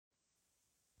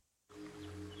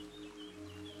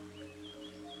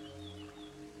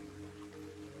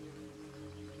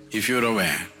If you're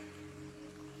aware,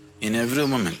 in every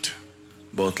moment,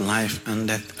 both life and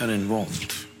death are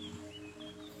involved.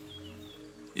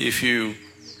 If you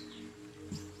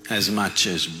as much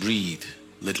as breathe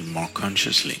little more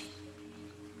consciously,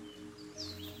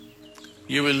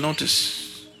 you will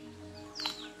notice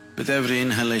with every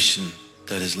inhalation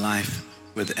there is life,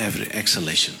 with every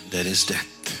exhalation there is death.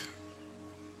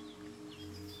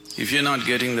 If you're not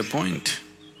getting the point,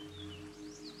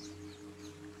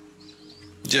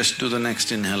 just do the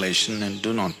next inhalation and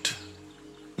do not…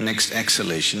 next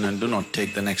exhalation and do not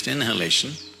take the next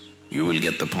inhalation, you will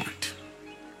get the point.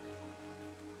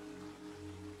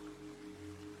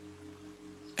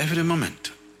 Every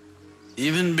moment,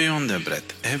 even beyond the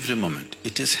breath, every moment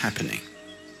it is happening.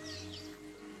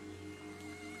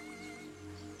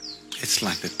 It's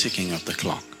like the ticking of the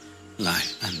clock,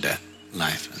 life and death,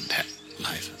 life and death,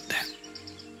 life and death.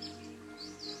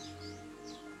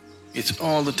 It's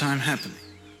all the time happening.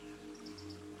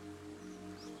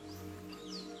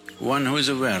 One who is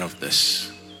aware of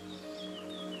this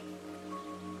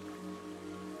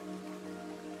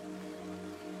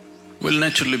will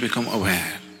naturally become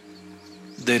aware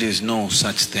there is no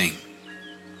such thing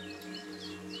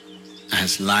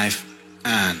as life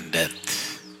and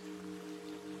death.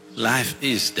 Life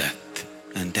is death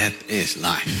and death is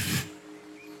life.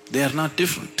 They are not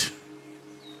different.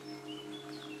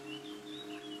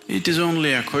 It is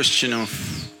only a question of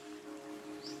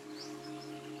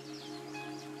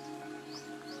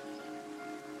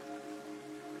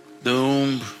the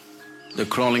womb, the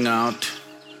crawling out,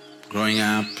 growing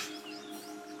up,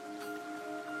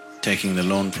 taking the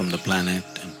loan from the planet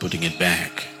and putting it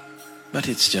back. But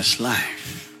it's just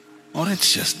life or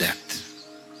it's just death.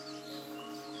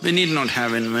 We need not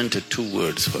have invented two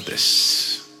words for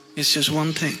this. It's just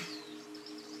one thing.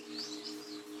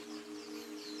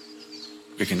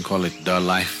 We can call it the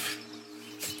life.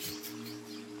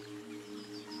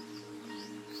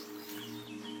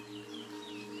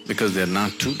 Because they're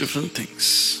not two different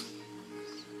things.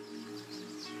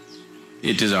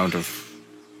 It is out of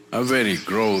a very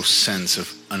gross sense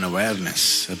of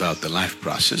unawareness about the life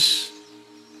process.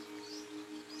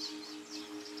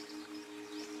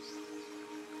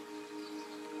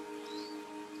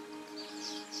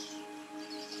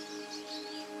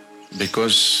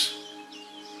 Because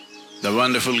the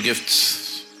wonderful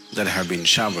gifts that have been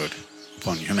showered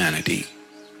upon humanity,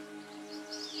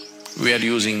 we are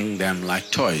using them like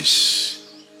toys.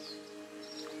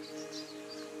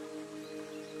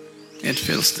 It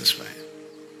feels this way.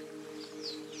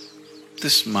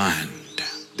 This mind,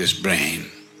 this brain,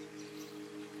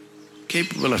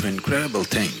 capable of incredible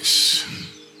things,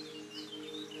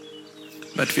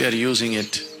 but we are using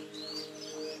it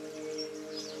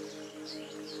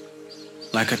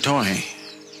like a toy.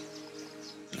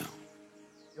 No.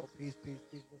 Yo, peace, peace,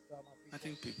 peace. What's up, my people? I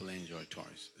think people enjoy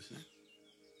toys, isn't it?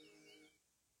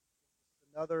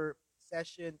 Another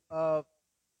session of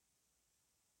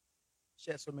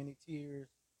Shed So Many Tears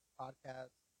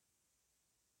podcast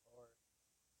or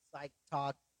psych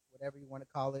talk, whatever you want to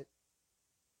call it.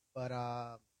 But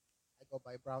I go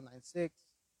by Brown96,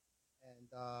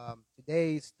 and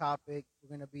today's topic we're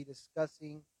going to be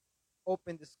discussing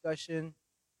open discussion.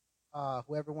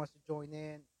 Whoever wants to join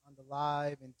in on the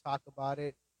live and talk about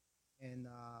it and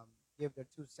give their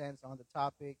 2 cents on the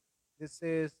topic. This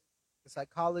is the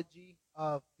psychology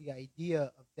of the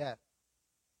idea of death.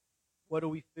 What do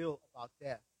we feel about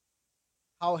death?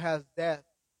 How has death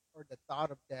or the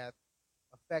thought of death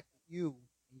affected you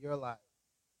in your life?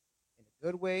 In a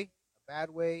good way, a bad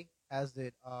way? Has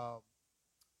it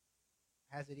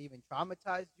even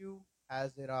traumatized you?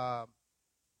 Has it I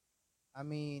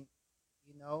mean,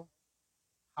 you know,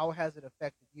 how has it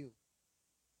affected you?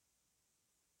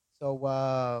 So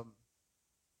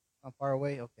I'm far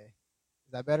away. Okay,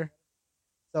 is that better?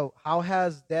 So how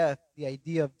has death, the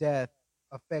idea of death,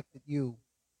 affected you?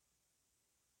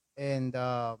 And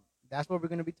that's what we're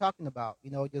going to be talking about.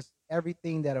 You know, just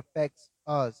everything that affects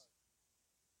us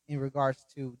in regards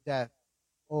to death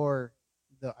or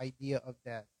the idea of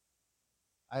death.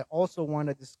 I also want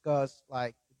to discuss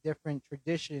like the different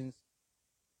traditions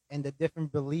and the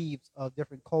different beliefs of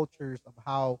different cultures of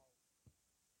how,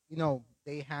 you know,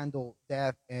 they handle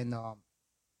death and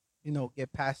you know,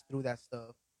 get past through that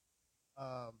stuff.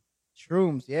 Um,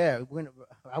 Shrooms, yeah,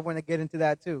 I want to get into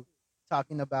that too.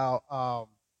 Talking about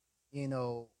you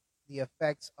know, the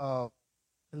effects of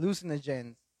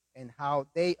hallucinogens and how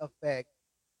they affect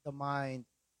the mind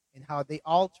and how they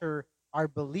alter our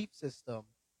belief system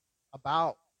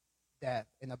about death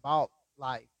and about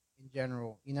life in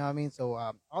general. You know what I mean? So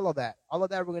all of that we're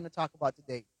going to talk about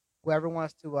today. Whoever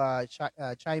wants to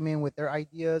chime in with their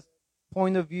ideas,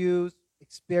 point of views,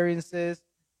 experiences.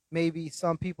 Maybe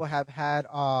some people have had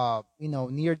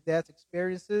near death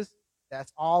experiences.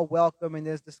 That's all welcome in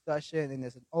this discussion, and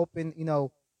it's an open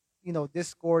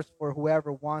discourse for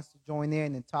whoever wants to join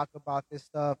in and talk about this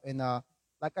stuff. And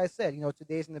like I said,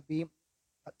 today's gonna be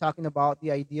talking about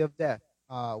the idea of death,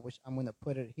 which I'm gonna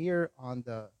put it here on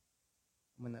the.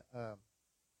 I'm gonna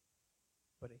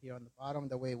put it here on the bottom.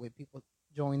 That way, when people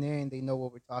join in, they know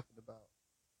what we're talking about.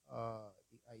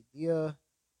 The idea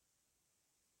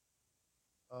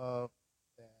of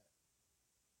that.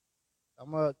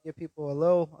 I'm gonna give people a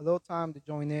little time to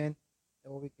join in,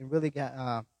 so we can really get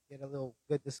a little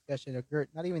good discussion or good,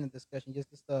 not even a discussion, just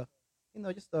a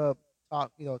just a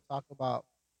talk talk about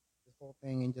this whole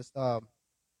thing and just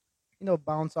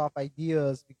bounce off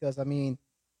ideas because I mean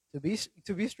to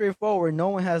be straightforward, no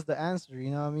one has the answer.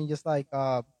 I mean, just like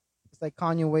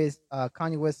Kanye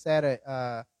West said it.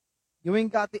 You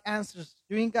ain't got the answers.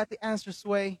 You ain't got the answers,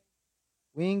 Sway.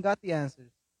 We ain't got the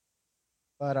answers.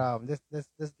 But let's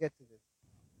get to this.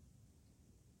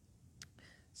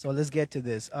 So let's get to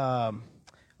this. All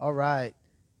right.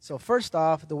 So first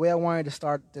off, the way I wanted to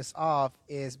start this off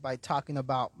is by talking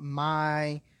about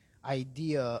my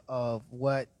idea of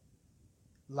what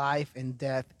life and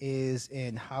death is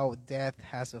and how death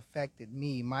has affected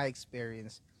me, my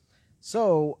experience.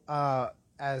 So,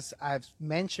 as I've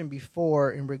mentioned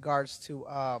before, in regards to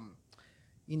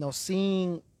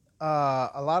seeing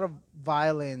a lot of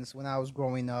violence when I was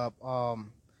growing up,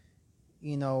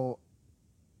 you know,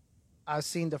 I've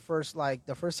seen the first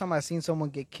time I seen someone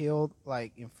get killed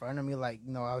like in front of me, like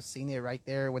I was seeing it right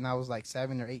there when I was like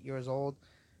 7 or 8 years old.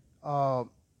 Um,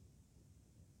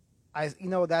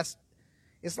 that's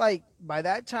it's like by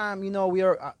that time,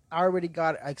 I already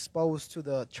got exposed to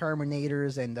the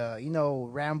Terminators and the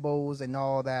Rambos and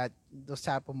all that those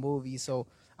type of movies. So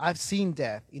I've seen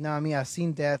death. You know what I mean? I've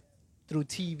seen death through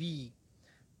TV,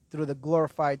 through the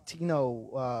glorified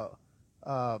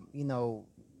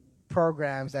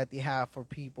programs that they have for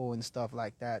people and stuff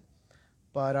like that.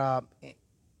 But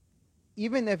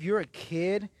even if you're a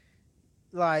kid,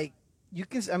 like you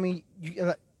can, I mean,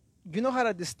 you know how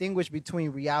to distinguish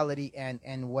between reality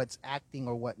and what's acting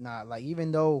or whatnot. Like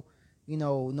even though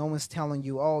no one's telling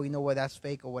you, oh, you know what, that's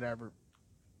fake or whatever,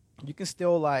 you can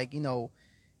still like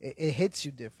it hits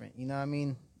you different. You know what I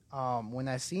mean? When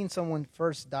I seen someone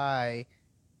first die,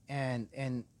 and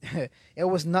it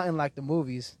was nothing like the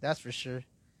movies, that's for sure.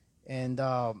 And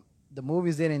the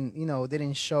movies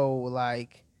didn't show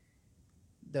like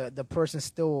the person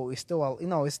still is still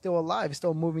alive, is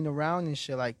still moving around and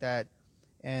shit like that.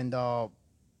 And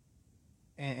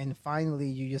and finally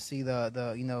you just see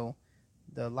the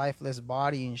lifeless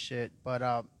body and shit.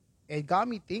 But it got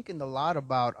me thinking a lot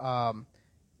about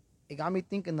it got me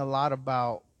thinking a lot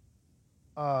about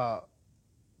uh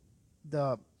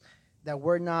the that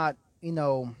we're not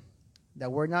that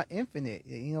we're not infinite.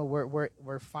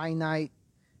 We're finite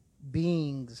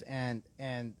beings, and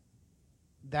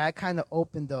that kind of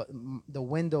opened the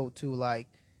window to like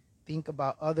think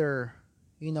about other,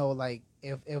 like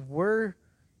if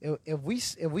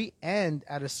we end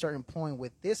at a certain point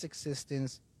with this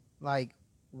existence, like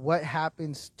what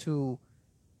happens to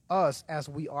us as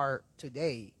we are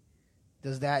today?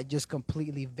 Does that just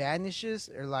completely vanishes,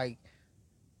 or like,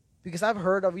 because I've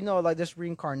heard of like this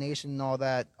reincarnation and all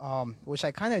that, which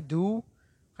I kind of do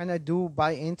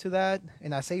buy into that,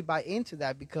 and I say buy into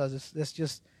that because it's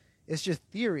just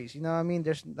theories. You know what I mean?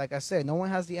 There's, like I said, no one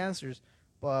has the answers,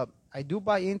 but I do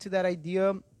buy into that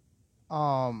idea,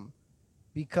 um,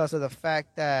 because of the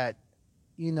fact that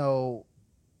you know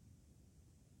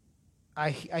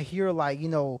I hear like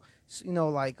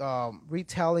like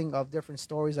retelling of different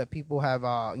stories that people have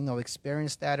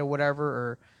experienced that or whatever,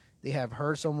 or they have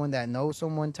heard someone that knows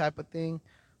someone type of thing.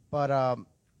 But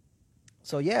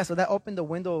so yeah, so that opened the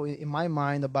window in my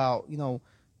mind about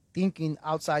thinking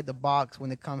outside the box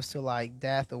when it comes to like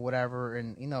death or whatever.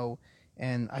 And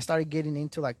and I started getting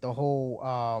into like the whole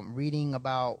reading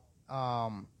about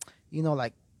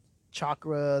like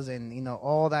chakras and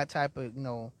all that type of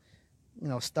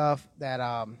stuff that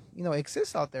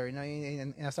exists out there,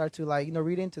 and I started to like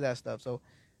read into that stuff. So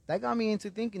that got me into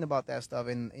thinking about that stuff.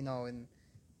 And and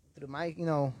through my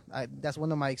that's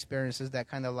one of my experiences that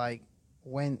kind of like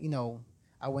when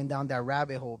I went down that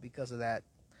rabbit hole because of that.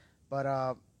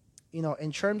 But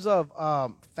in terms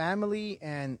of family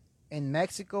and in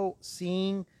Mexico,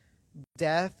 seeing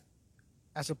death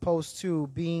as opposed to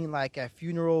being like at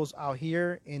funerals out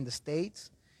here in the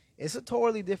States, it's a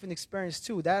totally different experience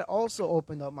too. That also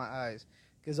opened up my eyes,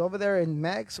 because over there in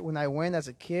Mex, when I went as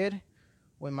a kid,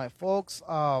 when my folks,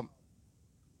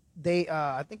 they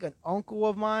I think an uncle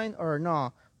of mine, or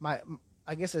no, my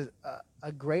I guess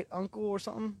a great uncle or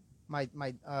something. My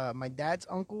dad's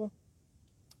uncle.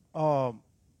 Um,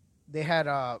 they had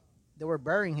they were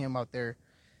burying him out there,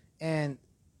 and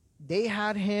they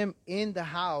had him in the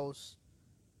house,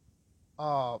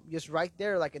 just right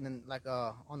there, like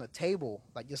on a table,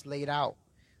 like just laid out,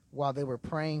 while they were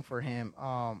praying for him.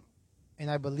 And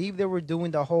I believe they were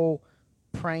doing the whole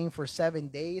praying for 7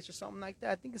 days or something like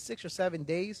that. I think it's 6 or 7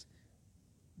 days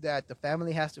that the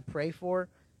family has to pray for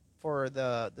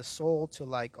the soul to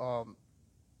like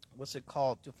what's it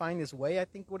called, to find its way. I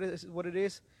think what it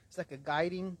is. It's like a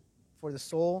guiding for the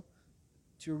soul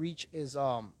to reach its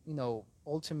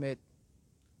ultimate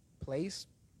place,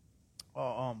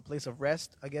 place of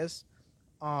rest, I guess.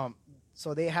 Um,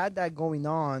 so they had that going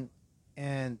on,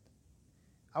 and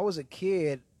I was a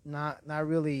kid, not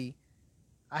really.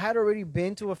 I had already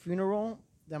been to a funeral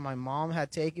that my mom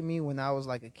had taken me when I was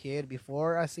like a kid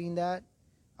before I seen that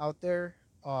out there.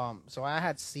 So I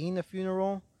had seen the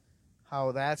funeral,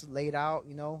 how that's laid out,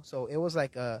 So it was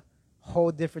like a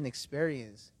whole different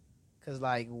experience, cause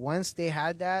like once they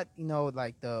had that,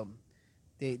 like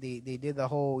they did the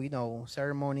whole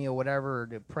ceremony or whatever,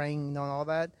 the praying, and all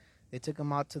that. They took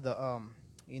him out to the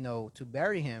to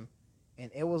bury him, and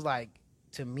it was like,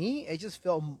 to me it just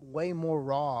felt way more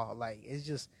raw. Like it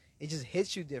just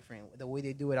hits you different the way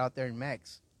they do it out there in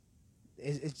Mex.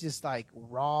 It's just like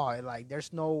raw. Like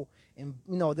there's no, and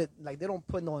that, like they don't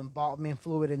put no embalming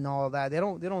fluid and all that. They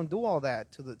don't do all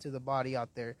that to the body out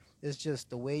there. It's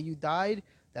just the way you died.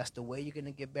 That's the way you're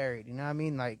gonna get buried. You know what I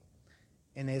mean? Like,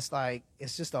 and it's like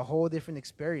it's just a whole different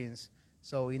experience.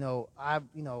 So I've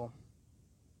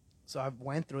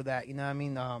went through that. You know what I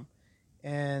mean?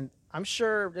 And I'm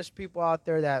sure there's people out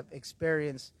there that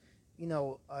experience,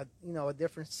 a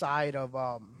different side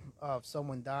of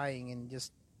someone dying, and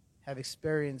just have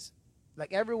experienced,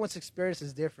 like everyone's experience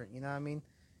is different. You know what I mean?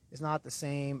 It's not the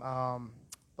same.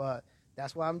 But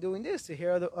that's why I'm doing this, to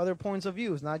hear other points of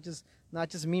views, not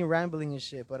just me rambling and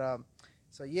shit. But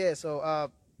so yeah, so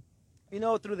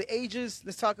through the ages,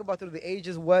 let's talk about through the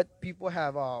ages what people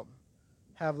have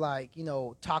like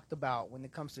talked about when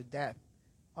it comes to death.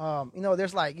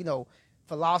 There's like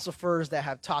philosophers that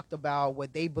have talked about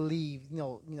what they believe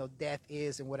death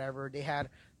is and whatever. They had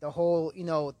the whole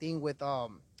thing with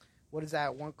what is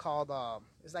that one called,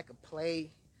 it's like a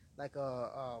play, like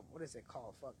a what is it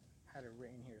called, fuck, I had it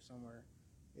written here somewhere.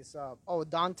 It's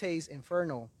Dante's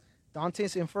Inferno.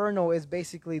 Dante's Inferno is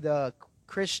basically the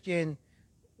Christian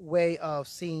way of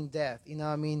seeing death. You know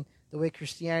what I mean? The way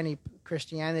Christianity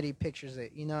pictures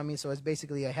it. You know what I mean? So it's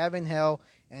basically a heaven, hell,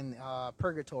 and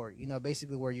purgatory.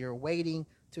 Basically where you're waiting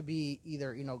to be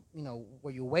either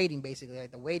where you're waiting, basically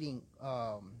like the waiting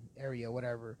area,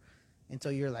 whatever,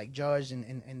 until you're like judged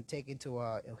and taken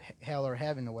to hell or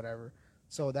heaven or whatever.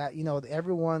 So that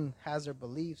everyone has their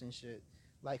beliefs and shit.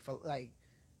 Like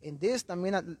in this, I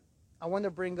mean, I want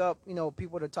to bring up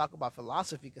people to talk about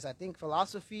philosophy, because I think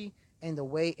philosophy and the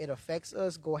way it affects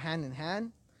us go hand in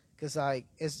hand. Because like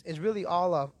it's really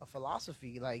all a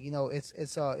philosophy. Like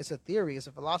it's a theory, it's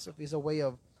a philosophy, it's a way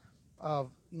of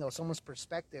someone's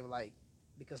perspective. Like,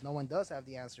 because no one does have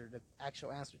the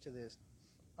actual answer to this.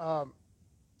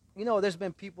 There's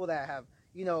been people that have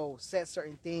said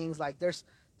certain things. Like there's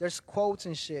quotes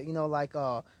and shit. Like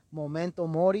memento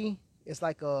mori. It's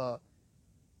like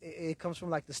it comes from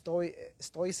like the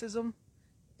stoicism,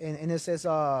 and it says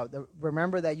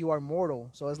remember that you are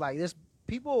mortal. So it's like there's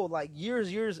people like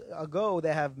years ago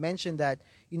that have mentioned that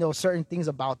certain things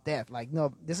about death. Like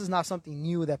this is not something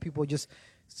new that people just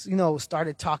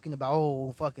started talking about.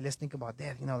 Oh fuck it, let's think about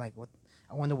death. Like what,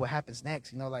 I wonder what happens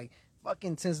next. Like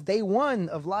fucking since day one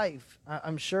of life,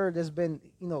 I'm sure there's been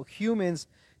humans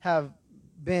have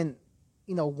been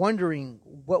wondering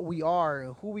what we are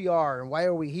and who we are and why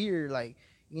are we here. Like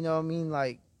what I mean?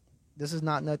 Like this is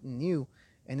not nothing new.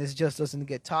 And this just doesn't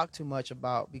get talked too much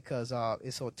about because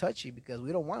it's so touchy, because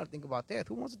we don't want to think about death.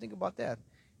 Who wants to think about that,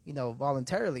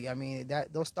 voluntarily? I mean,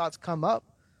 that those thoughts come up,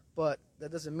 but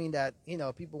that doesn't mean that,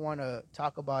 people want to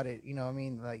talk about it, I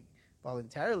mean, like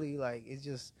voluntarily. Like it's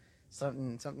just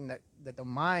something that the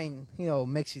mind,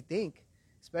 makes you think,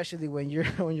 especially when you're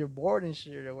when you're bored and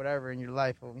shit or whatever in your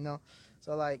life,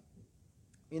 So like,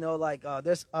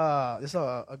 there's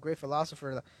a great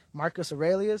philosopher, Marcus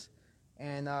Aurelius.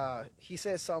 And he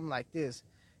says something like this: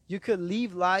 you could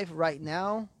leave life right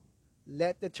now.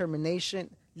 Let that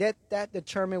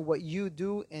determine what you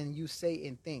do and you say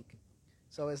and think.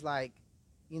 So it's like,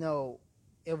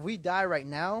 if we die right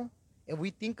now, if we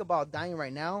think about dying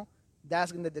right now,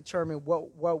 that's going to determine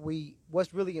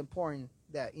what's really important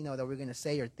that that we're going to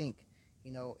say or think.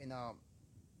 And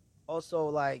also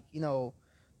like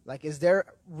Like, is there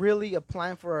really a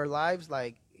plan for our lives?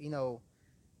 Like,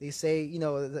 they say,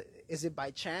 is it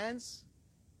by chance?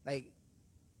 Like,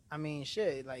 I mean,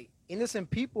 shit, like innocent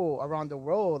people around the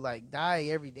world like die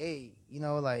every day,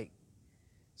 like,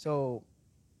 so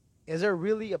is there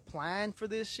really a plan for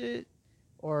this shit?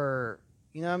 Or,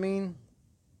 you know what I mean?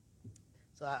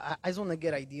 So I just want to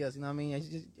get ideas, you know what I mean?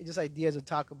 It's just ideas to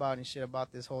talk about and shit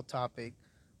about this whole topic.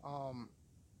 Um,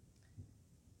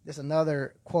 there's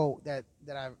another quote that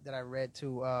I read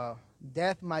too.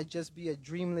 Death might just be a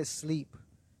dreamless sleep,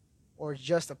 or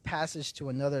just a passage to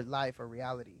another life or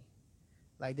reality.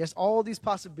 Like, there's all these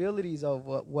possibilities of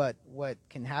what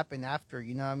can happen after.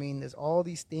 You know what I mean? There's all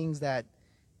these things that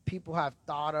people have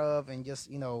thought of and just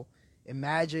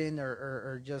imagine,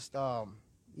 or just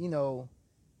you know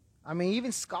I mean,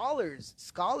 even scholars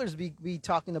be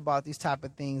talking about these type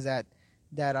of things that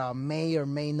may or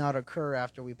may not occur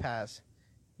after we pass.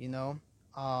 You know,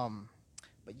 um,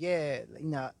 but yeah,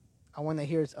 I want to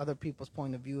hear other people's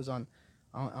point of views on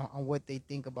what they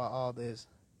think about all this.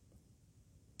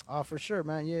 Oh, for sure,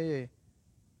 man. Yeah, yeah,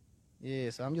 yeah.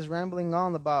 So I'm just rambling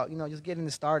on about just getting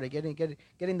it started,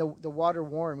 getting the water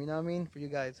warm. You know what I mean, for you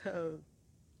guys. But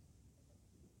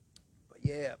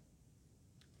yeah,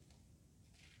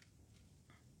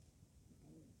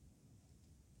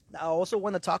 I also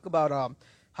want to talk about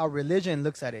how religion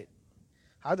looks at it.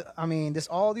 I mean, there's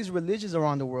all these religions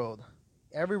around the world.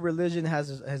 Every religion has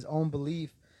his own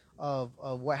belief of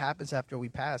what happens after we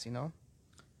pass.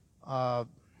 Uh,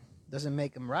 doesn't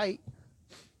make them right.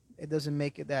 It doesn't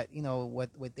make it that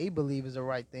what they believe is the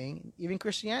right thing. Even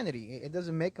Christianity, it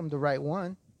doesn't make them the right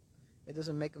one. It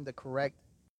doesn't make them the correct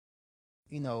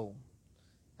you know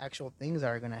actual things that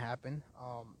are gonna happen.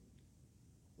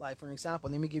 Like, for example,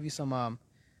 let me give you some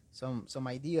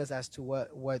ideas as to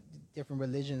what different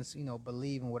religions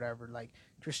believe and whatever. Like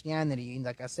Christianity, and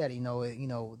like I said,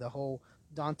 the whole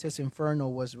Dante's Inferno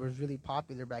was really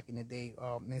popular back in the day,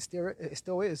 and it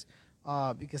still is,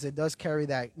 because it does carry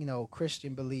that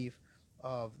Christian belief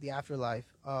of the afterlife,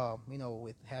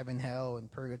 with heaven, hell, and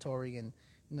purgatory, and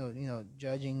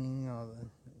judging,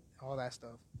 all that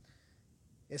stuff.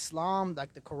 Islam,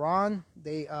 like the Quran,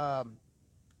 they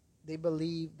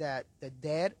believe that the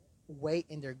dead wait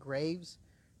in their graves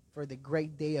for the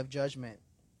great day of judgment.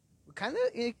 Kind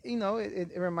of, it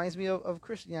reminds me of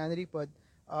Christianity, but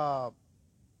uh,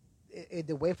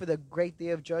 they wait for the great day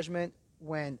of judgment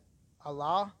when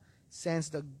Allah sends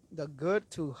the good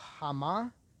to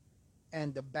Hama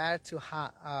and the bad to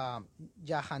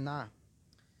Jahannam.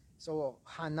 So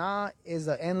Hana is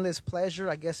an endless pleasure,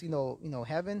 I guess.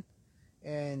 Heaven,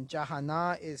 and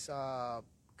Jahannam is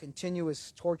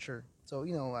continuous torture. So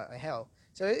hell.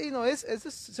 So it's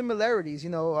just similarities.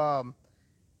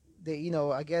 They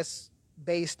I guess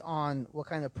based on what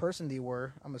kind of person they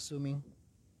were. I'm assuming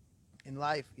in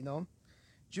life.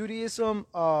 Judaism.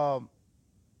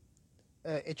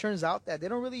 It turns out that they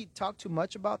don't really talk too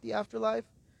much about the afterlife.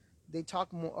 They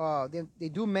talk more. They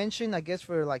do mention, I guess,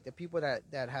 for like the people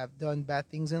that have done bad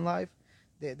things in life.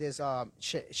 There's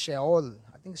Sheol.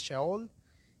 I think Sheol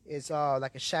is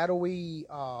like a shadowy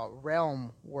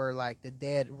realm where like the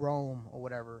dead roam or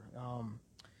whatever.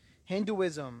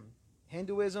 Hinduism,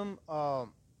 Hinduism,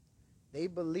 they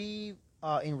believe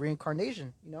in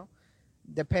reincarnation.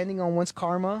 Depending on one's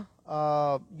karma,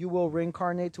 you will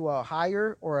reincarnate to a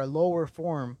higher or a lower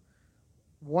form.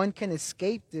 One can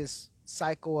escape this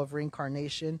cycle of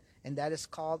reincarnation, and that is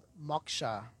called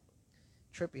moksha.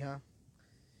 Trippy, huh?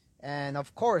 And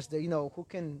of course, who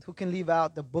can leave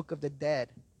out the Book of the Dead,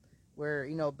 where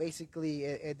basically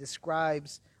it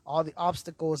describes all the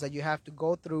obstacles that you have to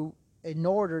go through in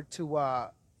order to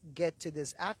get to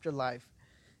this afterlife.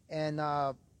 And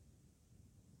but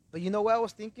what I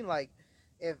was thinking, like,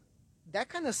 if that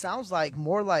kind of sounds like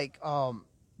more like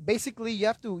basically you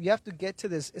have to get to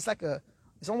this.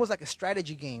 It's almost like a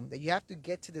strategy game that you have to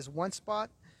get to this one spot.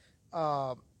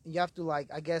 You have to, like,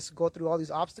 I guess, go through all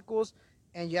these obstacles,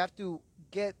 and you have to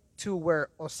get to where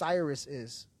Osiris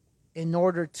is in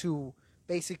order to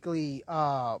basically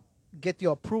get the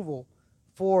approval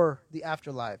for the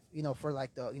afterlife, for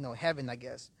like the heaven, I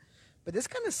guess. But this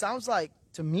kind of sounds like,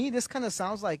 to me, this kind of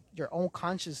sounds like your own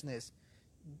consciousness,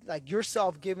 like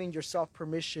yourself giving yourself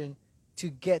permission to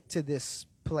get to this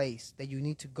place that you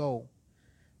need to go.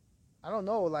 I don't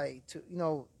know, like,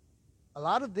 a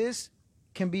lot of this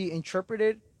can be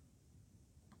interpreted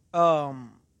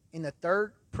um in a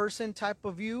third person type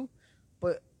of view,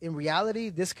 but in reality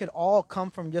this could all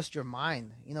come from just your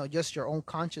mind, just your own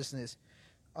consciousness,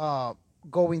 uh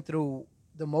going through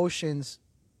the motions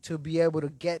to be able to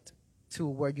get to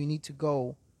where you need to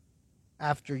go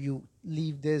after you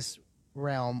leave this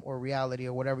realm or reality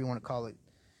or whatever you want to call it.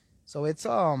 So it's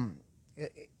I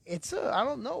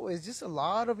don't know, it's just a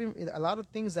lot of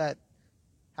things that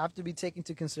have to be taken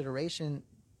into consideration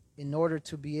in order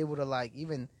to be able to like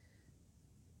even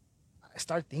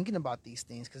start thinking about these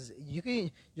things, because you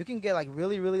can get like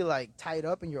really like tied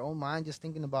up in your own mind just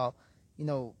thinking about, you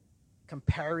know,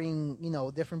 comparing, you know,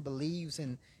 different beliefs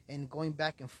and going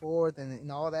back and forth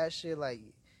and all that shit. Like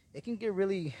it can get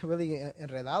really really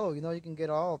enredado, you know, you can get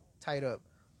all tied up.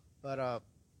 But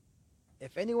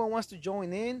if anyone wants to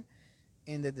join in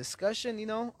the discussion, you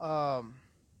know, I'm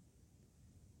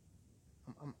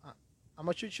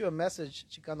gonna shoot you a message,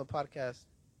 Chicano Podcast,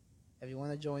 if you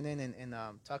want to join in and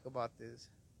talk about this.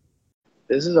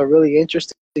 This is a really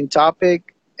interesting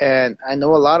topic, and I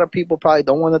know a lot of people probably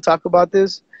don't want to talk about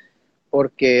this,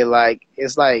 porque like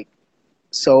it's like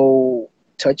so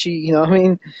touchy. You know what I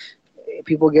mean?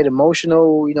 People get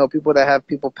emotional. You know, people that have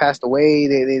people passed away,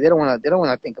 they don't want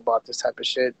to think about this type of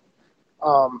shit.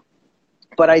 Um,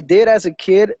 but I did as a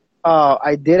kid.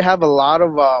 I did have a lot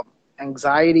of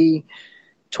anxiety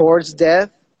towards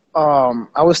death. I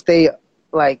would stay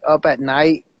like up at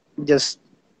night, just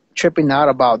tripping out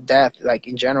about death, like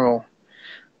in general.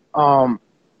 Um,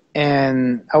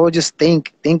 and I would just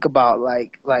think about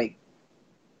like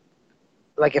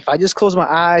if I just close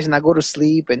my eyes and I go to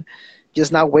sleep and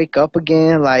just not wake up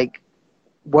again, like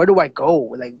where do I go?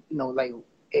 Like you know, like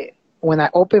when I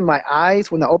open my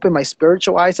eyes, when I open my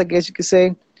spiritual eyes, I guess you could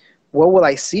say, what will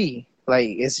I see? Like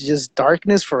it's just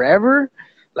darkness forever,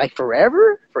 like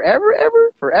forever,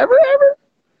 ever,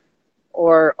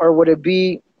 or would it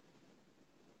be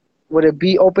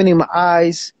opening my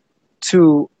eyes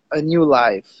to a new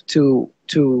life, to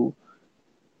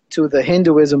the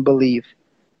Hinduism belief,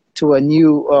 to a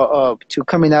new to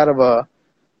coming out of a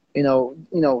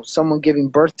someone giving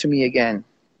birth to me again,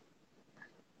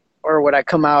 or would I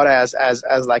come out as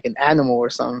like an animal or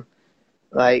something?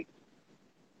 Like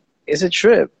it's a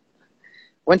trip.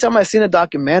 One time I seen a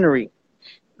documentary,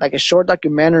 like a short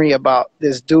documentary about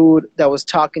this dude that was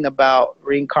talking about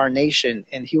reincarnation,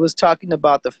 and he was talking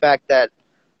about the fact that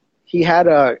he had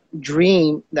a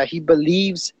dream that he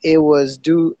believes it was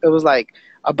like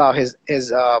about his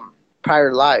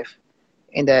prior life,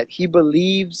 and that he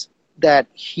believes that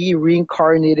he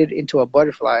reincarnated into a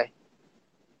butterfly,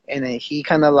 and then he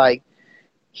kind of like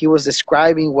he was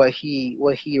describing what he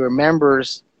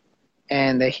remembers,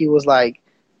 and that he was like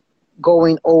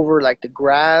going over like the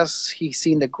grass. He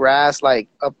seen the grass like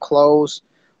up close,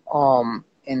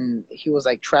 and he was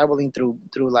like traveling through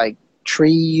like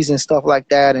trees and stuff like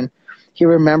that, and he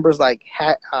remembers like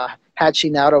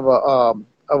hatching out of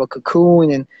a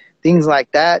cocoon and things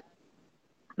like that.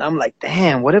 And I'm like,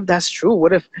 damn, what if that's true?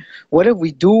 What if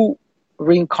we do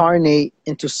reincarnate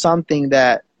into something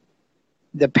that,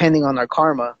 depending on our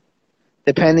karma,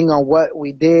 depending on what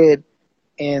we did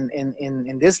in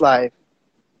this life,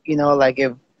 you know, like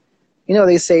if you know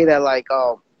they say that like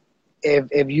if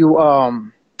if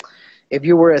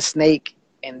you were a snake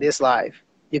in this life,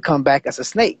 you come back as a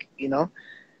snake, you know,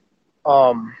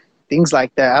 um, things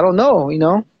like that. I don't know, you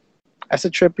know, that's a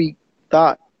trippy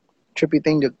thought, trippy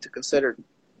thing to consider,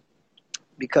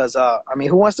 because I mean,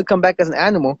 who wants to come back as an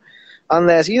animal?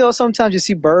 Unless, you know, sometimes you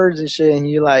see birds and shit, and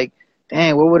you're like,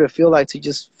 dang, what would it feel like to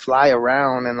just fly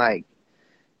around and like,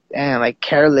 damn, like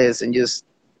careless and just.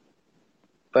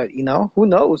 But you know, who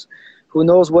knows? Who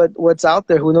knows what's out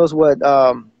there? Who knows what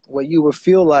you would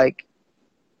feel like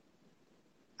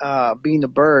being a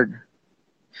bird?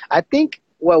 I think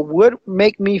what would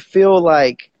make me feel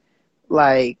like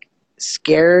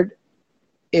scared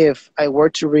if I were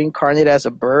to reincarnate as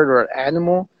a bird or an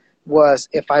animal was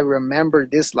if I remember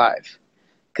this life,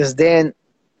 because then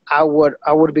I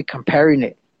would be comparing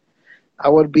it. I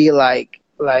would be like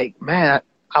man,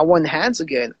 I want hands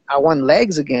again. I want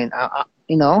legs again.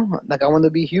 You know, like I want to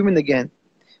be human again.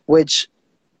 Which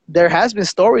there has been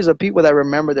stories of people that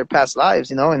remember their past lives.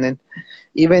 You know, and then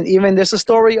even there's a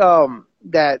story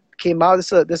that came out.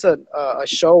 This a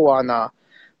show on I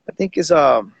think it's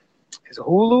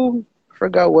Hulu. I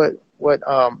forgot what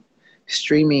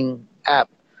streaming app,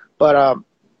 but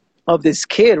of this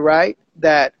kid, right?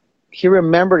 That he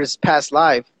remembered his past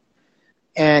life,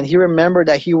 and he remembered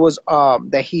that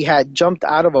that he had jumped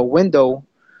out of a window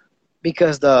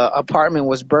because the apartment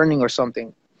was burning or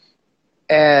something,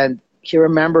 and he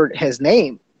remembered his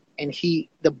name, and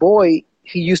the boy,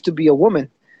 he used to be a woman,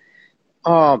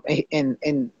 and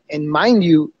mind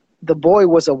you, the boy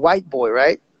was a white boy,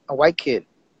 right? A white kid,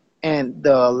 and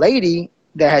the lady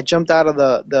that had jumped out of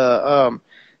the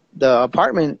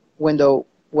apartment window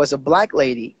was a black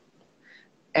lady,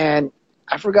 and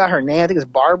I forgot her name. I think it's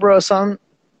Barbara or something.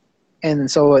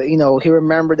 And so he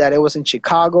remembered that it was in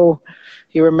Chicago.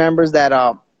 He remembers that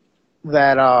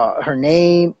her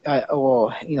name, well,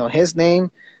 his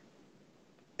name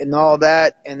and all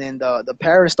that. And then the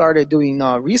parents started doing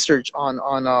research on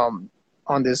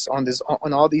all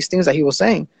these things that he was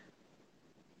saying.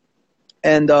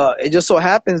 And it just so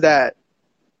happens that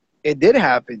it did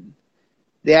happen.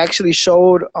 They actually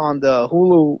showed on the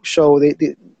Hulu show.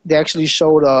 They actually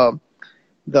showed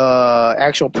the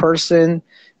actual person,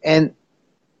 and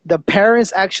the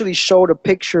parents actually showed a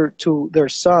picture to their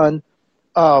son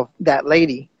of that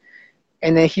lady.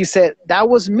 And then he said, "That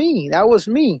was me. That was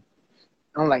me."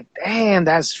 I'm like, damn,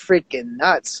 that's freaking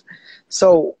nuts.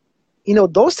 So,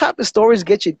 those type of stories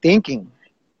get you thinking.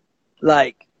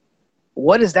 Like,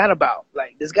 what is that about?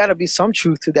 Like, there's got to be some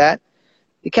truth to that.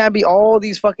 It can't be all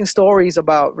these fucking stories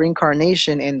about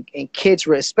reincarnation and kids,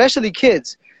 especially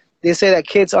kids. They say that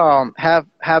kids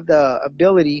have the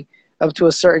ability up to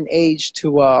a certain age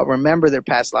to remember their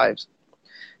past lives.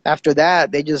 After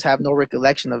that, they just have no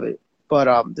recollection of it. But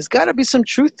there's got to be some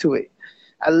truth to it,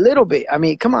 a little bit. I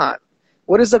mean, come on.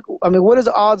 What is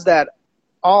the odds that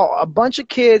a bunch of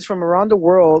kids from around the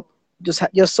world just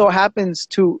so happen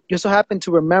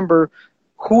to remember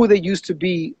who they used to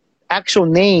be, actual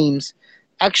names,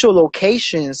 actual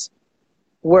locations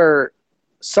where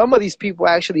some of these people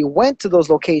actually went to those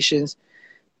locations,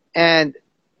 and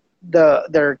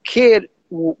their kid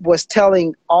was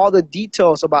telling all the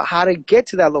details about how to get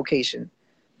to that location.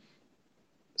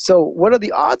 So what are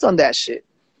the odds on that shit?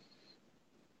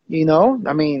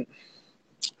 I mean,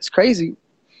 it's crazy.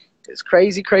 It's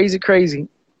crazy, crazy, crazy.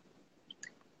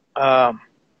 But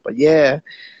yeah,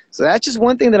 so that's just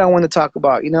one thing that I want to talk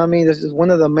about. You know what I mean? This is one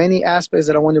of the many aspects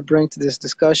that I want to bring to this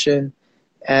discussion.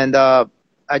 And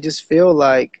I just feel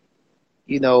like,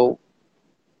 I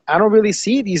don't really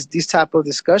see these type of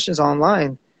discussions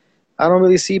online. I don't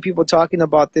really see people talking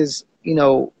about this,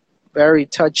 very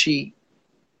touchy,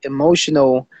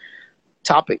 emotional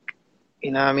topic.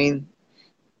 You know what I mean?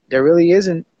 There really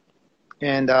isn't.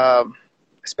 And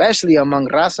especially among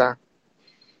Raza,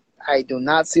 I do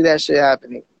not see that shit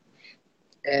happening.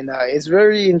 And it's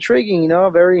very intriguing,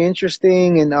 very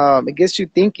interesting, and it gets you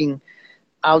thinking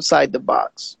outside the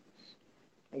box.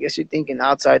 It gets you thinking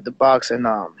outside the box, and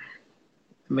let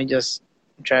me just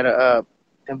try to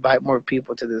invite more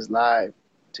people to this live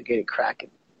to get it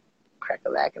cracking,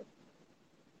 crack-a-lacking.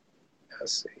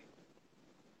 Let's see.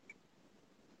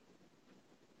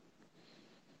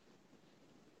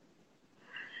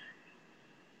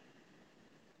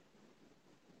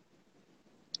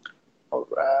 All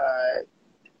right.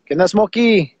 ¿Qué onda,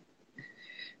 Smokey?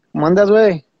 ¿Cómo andas,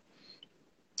 güey?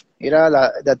 Mira,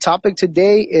 the topic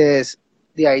today is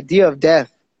the idea of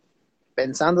death.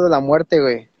 Pensando de la muerte,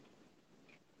 güey.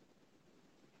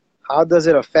 How does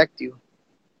it affect you?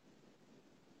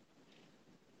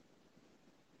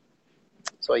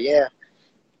 So, yeah.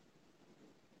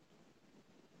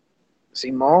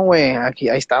 Simón, güey.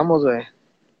 Ahí estamos, güey.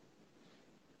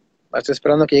 Estoy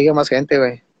esperando que llegue más gente,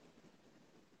 güey.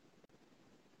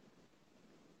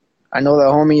 I know the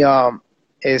homie,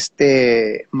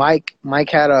 Mike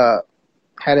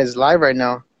had his live right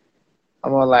now.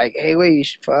 I'm all like, hey,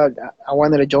 wait, fuck, I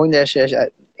wanted to join that shit.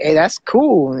 Hey, that's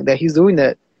cool that he's doing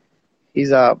that.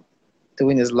 He's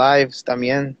doing his lives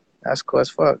también. That's cool as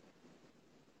fuck.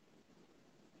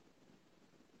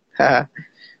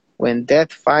 When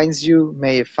death finds you,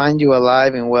 may it find you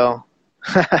alive and well.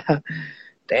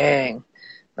 Dang.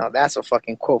 Now that's a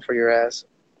fucking quote for your ass.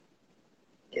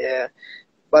 Yeah.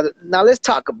 But now let's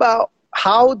talk about,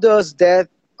 how does death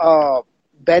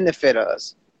benefit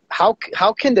us? How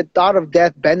can the thought of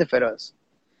death benefit us?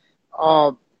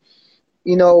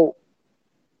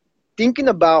 Thinking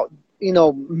about,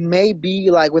 maybe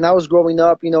like when I was growing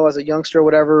up, as a youngster or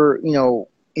whatever,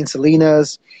 in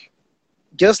Salinas,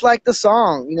 just like the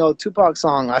song, Tupac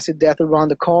song, I see death around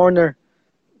the corner.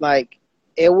 Like,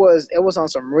 it was on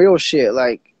some real shit.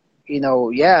 Like,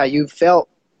 yeah, you felt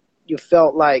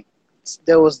like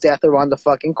there was death around the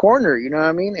fucking corner. You know what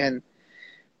I mean? And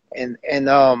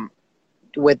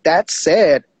with that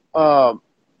said,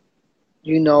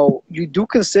 you do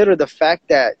consider the fact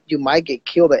that you might get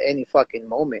killed at any fucking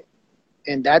moment.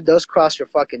 And that does cross your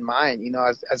fucking mind.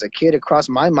 As a kid, it crossed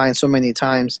my mind so many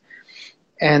times.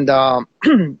 And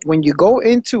when you go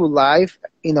into life,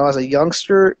 as a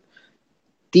youngster,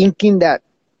 thinking that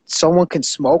someone can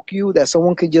smoke you, that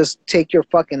someone can just take your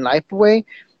fucking life away,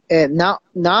 and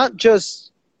not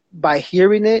just by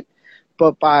hearing it,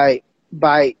 but by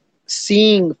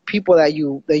seeing people that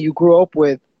you grew up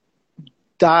with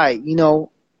die,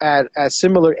 at a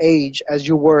similar age as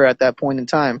you were at that point in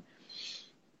time.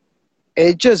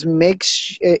 it just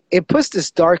makes it puts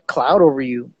this dark cloud over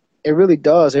you. It really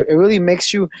does. It really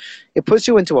makes you. It puts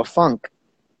you into a funk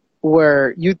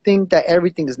where you think that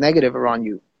everything is negative around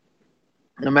you.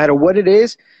 No matter what it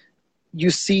is, you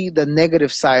see the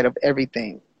negative side of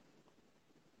everything.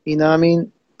 You know what I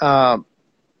mean?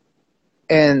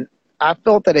 And I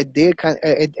felt that it did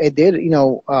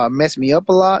mess me up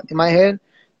a lot in my head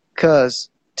because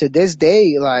to this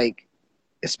day, like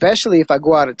especially if I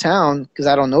go out of town because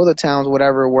I don't know the towns,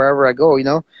 whatever, wherever I go,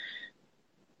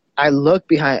 I look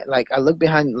behind,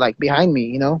 like behind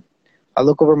me, I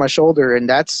look over my shoulder, and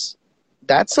that's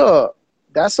a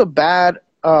that's a bad,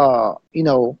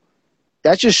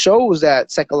 that just shows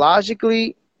that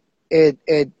psychologically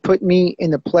it put me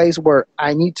in a place where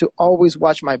I need to always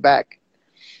watch my back,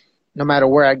 no matter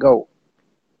where I go.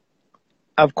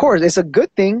 Of course, it's a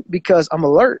good thing because I'm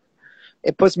alert.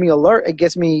 It puts me alert. It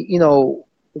gets me,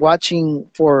 watching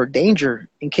for danger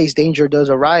in case danger does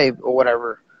arrive or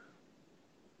whatever.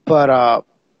 But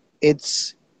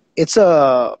it's it's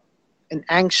a an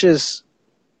anxious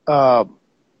uh,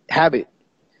 habit.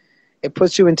 It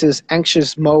puts you into this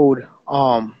anxious mode,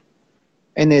 and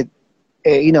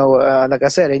like I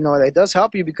said, it does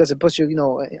help you because it puts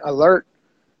you, alert,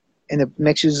 and it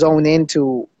makes you zone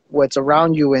into what's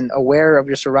around you and aware of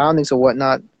your surroundings and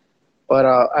whatnot. But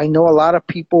I know a lot of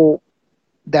people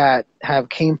that have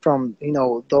came from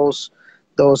those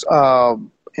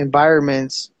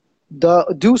environments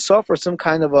do suffer some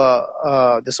kind of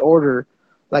a disorder,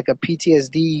 like a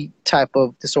PTSD type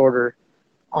of disorder.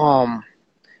 Um,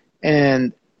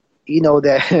 and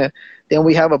that then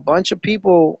we have a bunch of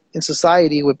people in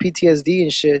society with PTSD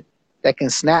and shit that can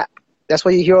snap. That's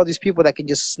why you hear all these people that can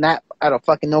just snap out of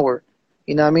fucking nowhere.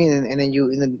 You know what I mean? And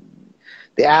then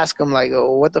they ask them like,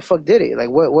 "Oh, what the fuck did it? Like,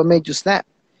 what made you snap?"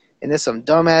 And there's some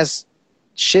dumbass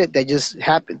shit that just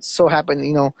happened,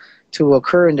 to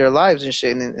occur in their lives and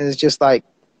shit. And it's just like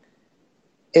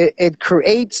it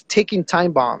creates ticking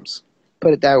time bombs.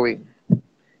 Put it that way.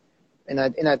 And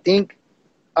I think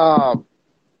um,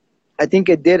 I think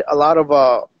it did a lot of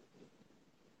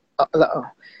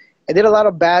it did a lot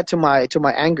of bad to my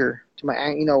anger,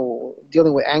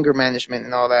 dealing with anger management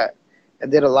and all that. It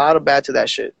did a lot of bad to that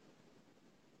shit.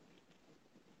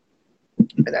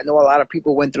 And I know a lot of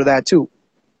people went through that too.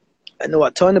 I know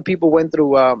a ton of people went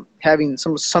through having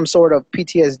some sort of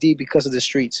PTSD because of the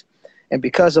streets, and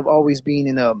because of always being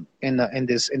in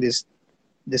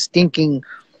this thinking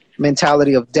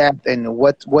mentality of death and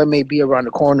what may be around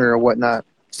the corner or whatnot.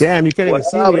 Damn, you can't What even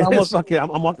see up? me. It It's almost fucking.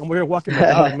 I'm here walking my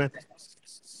dog, man.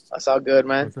 that's all good,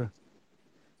 man. What's up?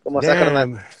 ¿Cómo está, carnal?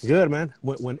 Damn, good, man.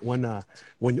 When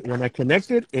I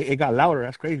connected, it got louder.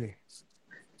 That's crazy.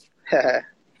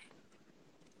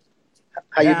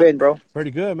 How you Yeah, been, bro?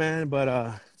 pretty good, man.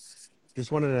 But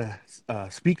just wanted to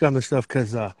speak on this stuff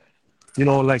because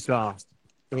like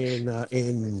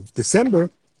in December,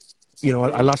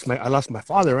 Mm, I lost my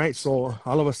father, right? So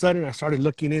all of a sudden, I started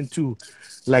looking into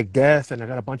like death, and I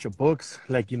got a bunch of books,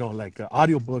 like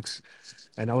audio books,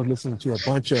 and I was listening to a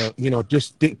bunch of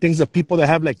just things of people that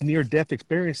have like near death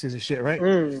experiences and shit, right?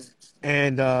 mm,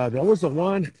 And there was the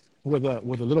one with a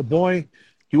little boy.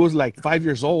 He was like 5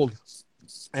 years old,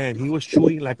 and he was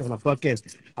chewing like on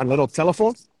a little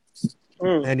telephone,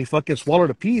 mm, and he fucking swallowed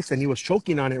a piece, and he was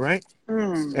choking on it, right?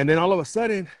 mm, And then all of a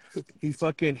sudden,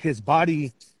 his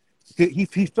body, he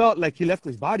felt like he left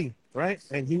his body, right?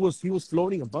 And he was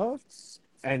floating above,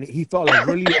 and he felt like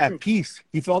really at peace.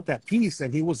 He felt at peace,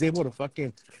 and he was able to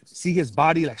fucking see his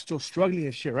body like still struggling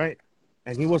and shit, right?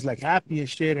 And he was like happy and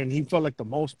shit, and he felt like the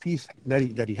most peace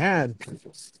that he had.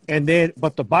 And then,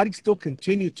 but the body still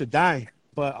continued to die,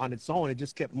 but on its own, it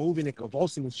just kept moving and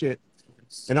convulsing and shit.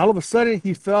 And all of a sudden,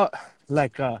 he felt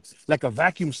like a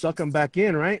vacuum suck him back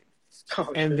in, right?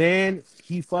 oh And shit. then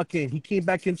he came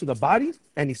back into the body,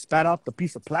 and he spat out the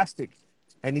piece of plastic.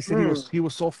 And he said he Mm, was he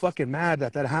was so fucking mad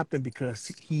that happened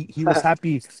because he was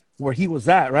happy where he was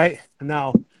at, right?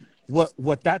 Now,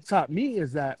 what that taught me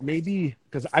is that maybe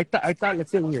because I thought,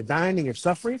 let's say when you're dying and you're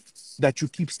suffering, that you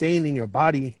keep staying in your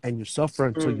body and you suffer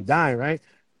until you mm, die, right?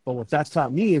 But what that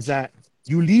taught me is that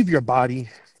you leave your body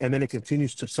and then it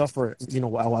continues to suffer,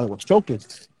 while it was choking.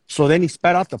 So then he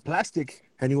spat out the plastic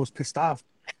and he was pissed off,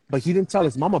 but he didn't tell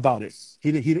his mom about it.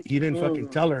 He didn't fucking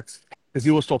mm. tell her because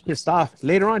he was so pissed off.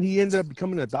 Later on, he ended up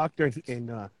becoming a doctor,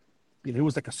 and he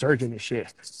was like a surgeon and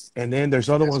shit. And then there's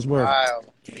other That's ones where, wild.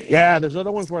 yeah, there's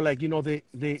other ones where like they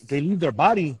leave their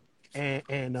body,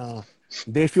 and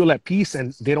they feel at peace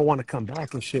and they don't want to come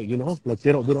back and shit. Like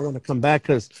they don't want to come back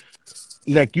because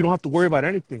like you don't have to worry about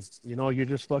anything. You're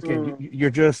just fucking Mm, you're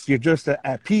just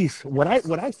at peace. What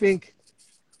I think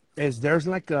is there's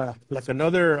like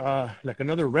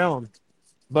another realm,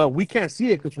 but we can't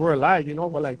see it because we're alive, you know.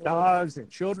 But like dogs and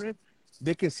children,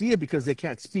 they can see it because they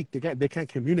can't speak, they can't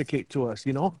communicate to us,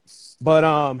 you know.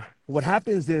 But what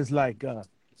happens is like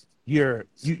you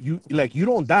like you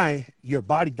don't die, your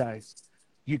body dies,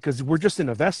 you because we're just in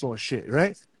a vessel and shit,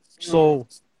 right? So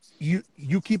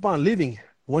you keep on living.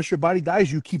 Once your body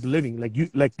dies, you keep living. Like you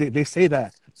like they say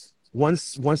that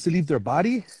once they leave their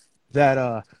body,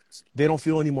 that they don't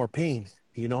feel any more pain,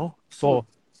 you know. So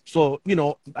you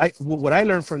know, what I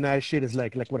learned from that shit is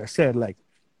like what I said, like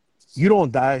you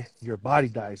don't die, your body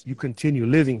dies, you continue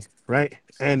living, right?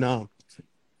 And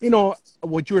you know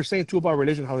what you were saying too about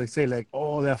religion, how they say like,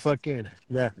 oh, that fucking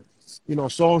that, you know,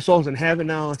 so and so's in heaven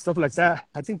now and stuff like that.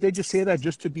 I think they just say that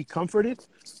just to be comforted,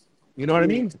 you know what I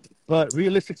mean? But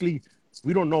realistically,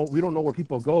 we don't know where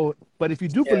people go. But if you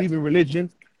do Yeah. believe in religion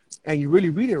and you really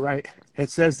read it right, it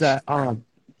says that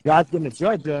God's gonna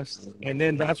judge us, and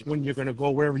then that's when you're gonna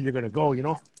go wherever you're gonna go, you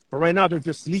know. But right now they're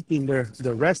just sleeping, they're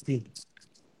resting.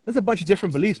 There's a bunch of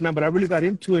different beliefs, man. But I really got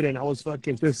into it, and I was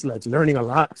fucking just like learning a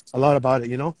lot about it,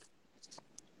 you know.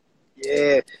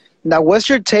 Yeah. Now, what's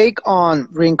your take on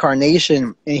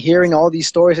reincarnation and hearing all these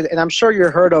stories? And I'm sure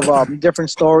you've heard of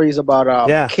different stories about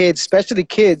Yeah, kids, especially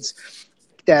kids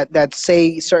that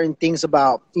say certain things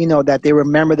about, you know, that they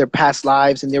remember their past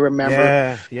lives and yeah,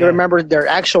 they yeah, remember their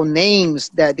actual names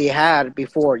that they had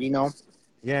before, you know.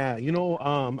 yeah. You know,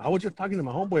 I was just talking to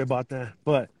my homeboy about that,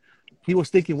 but he was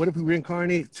thinking, what if we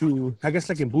reincarnate to, I guess,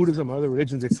 like in Buddhism or other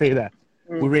religions, they say that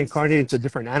we Hmm. reincarnate into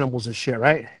different animals and shit,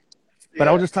 right? But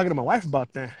I was Yeah. just talking to my wife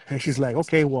about that, and she's like,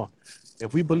 okay, well,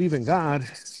 if we believe in God,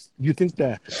 you think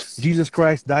that Jesus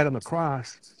Christ died on the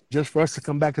cross just for us to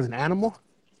come back as an animal?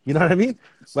 You know what I mean?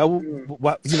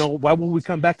 Mm. Why would we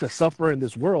come back to suffer in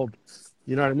this world?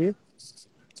 You know what I mean?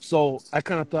 So I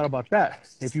kind of thought about that.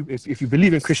 If you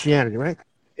believe in Christianity, right?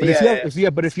 But Yeah,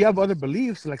 yeah, if you have other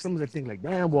beliefs, like some of the things like,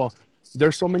 damn, well,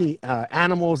 there's so many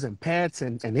animals and pets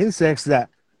and insects that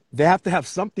they have to have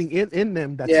something in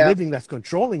them that's yeah. living, that's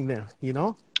controlling them, you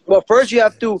know? Well, first you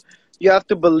have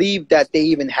to believe that they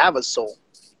even have a soul.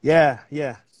 Yeah,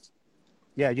 yeah,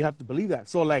 yeah. You have to believe that.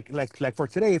 So like for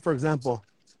today, for example,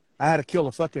 I had to kill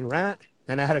a fucking rat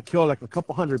and I had to kill like a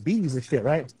couple hundred bees and shit,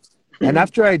 right? And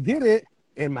after I did it,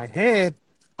 in my head,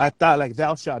 I thought like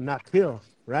thou shalt not kill,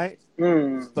 right?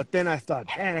 Mm. But then I thought,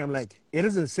 damn, like it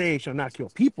doesn't say it shall not kill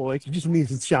people. It just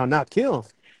means it shall not kill.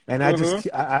 And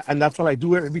Mm-hmm. and that's what I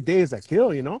do every day is I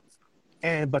kill, you know?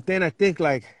 And but then I think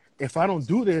like if I don't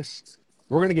do this,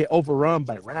 we're gonna get overrun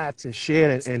by rats and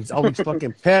shit and all these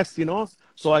fucking pests, you know.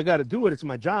 So I gotta do it. It's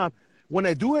my job. When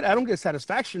I do it, I don't get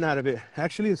satisfaction out of it.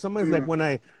 Actually, sometimes like Mm.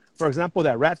 when for example,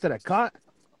 that rat that I caught,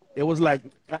 it was like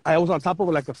I was on top of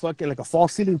like a fucking like a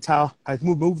false ceiling tile. I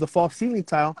moved the false ceiling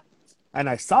tile, and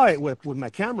I saw it with my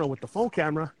camera, with the phone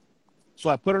camera. So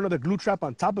I put another glue trap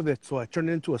on top of it. So I turned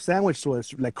it into a sandwich, so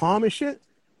it's like calm and shit.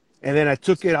 And then I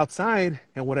took it outside,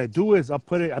 and what I do is I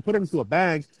put it into a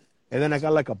bag, and then I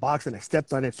got like a box and I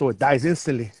stepped on it so it dies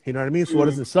instantly. You know what I mean? So it Mm.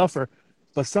 doesn't suffer.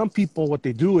 But some people, what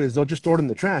they do is they'll just throw it in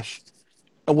the trash.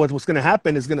 And what's gonna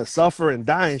happen is gonna suffer and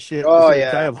die and shit. It's Oh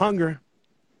gonna die yeah. of hunger.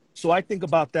 So I think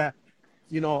about that.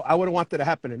 You know, I wouldn't want that to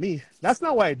happen to me. That's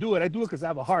not why I do it. I do it because I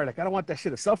have a heart. Like I don't want that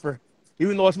shit to suffer.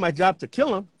 Even though it's my job to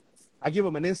kill him, I give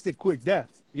him an instant, quick death.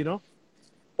 You know?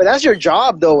 But that's your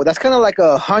job, though. That's kind of like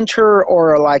a hunter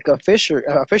or like a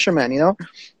fisherman. You know,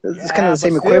 it's kind of Yeah, the but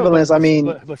same still, equivalence. I mean,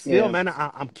 but still, yeah, man,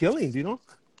 I'm killing. You know?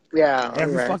 yeah, you're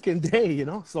Every right. fucking day, you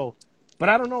know. So, but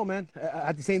I don't know, man.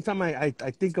 At the same time, I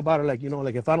think about it like, you know,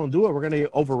 like if I don't do it, we're gonna get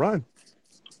overrun,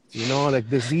 you know, like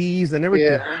disease and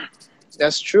everything. Yeah,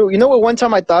 that's true. You know what? One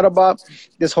time I thought about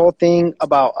this whole thing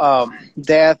about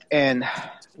death and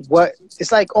what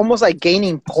it's like, almost like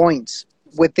gaining points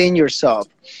within yourself.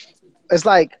 It's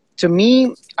like, to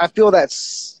me, I feel that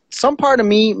some part of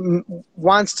me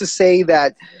wants to say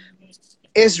that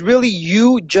it's really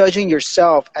you judging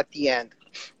yourself at the end,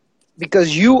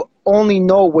 because you only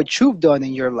know what you've done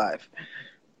in your life.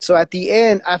 So at the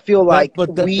end, I feel But like but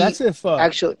we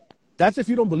actually. that's if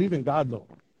you don't believe in God though.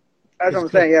 That's what I'm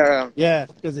Cause saying. Yeah. yeah,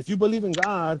 because if you believe in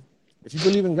God,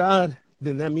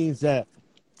 then that means that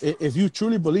if you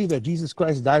truly believe that Jesus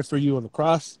Christ died for you on the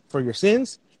cross for your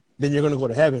sins, then you're gonna go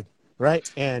to heaven, right?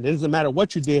 And it doesn't matter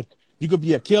what you did. You could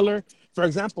be a killer. For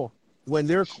example, when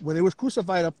they was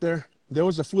crucified up there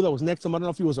was a fool that was next to him. I don't know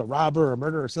if he was a robber or a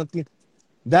murderer or something.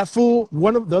 That fool,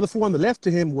 one of the other fool on the left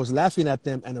to him was laughing at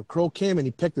them, and a crow came and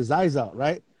he pecked his eyes out,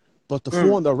 right? But the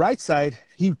fool Mm. on the right side,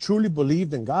 he truly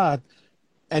believed in God,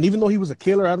 and even though he was a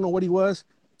killer, I don't know what he was,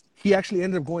 he actually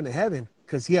ended up going to heaven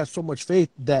because he had so much faith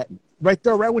that right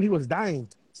there, right when he was dying,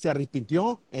 se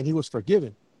arrepintió, and he was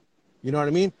forgiven. You know what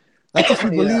I mean? That's if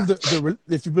you Yeah. believe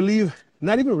if you believe,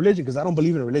 not even religion, because I don't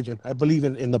believe in religion. I believe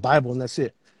in the Bible, and that's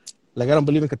it. Like, I don't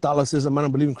believe in Catholicism. I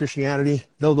don't believe in Christianity.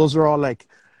 Those are all like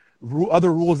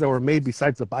other rules that were made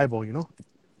besides the Bible, you know?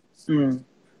 Mm.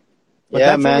 But Yeah,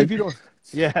 that's only man. if you don't.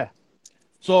 Yeah.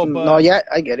 So, No, yeah,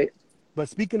 I get it. but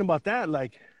speaking about that,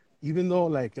 like, even though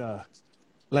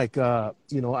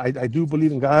you know, I do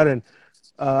believe in God, and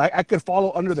I could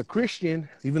follow under the Christian,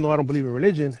 even though I don't believe in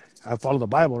religion. I follow the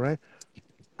Bible, right?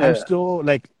 I'm Yeah. still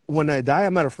like, when I die,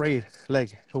 I'm not afraid,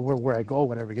 like, where I go,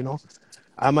 whatever, you know.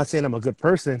 I'm not saying I'm a good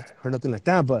person or nothing like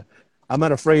that, but I'm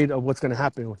not afraid of what's gonna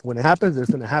happen. When it happens, it's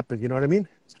gonna happen. You know what I mean?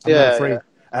 I'm not Yeah, yeah. afraid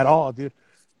at all, dude.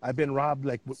 I've been robbed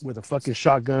like with a fucking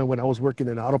shotgun when I was working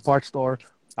in an auto parts store.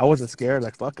 I wasn't scared.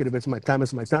 Like, fuck it, if it's my time,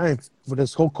 it's my time. When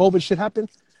this whole COVID shit happened,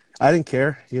 I didn't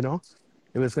care. You know,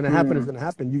 if it's gonna happen, it's Mm. gonna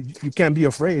happen. You can't be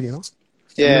afraid. You know,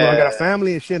 even though I got a Yeah.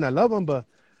 family and shit, and I love them, but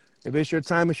if it's your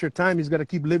time, it's your time. You just gotta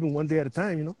keep living one day at a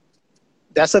time. You know.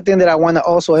 That's the thing that I want to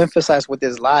also emphasize with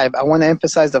this live. I want to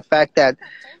emphasize the fact that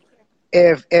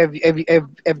if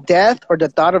death or the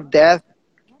thought of death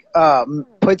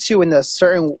puts you in a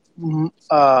certain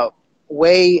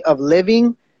way of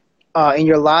living in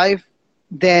your life,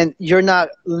 then you're not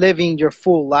living your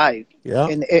full life. Yeah.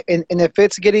 And if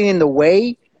it's getting in the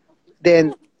way,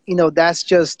 then that's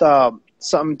just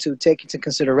something to take into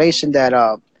consideration, that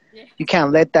you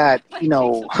can't let that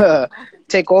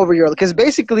take over your, because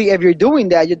basically if you're doing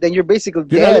that, then you're basically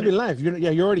You're not dead. living life. You're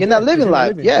already You're not dead because living you're not life.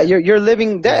 living. Yeah, Yeah. you're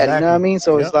living dead. You know what I Exactly. mean?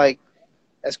 So it's Yep. like,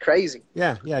 that's crazy.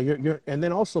 Yeah, yeah, and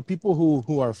then also people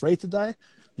who are afraid to die,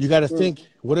 you got to Mm, think,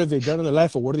 what have they done in their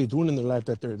life, or what are they doing in their life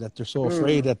that they're so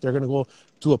afraid mm, that they're gonna go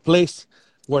to a place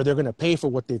where they're gonna pay for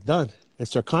what they've done.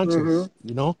 It's their mm-hmm. conscience,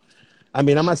 you know. I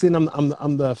mean, I'm not saying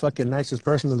I'm the fucking nicest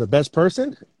person or the best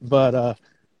person, but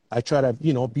I try to,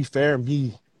 you know, be fair and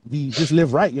be just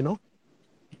live right, you know.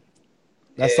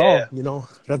 That's Yeah. all, you know.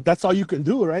 That's all you can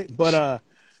do, right? But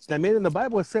I mean, in the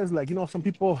Bible it says, like, you know, some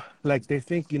people, like, they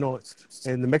think, you know,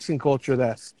 in the Mexican culture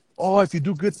that, oh, if you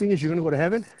do good things, you're gonna go to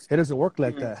heaven. It doesn't work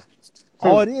like Mm, that.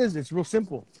 All mm, it is, it's real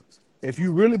simple. If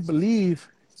you really believe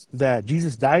that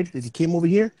Jesus died, that he came over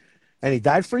here and he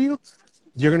died for you,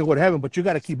 you're gonna go to heaven. But you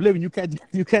gotta keep living. You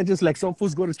can't just, like, some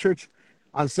fools go to church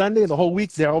on Sunday the whole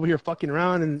week they're over here fucking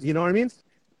around, and you know what I mean?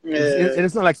 yeah.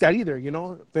 It's not like that either, you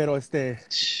know. Pero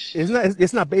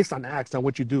it's not based on acts, on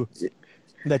what you do.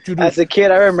 That you do. As a kid,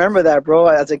 I remember that, bro.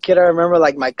 As a kid, I remember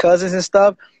like my cousins and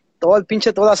stuff. Toda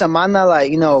semana,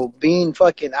 like, being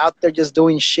fucking out there just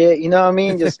doing shit. You know what I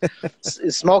mean? Just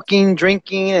smoking,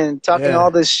 drinking, and talking Yeah.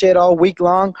 all this shit all week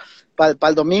long. But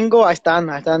el domingo, I stand,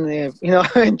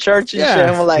 in church and shit.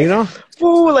 Yeah. I'm like, You know?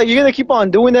 fool, like, you're gonna keep on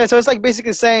doing that. So it's like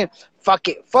basically saying, fuck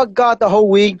it, fuck God the whole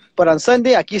week. But on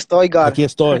Sunday, aquí estoy, God. Aquí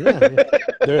estoy. Yeah.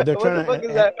 Yeah. They're What the trying fuck to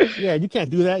is that? yeah, you can't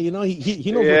do that, you know.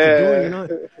 He knows what you're doing, you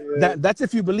Yeah, know. That's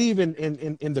if you believe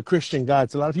in the Christian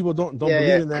gods. A lot of people don't yeah, believe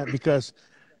yeah. in that because,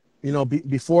 you know,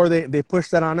 before they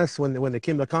pushed that on us when they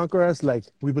came to conquer us, like,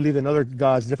 we believe in other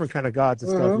gods, different kind of gods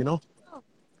and stuff, Mm-hmm. you know.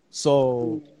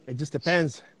 So it just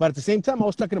depends. But at the same time, I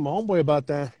was talking to my homeboy about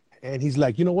that, and he's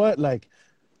like, you know what? Like,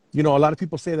 you know, a lot of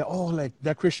people say that, oh, like,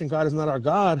 that Christian God is not our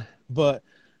God, but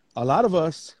a lot of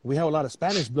us, we have a lot of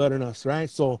Spanish blood in us, right?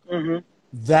 So Mm-hmm.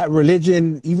 that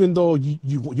religion, even though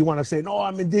you want to say, no,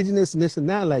 I'm indigenous and this and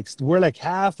that, like, we're like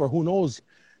half, or who knows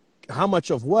how much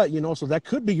of what, you know. So that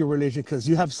could be your religion because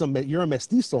you're a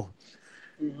mestizo.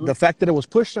 Mm-hmm. The fact that it was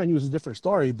pushed on you is a different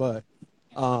story,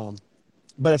 um,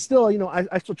 but it's still, you know,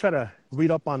 I still try to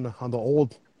read up on the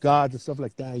old gods and stuff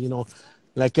like that, you know.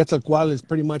 Like, Quetzalcoatl is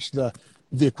pretty much the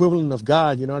equivalent of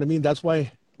God, you know what I mean? That's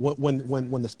why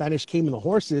when the Spanish came in the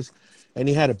horses and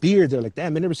he had a beard, they're like,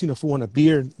 damn, I never seen a fool on a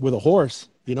beard with a horse,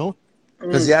 you know?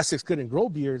 Because the Mm. Aztecs couldn't grow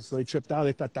beards, so they tripped out.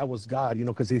 They thought that was God, you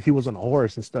know, because he was on a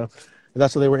horse and stuff. And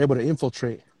that's how they were able to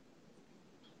infiltrate.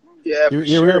 Yeah, You, for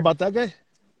you ever hear sure. about that guy?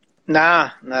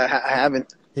 Nah, I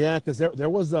haven't. Yeah, because there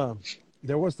was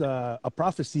a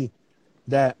prophecy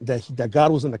that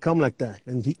God was going to come like that,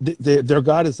 and their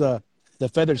God is the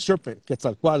feathered serpent,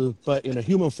 Quetzalcoatl, but in a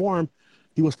human form,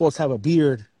 he was supposed to have a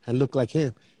beard and look like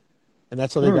him, and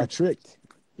that's how they Mm, got tricked.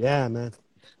 Yeah, man.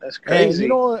 that's And you crazy.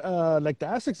 know, like, the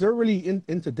Aztecs, they're really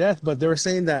into death, but they were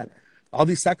saying that all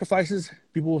these sacrifices,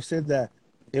 people said that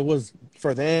it was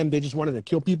for them. They just wanted to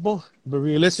kill people, but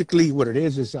realistically, what it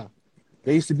is there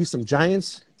used to be some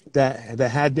giants that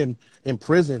had them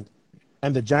imprisoned,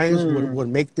 and the giants would, Mm. would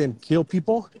make them kill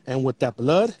people, and with that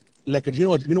blood, like, you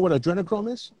know what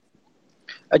adrenochrome is?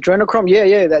 Adrenochrome, yeah,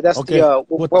 yeah. That's the Okay,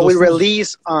 what what we those fools,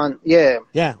 release on. Yeah,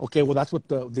 yeah, okay, well, that's what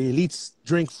the elites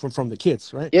drink from the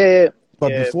kids, right? yeah, yeah.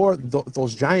 But Yeah. before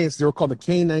those giants, they were called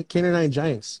the Canaanite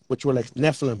giants, which were like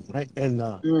Nephilim, right? And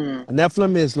Mm. a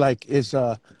Nephilim is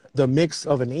the mix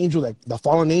of an angel, like the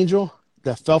fallen angel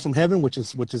that fell from heaven, which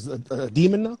is a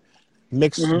demon now,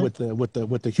 mixed Mm-hmm.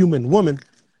 with the human woman,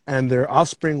 and their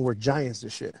offspring were giants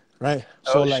and shit, right?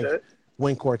 So Oh like shit.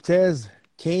 when Cortez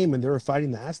came and they were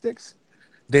fighting the Aztecs,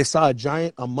 they saw a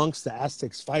giant amongst the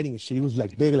Aztecs fighting and shit. He was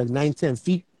like big, like 9, 10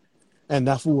 feet, and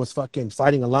that fool was fucking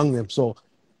fighting along them. So,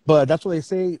 but that's what they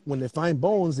say when they find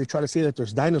bones, they try to say that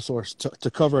there's dinosaurs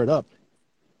to cover it up.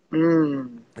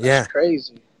 That's Yeah.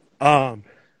 crazy. Um,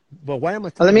 but why am I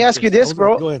Now, let telling me you ask you this? I this, was gonna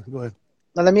bro. go ahead, go ahead.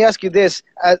 Now let me ask you this.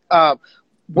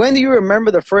 When do you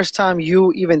remember the first time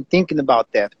you even thinking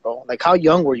about death, bro? Like, how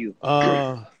young were you?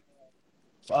 Uh,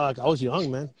 Fuck, I was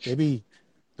young, man. Maybe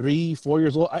 3, 4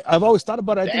 years old. I've always thought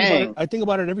about it. I think about it. Dang. I think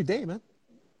about it every day, man.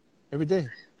 Every day.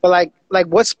 But like,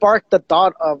 what sparked the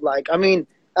thought of like? I mean,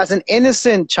 as an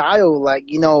innocent child, like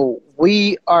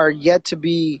we are yet to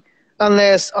be,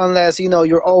 unless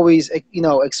you're always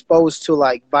exposed to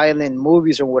like violent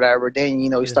movies or whatever. Then you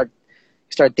Yeah.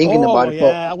 start thinking about Oh it.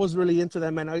 But yeah, I was really into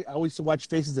that, man. I used to watch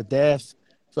Faces of Death,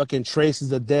 fucking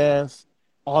Traces of Death,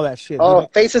 all that shit, oh,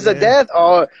 dude. Faces of Yeah, Death.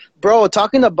 Oh, bro,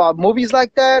 talking about movies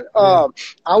like that. yeah,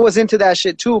 I was into that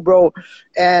shit too, bro.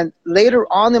 And later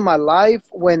on in my life,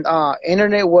 when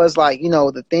internet was like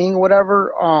the thing,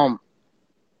 whatever.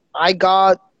 I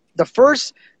got the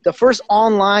first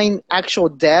online actual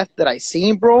death that I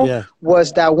seen, bro, yeah.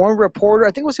 was that one reporter.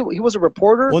 I think he was a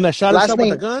reporter. One that shot Last himself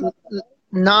with a name gun? Oh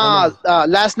nah, no.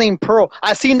 last name Pearl.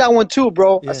 I seen that one too,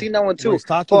 bro. I Yeah. seen that one Where too. he's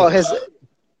talking But and his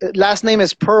last name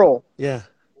is Pearl. yeah.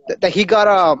 That he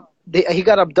got he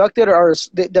got abducted or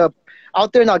the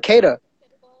out there in Al Qaeda,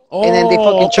 and then they Oh,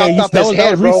 fucking okay. chopped off That his was that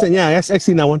head, was bro. recent. Yeah, I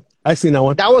seen that one. I seen that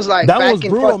one. That was like That one was back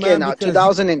in brutal, fucking man, because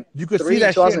you could see 2003,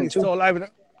 that shit and he's 2002. still alive. And,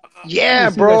 you Yeah,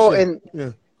 could see that bro, shit. and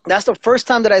Yeah. that's the first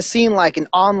time that I seen like an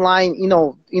online,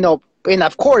 and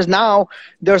of course now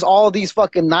there's all these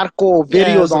fucking narco Yeah,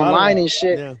 videos there's a lot of online them. and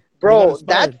shit, Yeah. They got bro.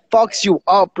 That inspired. fucks you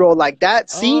up, bro. Like that,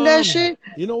 seeing that Um, shit,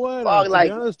 you know what? fuck, To be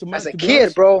like honest, as a to be kid,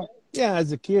 honest, bro. yeah,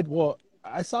 as a kid, well,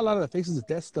 I saw a lot of the Faces of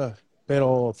Death stuff,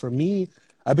 but for me,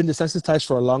 I've been desensitized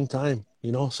for a long time,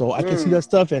 so I can see that Mm,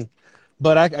 stuff,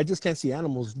 but I just can't see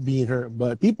animals being hurt.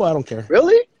 But people, I don't care.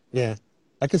 really? Yeah,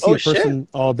 I can see Oh a shit! person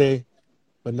all day,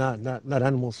 but not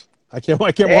animals. I care more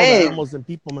about Damn, animals than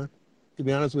people, man. To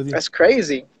be honest with you, that's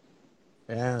crazy.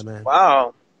 yeah, man,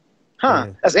 Wow. Huh?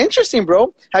 yeah, That's interesting,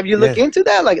 bro. Have you looked yeah. into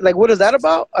that? Like what is that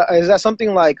about? Is that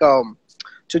something like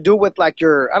to do with like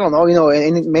your I don't know,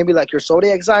 and maybe like your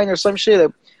zodiac sign or some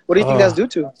shit? What do you think that's Uh, due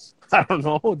to? I don't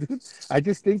know, dude. I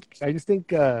just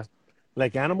think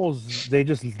like animals, they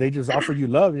just offer you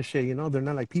love and shit. They're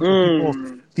not like people. People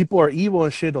Mm. people are evil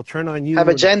and shit. They'll turn on Have you and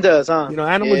agendas, huh?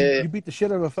 animals. Yeah, You beat the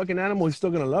shit out of a fucking animal, he's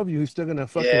still gonna love you. He's still gonna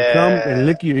fucking come and yeah.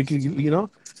 lick you.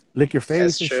 Lick your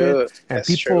That's face and shit. true. And That's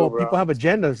true, people bro. have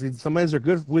agendas. Sometimes they're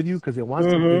good with you because they want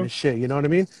something Mm-hmm. and shit. You know what I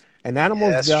mean? And Yeah,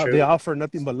 animals, that's they true. offer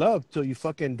nothing but love till you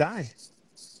fucking die,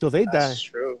 till they That's die.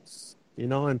 true.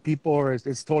 And people are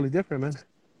it's totally different, man.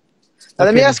 Now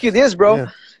let me Fucking ask you this, bro. yeah.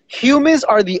 Humans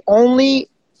are the only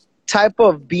type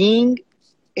of being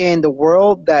in the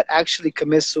world that actually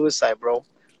commits suicide, bro.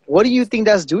 What do you think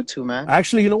that's due to, man?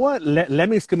 Actually, you know what?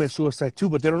 Lemmings commit suicide too,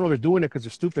 but they don't know they're doing it because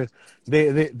they're stupid.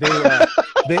 They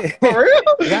For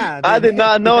real? yeah, I did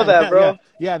not know yeah, that, yeah,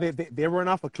 yeah, bro. yeah. They run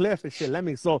off a cliff and shit.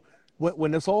 Lemmings. So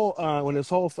when this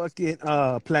whole fucking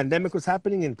pandemic was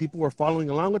happening and people were following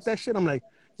along with that shit, I'm like,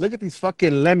 look at these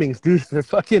fucking lemmings, dude. They're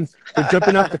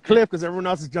jumping off the cliff because everyone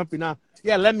else is jumping off.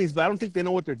 Yeah, lemmings, but I don't think they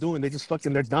know what they're doing. They just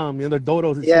they're dumb. They're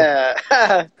dodos and shit.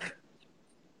 Yeah.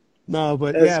 No,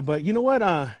 but That's yeah, but you know what?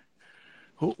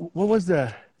 What was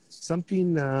the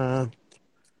something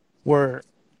where?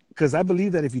 Because I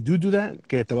believe that if you do that,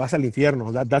 que te vas al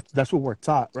infierno. That's what we're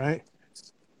taught, right?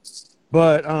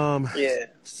 But yeah.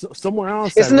 somewhere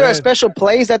else I Isn't there a read. special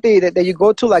place that you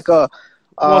go to like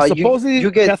Well, you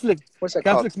supposedly get what's that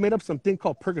called? Catholics made up something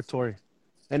called purgatory,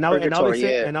 and now they Purgatory,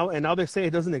 say yeah. and now they say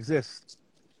it doesn't exist.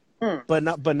 Hmm.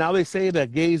 But now they say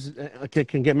that gays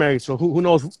can get married. So who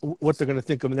knows what they're gonna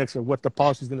think of next or what the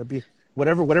policy is gonna be.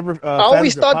 Whatever I fattens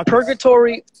always their thought pockets.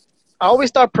 purgatory I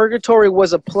always thought purgatory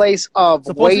was a place of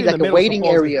Supposedly in the like a middle, waiting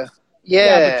supposedly. area. Yeah,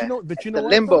 Yeah. but you know The what though?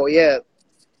 limbo, yeah.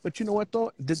 But you know what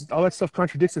though? All that stuff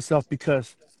contradicts itself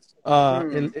because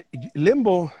Mm. in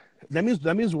limbo, that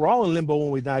means we're all in limbo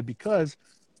when we die because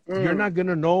you're Mm. not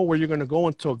gonna know where you're gonna go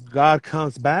until God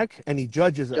comes back and He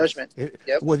judges us. Judgment.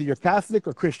 Yep. Whether you're Catholic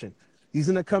or Christian, He's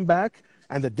gonna come back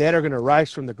and the dead are gonna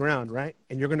rise from the ground, right?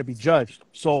 And you're gonna be judged.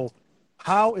 So,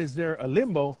 how is there a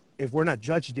limbo if we're not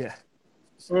judged yet?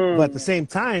 But at the Mm. same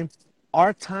time,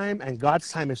 our time and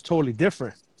God's time is totally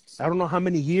different. I don't know how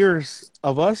many years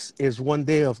of us is one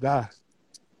day of God.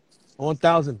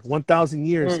 1,000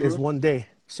 years is Hmm. one day.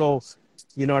 So,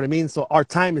 you know what I mean? So our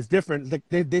time is different. Like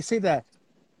they say that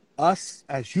us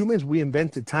as humans, we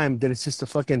invented time, that it's just a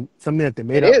fucking something that they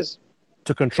made It up is.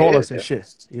 to It control is. us and Yeah.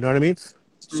 shit. You know what I mean? Mhm.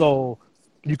 So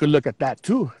you could look at that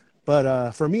too.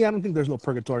 But for me, I don't think there's no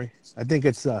purgatory. I think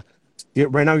it's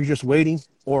right now you're just waiting,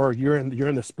 or you're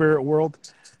in the spirit world,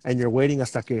 and you're waiting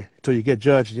hasta que till you get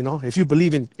judged. You know, if you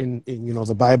believe in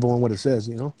the Bible and what it says,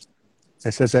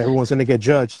 it says that everyone's gonna get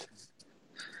judged.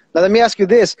 Now let me ask you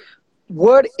this: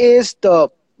 what is the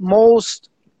most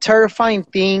terrifying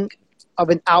thing of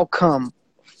an outcome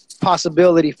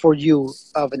possibility for you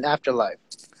of an afterlife?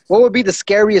 What would be the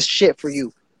scariest shit for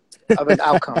you of an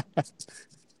outcome?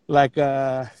 Like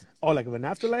like of an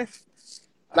afterlife.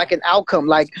 Like an outcome,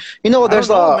 like I don't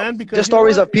know, man, there's because you know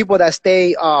stories what? of people that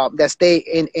stay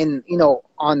in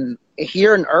on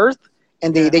here on Earth,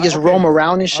 and they Yeah. they just Okay. roam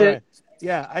around and All shit. right.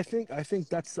 Yeah, I think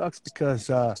that sucks because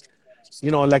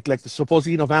like the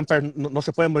supposedly vampire no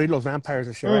se pueden morir los vampires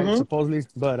and shit, right? Hmm. Supposedly,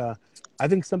 but I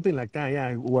think something like that,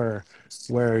 yeah, where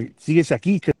sigues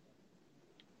aquí.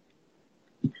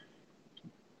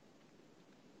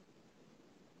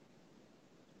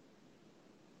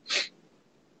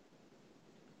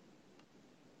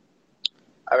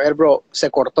 A ver, bro, se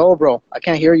cortó, bro. I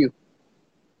can't hear you.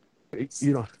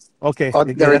 You know, okay, Oh,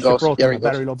 yeah, there he that's your goes. pro thing, There he a goes.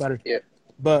 battery, low battery. Yeah.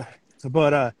 But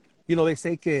they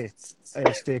say que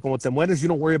como te mueres, you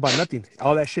don't worry about nothing.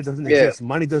 All that shit doesn't Yeah. exist.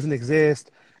 Money doesn't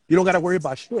exist. You don't got to worry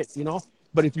about shit.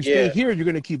 But if you stay Yeah. here, you're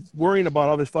gonna keep worrying about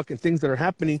all these fucking things that are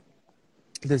happening,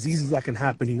 diseases that can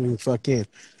happen.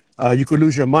 You could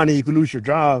lose your money, you could lose your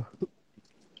job,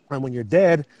 and when you're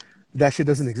dead, that shit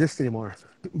doesn't exist anymore.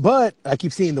 But I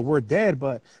keep seeing the word dead,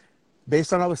 but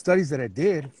based on all the studies that I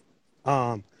did,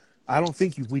 um, I don't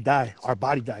think we die. Our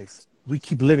body dies. We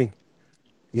keep living.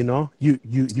 You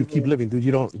keep Hmm. living, dude.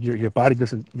 You don't. Your body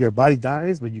doesn't. Your body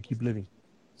dies, but you keep living.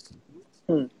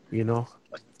 Hmm. You know,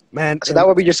 man. So that And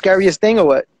would be your scariest thing, or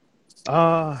what?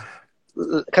 uh,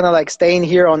 Kind of like staying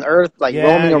here on Earth, like yeah,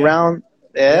 roaming yeah, around.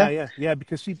 Yeah. yeah.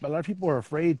 Because a lot of people are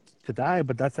afraid to die,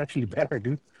 but that's actually better,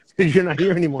 dude. Because you're not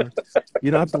here anymore.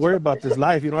 You don't have to worry about this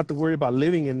life. You don't have to worry about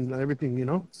living and everything.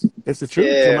 It's the truth.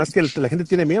 Yeah. Nomás que la gente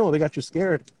tiene miedo. They got you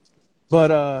scared.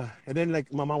 But and then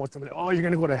like my mom would tell me, "Oh, you're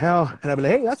gonna go to hell," and I'd be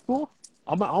like, "Hey, that's cool.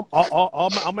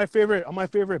 All my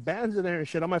favorite bands are there and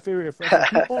shit. All my favorite fucking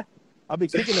people. I'll be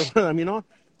kicking it with them.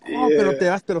 Oh,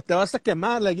 Yeah. pero te vas a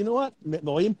quemar. Like, you know what? Me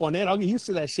voy a imponer. I'll get used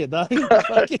to that shit, dog.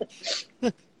 Fucking,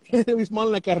 we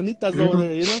smelling like carnitas over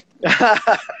there.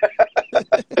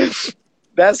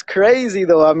 That's crazy,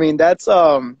 though. I mean, that's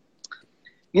one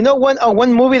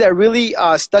movie that really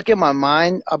stuck in my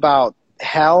mind about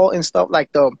hell and stuff,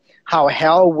 like the how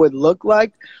hell would look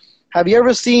like. Have you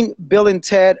ever seen Bill and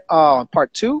Ted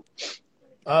Part Two?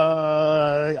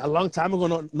 A long time ago,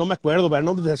 no me acuerdo, but I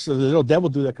know that there's a little devil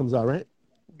dude that comes out, right?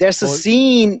 There's a Or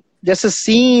scene. There's a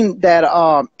scene that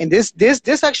and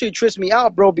this actually trips me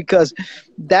out, bro, because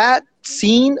that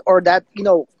scene, or that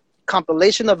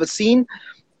compilation of a scene,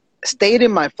 stayed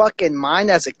in my fucking mind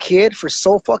as a kid for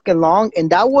so fucking long, and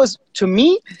that was, to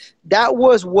me, that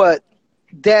was what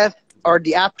death or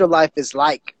the afterlife is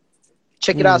like.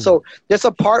 Check it out. mm, So there's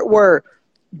a part where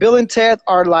Bill and Ted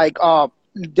are like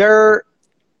they're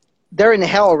in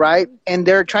hell, right? And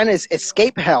they're trying to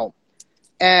escape hell.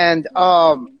 And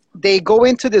they go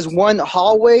into this one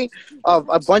hallway of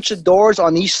a bunch of doors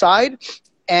on each side,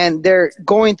 and they're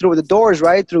going through the doors,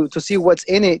 right, through to see what's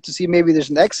in it, to see maybe there's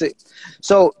an exit.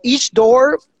 So each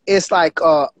door is like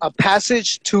a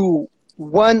passage to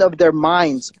one of their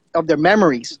minds, of their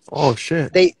memories. oh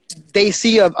shit. They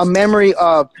see a memory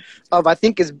of I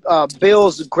think it's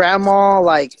Bill's grandma,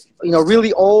 like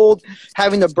really old,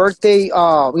 having a birthday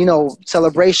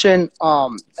celebration,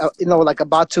 like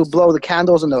about to blow the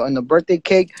candles on the birthday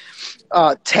cake.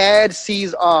 Ted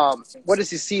sees what does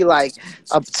he see, like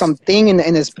something in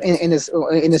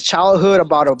his childhood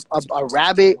about a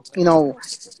rabbit, and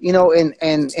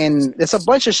it's a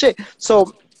bunch of shit.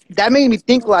 So that made me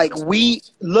think, like, we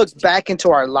look back into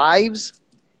our lives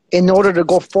in order to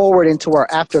go forward into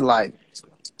our afterlife.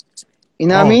 You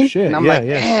know what I Oh mean? And shit. I'm Yeah, like,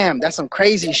 yeah, damn, that's some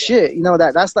crazy shit.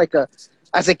 That's like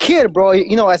as a kid, bro.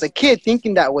 As a kid,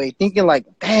 thinking that way, thinking like,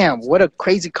 damn, what a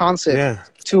crazy concept yeah,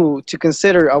 to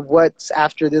consider of what's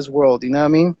after this world. You know what I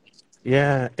mean?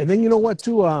 yeah. And then you know what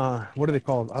too? What are they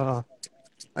called?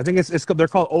 I think they're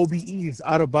called OBEs,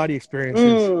 out of body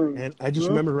experiences. Mm. And I just Mhm.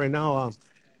 remember right now,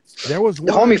 there was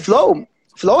The homie one.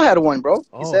 Flo had one, bro. He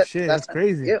Oh said shit, that's that's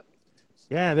crazy. yeah.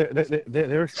 Yeah,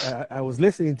 there's. I was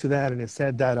listening to that, and it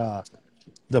said that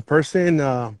The person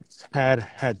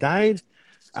had died.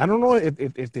 I don't know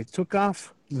if they took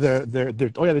off their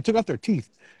oh yeah, they took off their teeth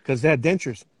because they had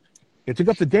dentures. They took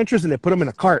off the dentures and they put them in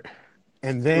a cart,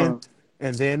 and then Mm.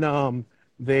 and then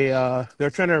they're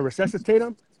trying to resuscitate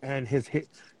him, and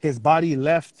his body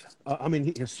left. I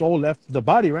mean, his soul left the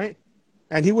body, right?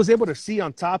 And he was able to see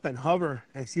on top and hover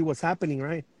and see what's happening,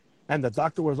 right? And the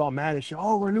doctor was all mad and shit.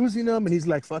 Oh, we're losing him, and he's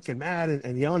like fucking mad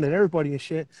and yelling at everybody and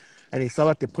shit. And he saw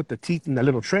that they put the teeth in the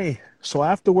little tray. So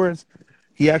afterwards,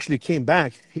 he actually came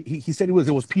back. He said it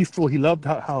was peaceful. He loved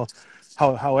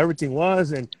how everything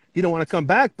was, and he didn't want to come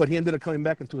back, but he ended up coming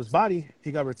back into his body.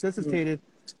 He got Mm. resuscitated,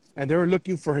 and they were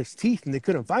looking for his teeth, and they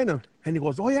couldn't find them. And he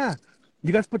goes, "Oh yeah,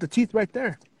 you guys put the teeth right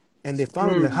there." And they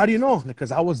found him. Like, how Mm. do you know?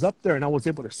 Because I was up there and I was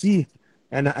able to see,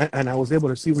 and I was able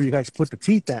to see where you guys put the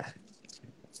teeth at.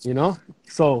 You know,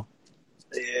 so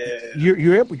Yeah.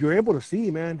 you're able to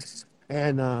see, man.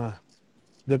 And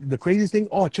the crazy thing.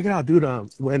 Oh, check it out, dude.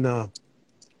 When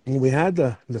we had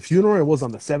the funeral, it was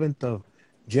on the 7th of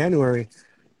January,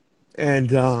 and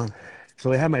so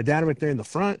we had my dad right there in the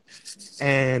front,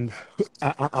 and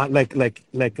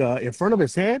in front of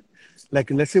his head, like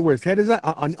let's say where his head is at,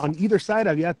 on either side,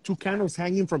 I had two candles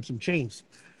hanging from some chains,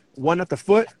 one at the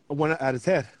foot, one at his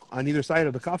head, on either side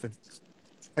of the coffin.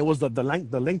 It was the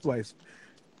lengthwise,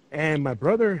 and my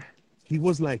brother, he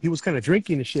was kind of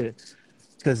drinking and shit,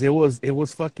 because it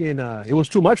was fucking it was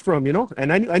too much for him,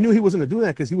 And I knew he wasn't gonna do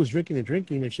that because he was drinking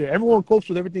and shit. Everyone copes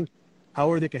with everything,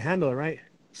 however they can handle it, right?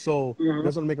 So Mhm.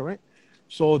 that's what make it right.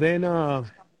 So then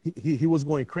he was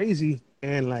going crazy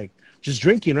and like just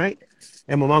drinking, right?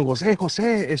 And my mom goes, "Hey,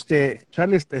 Jose,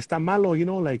 Charlie está malo,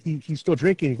 like he's still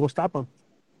drinking. Go stop him."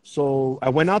 So I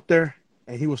went out there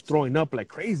and he was throwing up like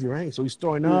crazy, right? So he's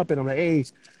throwing Mm. up, and I'm like, "Hey,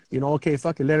 okay,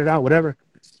 fuck it, let it out, whatever."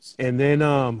 And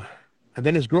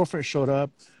then his girlfriend showed up,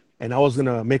 and I was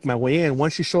gonna make my way in.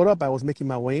 Once she showed up, I was making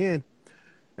my way in,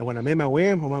 and when I made my way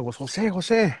in, my mom goes,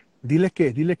 Jose, dile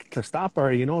que to stop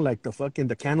her, like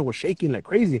the candle was shaking like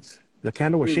crazy. The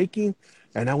candle was Mm. shaking,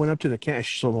 and I went up to the can.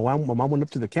 So my mom went up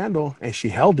to the candle and she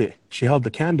held it. She held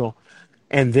the candle,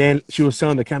 and then she was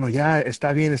telling the candle, "Yeah,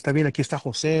 está bien, aquí está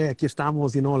Jose, aquí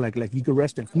estamos, like you can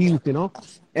rest in peace."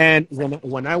 And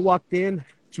when I walked in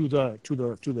to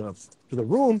the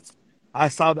room, I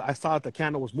saw that the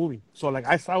candle was moving. So like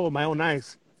I saw with my own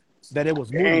eyes that it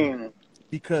was moving, Damn.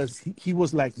 because he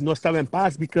was like no estaba en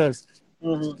paz, because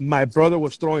Mhm. my brother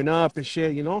was throwing up and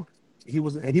shit. He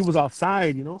was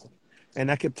outside. And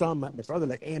I kept telling my brother,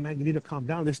 like, "Hey man, you need to calm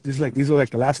down. These are like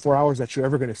the last 4 hours that you're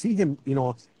ever gonna see him,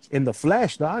 in the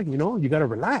flesh, dog. You gotta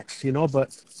relax. But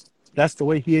that's the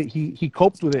way he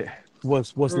coped with it,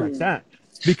 was like Mm. that.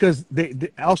 Because they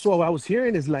also, what I was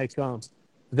hearing is like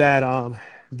that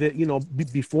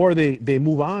that before they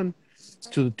move on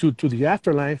to the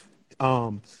afterlife,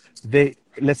 they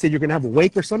let's say you're gonna have a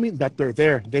wake or something, that they're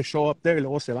there, they show up there, y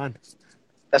luego se van.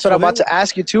 That's what I'm So about then, to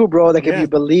ask you too, bro. Like, if yeah, you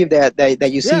believe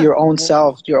that you see yeah, your own well,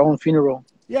 self, your own funeral.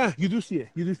 yeah, you do see it,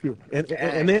 and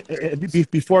Dang. then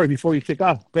before you check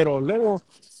out. Pero luego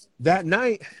that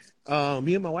night,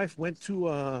 me and my wife went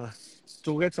to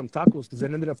get some tacos, because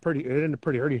it ended up pretty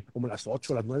early, como las 8,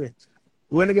 las 9.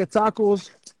 We went to get tacos,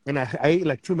 and I ate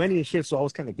like too many and shit, so I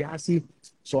was kind of gassy.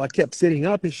 So I kept sitting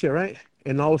up and shit, right?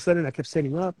 And all of a sudden, I kept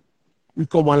sitting up. Y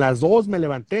como a las 2 me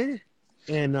levanté,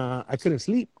 and I couldn't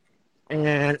sleep.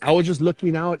 And I was just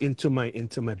looking out into my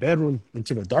bedroom,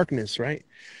 into the darkness, right?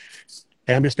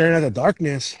 And I'm just staring at the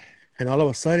darkness, and all of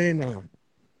a sudden,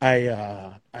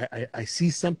 I see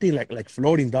something like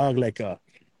floating, dog, like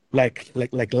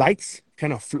lights,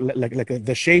 kind of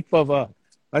the shape of a,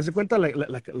 haz de cuenta,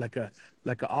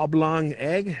 like a oblong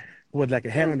egg with like a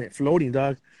head Mm. on it, floating,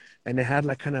 dog, and it had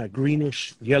like kind of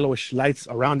greenish, yellowish lights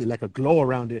around it, like a glow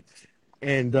around it.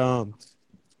 And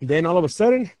then all of a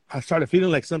sudden, I started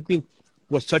feeling like something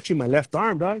was touching my left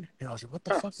arm, dog. And I was like, "What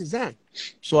the Huh. fuck is that?"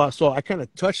 So I kind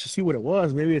of touched to see what it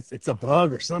was. Maybe it's a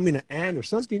bug or something, an ant or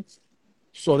something.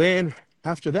 So then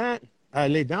after that, I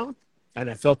lay down and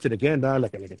I felt it again, dog,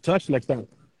 like a touch like that.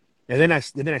 And then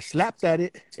I slapped at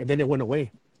it, and then it went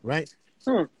away, right?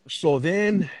 Hmm. So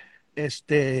then,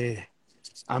 este,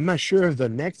 I'm not sure if the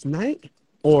next night,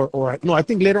 or no, I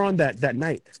think later on that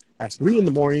night at 3 in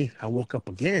the morning, I woke up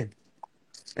again.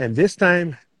 And this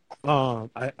time, I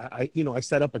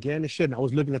sat up again and shit, and I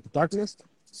was looking at the darkness,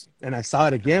 and I saw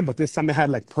it again, but this time it had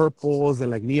like purples and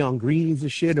like neon greens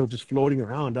and shit. It was just floating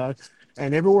around, dog.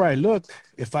 And everywhere I looked,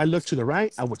 if I looked to the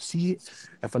right, I would see it.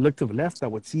 If I looked to the left, I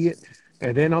would see it.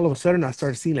 And then all of a sudden, I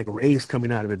started seeing like rays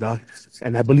coming out of it, dog.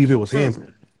 And I believe it was Hmm.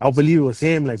 him. I believe it was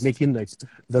him, like making like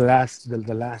the last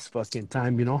fucking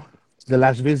time, the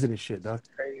last visit and shit, dog.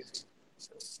 Crazy.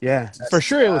 Yeah, That's for a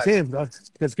sure it was fact. him.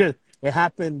 That's good. It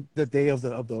happened the day of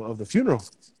the funeral,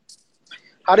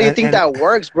 How do you think and that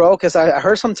works, bro? Because I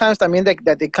heard sometimes I mean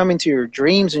that they come into your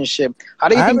dreams and shit. How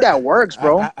do you I think haven't that works,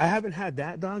 bro? I haven't had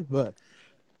that, dog, but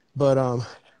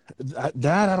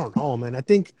that I don't know, man. I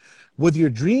think with your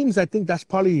dreams, I think that's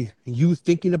probably you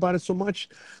thinking about it so much.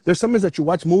 There's sometimes that you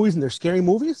watch movies and they're scary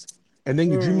movies, and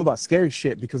then you dream Mm. about scary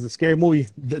shit because the scary movie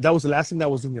that was the last thing that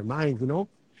was in your mind, you know.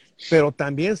 Pero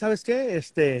también, ¿sabes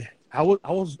qué? I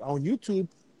was on YouTube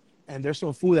and there's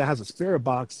some food that has a spirit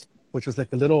box, which was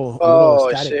like a little Oh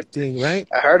static shit! thing, right?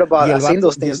 I heard about. Y I el seen vato,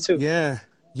 those things too. yeah,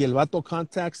 y el vato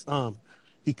contacts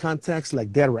he contacts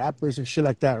like dead rappers and shit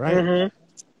like that, right? Mm-hmm.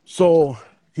 So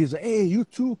he's like, hey, you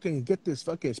too can get this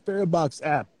fucking Spirit Box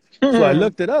app. So I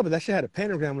looked it up, and that shit had a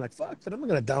pentagram. I'm like, fuck, but I'm not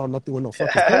gonna download nothing with no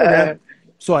fucking pentagram.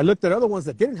 So I looked at other ones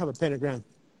that didn't have a pentagram,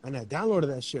 and I downloaded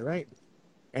that shit, right?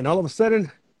 And all of a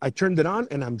sudden, I turned it on,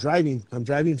 and I'm driving. I'm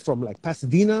driving from like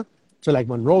Pasadena to like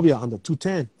Monrovia on the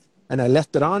 210, and I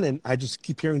left it on, and I just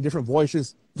keep hearing different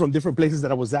voices from different places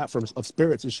that I was at from of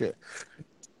spirits and shit.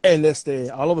 And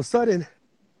all of a sudden,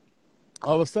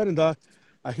 dog,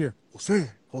 I hear Jose,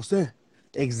 Jose.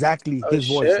 Exactly Oh his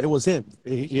voice. shit! It was him.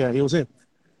 Yeah, it was him.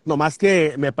 No más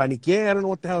que me paniqué. I don't know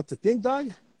what the hell to think,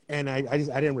 dog. And I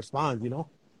didn't respond, you know.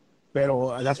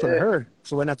 Pero that's what I Shit! heard.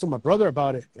 So when I told my brother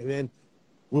about it, and then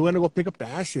we went to go pick up the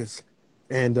ashes,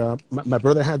 and my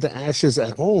brother had the ashes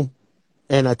at home,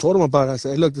 and I told him about it. I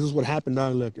said, hey, look, this is what happened,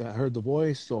 dog. Look, I heard the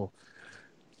voice. So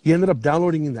he ended up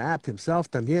downloading the app himself.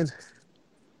 También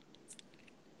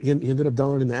he ended up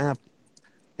downloading the app.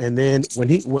 And then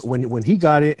when he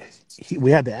got it,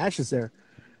 we had the ashes there,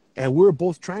 and we were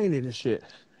both trying it and shit.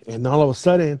 And all of a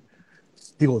sudden,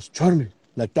 he goes, Charlie,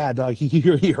 like that, dog. He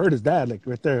heard his dad like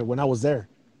right there when I was there.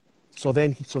 So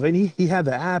then he had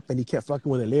the app and he kept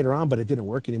fucking with it later on, but it didn't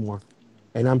work anymore.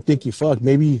 And I'm thinking, fuck,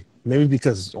 maybe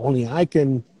because only I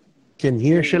can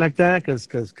hear shit Mm. like that,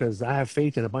 because I have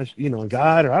faith in a bunch, in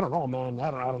God, or I don't know, man.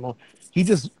 I don't know. He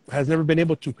just has never been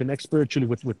able to connect spiritually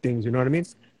with things. You know what I mean?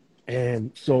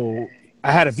 And so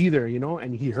I had to be there,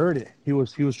 and he heard it. He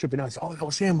was tripping out. I said, oh, that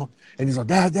was him. And he's like,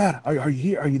 Dad, are you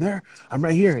here? Are you there? I'm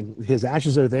right here. And his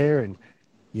ashes are there. And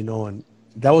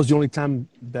that was the only time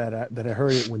that I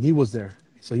heard it when he was there.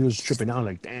 So he was tripping out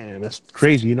like, damn, that's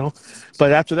crazy.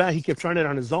 But after that, he kept trying it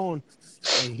on his own,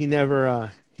 and he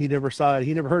never saw it.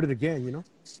 He never heard it again.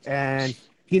 And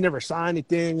he never saw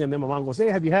anything. And then my mom goes, hey,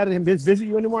 have you had him visit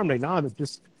you anymore? I'm like, no, but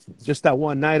just that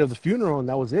one night of the funeral, and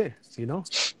that was it.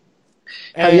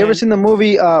 Have you ever And seen the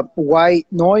movie White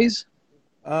Noise?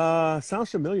 sounds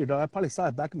familiar, though. I probably saw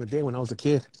it back in the day when I was a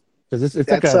kid, because it's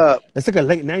like That's a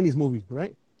late '90s movie,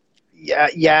 right?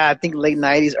 yeah, I think late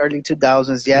 '90s, early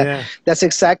 2000s. Yeah, Yeah, that's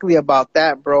exactly about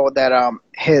that, bro. That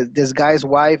his this guy's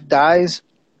wife dies,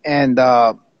 and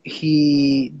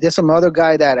there's some other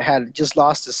guy that had just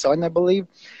lost his son, I believe,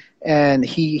 and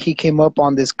he came up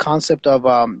on this concept of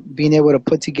being able to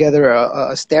put together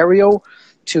a stereo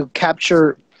to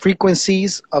capture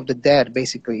frequencies of the dead,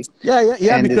 basically. yeah.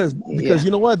 And Because yeah,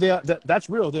 you know what? That's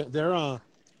real. They're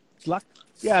it's like,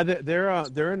 yeah,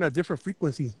 they're in a different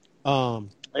frequency. Um,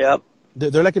 yep.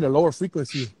 they're like in a lower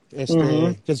frequency.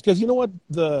 Hmm. Because you know what,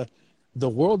 the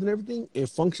world and everything, it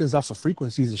functions off of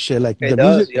frequencies and shit. Like It the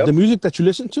does. music, Yep. the music that you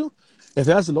listen to, if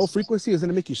it has a low frequency, it's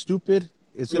gonna make you stupid.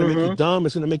 It's gonna make you Hmm. dumb.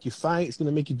 It's gonna make you fight. It's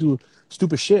gonna make you do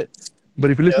stupid shit. But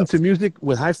if you listen Yep. to music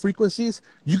with high frequencies,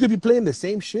 you could be playing the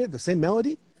same shit, the same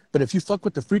melody. But if you fuck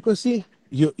with the frequency,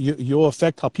 you'll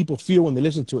affect how people feel when they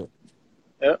listen to it.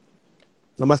 Yep.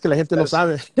 Nomás que la gente no That's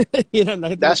sabe. La gente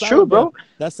no that's sabe, true, but bro.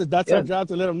 that's our Yeah. job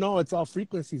to let them know it's all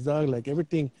frequencies, dog. Like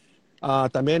everything.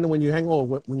 También when you hang out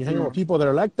with Mm. people that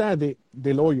are like that,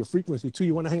 they lower your frequency too.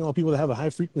 You want to hang out with people that have a high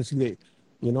frequency, that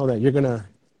you're gonna,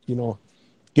 you know,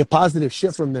 get positive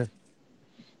shit from them.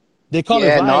 They call it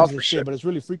Yeah. No, vibes for and sure. shit, but it's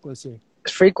really frequency.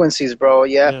 Frequencies, bro.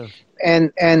 Yeah. Yeah.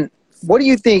 And what do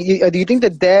you think? Do you think the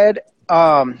dead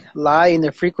lie in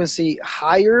the frequency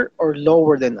higher or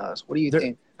lower than us? What do you They're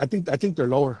think? I think they're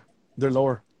lower. They're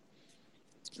lower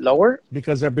Lower?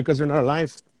 because they're not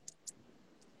alive.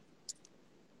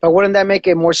 But wouldn't that make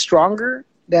it more stronger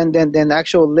than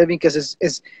actual living? Because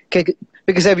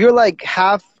because if you're like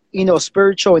half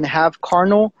spiritual and half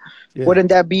carnal, Yeah. wouldn't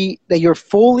that be that you're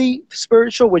fully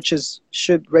spiritual, which is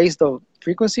should raise the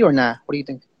frequency or not? What do you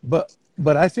think? But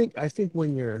I think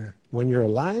when you're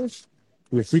alive,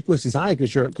 your frequency's high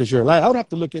because you're alive. I would have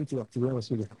to look into it, to be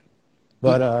honest with you.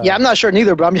 But Yeah, I'm not sure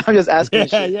neither, bro. I'm just asking yeah,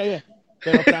 shit. yeah, yeah.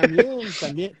 Pero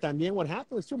también what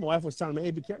happens too, my wife was telling me,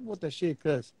 hey, be careful with that shit,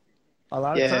 because a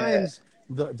lot of Yeah. times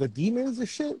the demons and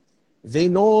shit, they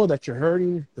know that you're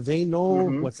hurting, they know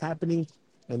Hmm. what's happening,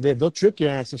 and they'll trick your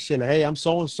ass and shit. Like, hey, I'm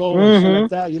so and so and shit like Mm-hmm.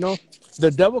 that. You know, the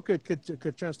devil could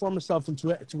transform himself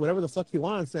to whatever the fuck he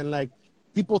wants, and like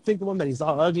people think of him that he's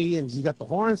all ugly and he got the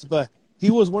horns, but he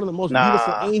was one of the most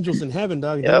beautiful Nah. angels in heaven,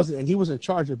 dog. Yep. He was in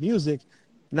charge of music.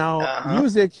 Now, Uh-huh.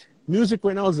 music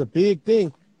right now is a big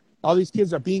thing. All these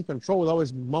kids are being controlled,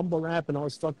 always mumble rap and all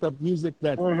this fucked up music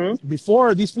that Mm-hmm.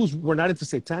 before these fools were not into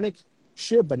satanic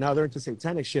shit, but now they're into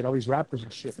satanic shit. All these rappers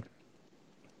and shit.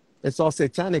 It's all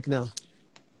satanic now.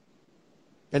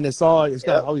 And it's got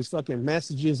Yep. all these fucking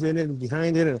messages in it and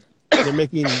behind it. And they're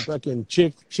making fucking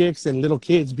chicks and little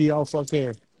kids be all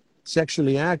fucking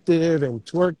sexually active and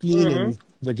twerking Mm-hmm. and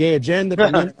the gay agenda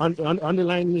también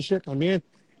underlining the shit también.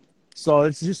 So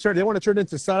it's just they want to turn it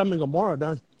into Sodom and Gomorrah,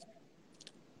 done.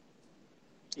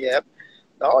 Yep.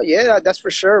 Oh yeah, that's for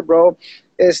sure, bro.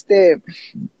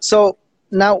 So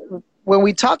now when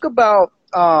we talk about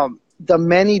the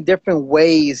many different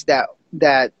ways that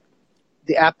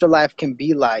the afterlife can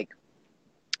be like,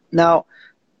 now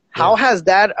how Yeah. has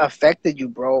that affected you,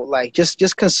 bro? Like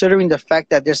just considering the fact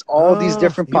that there's all these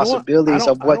different You know what? possibilities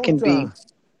of what can be.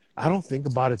 I don't think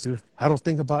about it, dude. I don't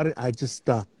think about it. I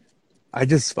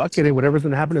just fuck it. Whatever's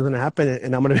gonna happen is gonna happen,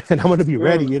 and I'm gonna and I'm gonna be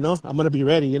ready. Mm, You know, I'm gonna be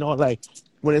ready. You know, like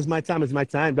when it's my time,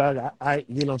 dog.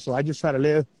 You know, so I just try to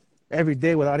live every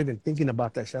day without even thinking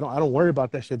about that shit. I don't worry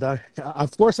about that shit, dog.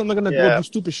 Of course, I'm not gonna go yeah. do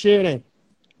stupid shit and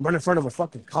run in front of a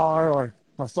fucking car or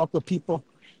fuck with people.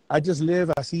 I just live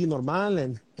así normal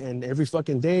and every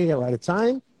fucking day at a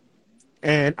time,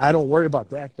 and I don't worry about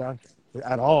that, dog,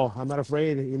 at all. I'm not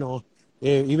afraid. You know,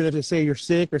 even if they say you're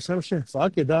sick or some shit,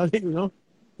 fuck it, dog. You know.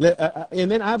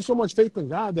 And then I have so much faith in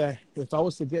God that if I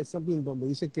was to get something donde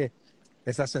dice que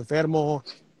estás enfermo,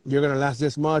 you're gonna last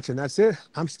this much, and that's it,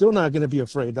 I'm still not gonna be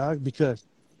afraid, dog, because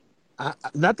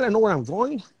not that I know where I'm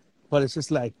going, but it's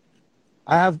just like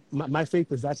I have my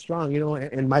faith is that strong, you know,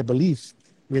 and my belief,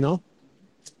 you know.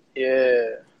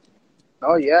 Yeah.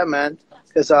 Oh yeah, man.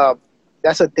 Because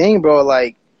that's the thing, bro.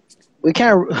 Like we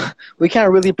can't we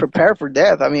can't really prepare for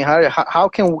death. I mean, how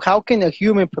can a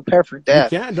human prepare for You death?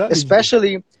 can't, dog.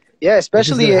 Especially, yeah, It's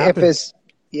just especially gonna if happen. it's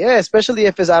yeah, especially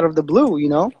if it's out of the blue. You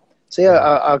know, say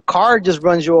Yeah. a car just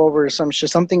runs you over or some shit,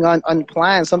 something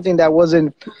unplanned, something that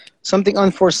wasn't something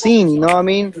unforeseen. You know what I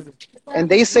mean? And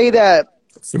they say that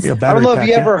Give me a I don't battery know if you pack,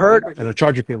 yeah, ever heard and a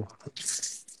charger cable.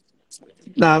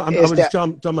 Nah, I is was just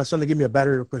that telling my son to give me a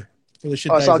battery real quick. So the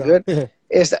shit oh, it's all dies out. good.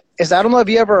 Is I don't know if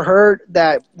you ever heard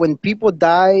that when people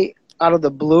die out of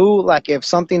the blue, like if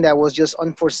something that was just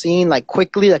unforeseen, like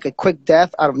quickly, like a quick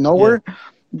death out of Yeah. nowhere,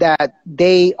 that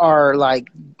they are like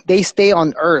they stay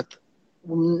on Earth,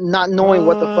 not knowing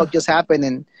what the Uh, fuck just happened.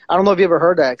 And I don't know if you ever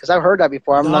heard that because I've heard that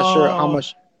before. I'm not sure how no,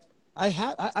 much. I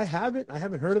haven't. I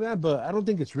haven't heard of that, but I don't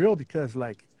think it's real because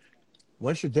like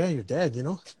once you're dead, you're dead. You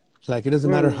know, like Mm, it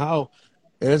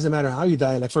doesn't matter how you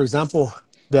die. Like for example,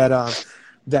 that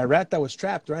that rat that was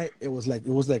trapped, right? It was like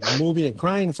moving and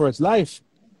crying for its life,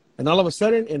 and all of a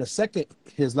sudden, in a second,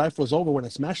 his life was over when I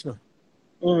smashed him.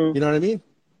 mm, You know what I mean?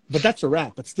 But that's a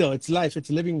rat. But still, it's life. it's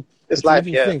It's a life,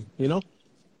 living yeah. thing. You know.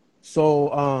 So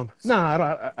nah,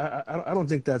 I don't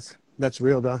think that's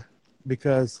real, though,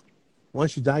 because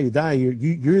once you die, you die.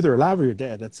 You're either alive or you're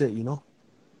dead. That's it. You know.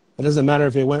 It doesn't matter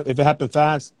if it happened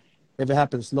fast, if it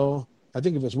happened slow. I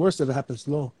think if it's worse, if it happens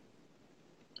slow.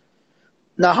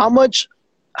 Now, how much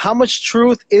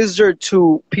truth is there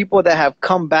to people that have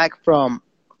come back from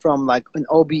like an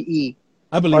OBE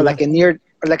I or believe like that.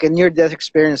 a near death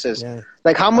experiences? Yeah.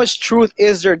 Like how much truth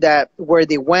is there that where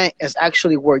they went is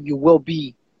actually where you will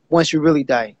be once you really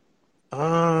die?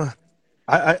 Uh,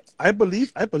 I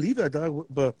believe that, dog.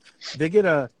 But they get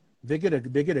a they get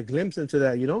a glimpse into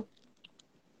that, you know.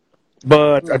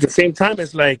 But at the Mm, same time,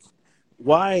 it's like,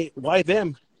 why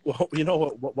them? Well, you know,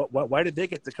 why did they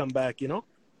get to come back? You know,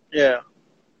 yeah,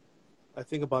 I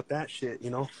think about that shit. You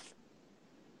know,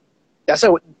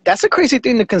 that's a crazy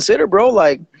thing to consider, bro.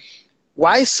 Like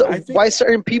I think, why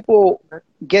certain people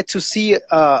get to see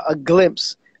a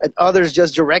glimpse and others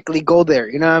just directly go there?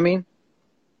 You know what I mean?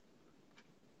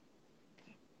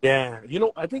 yeah, you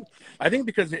know, I think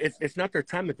because it's not their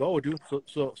time to go, dude.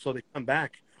 So they come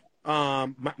back.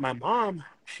 My mom,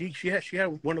 she had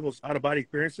one of those out of body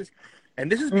experiences,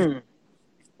 and this is Mm,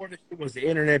 before this shit was the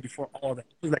internet, before all that.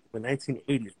 It was like the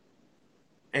 1980s,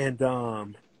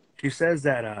 and she says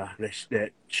that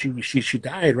that she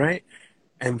died, right,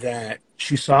 and that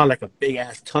she saw like a big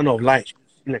ass tunnel of light. She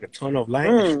seen like a tunnel of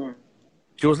light, and mm.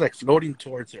 she was like floating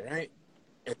towards it, right,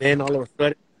 and then all of a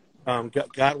sudden,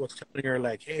 God was telling her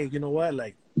like, hey, you know what,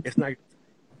 like it's not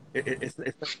it's not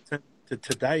your time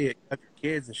to die yet. You have your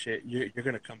kids and shit. You're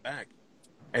gonna come back.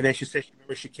 And then she said she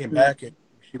remember she came back and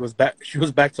she was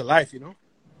back to life, you know.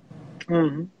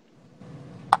 Hmm.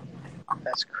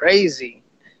 That's crazy.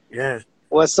 Yeah.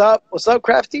 What's up? What's up,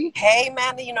 Crafty? Hey,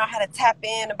 man, you know how to tap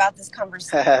in about this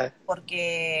conversation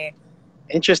porque,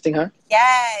 Interesting, huh?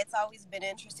 yeah, it's always been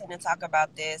interesting to talk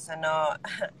about this. I know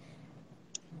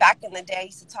back in the day, I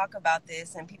used to talk about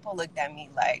this, and people looked at me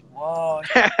like, whoa,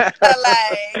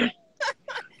 like,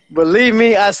 Believe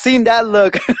me, I seen that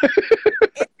look.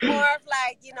 it's more of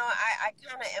like, I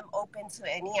kind of am open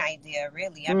to any idea,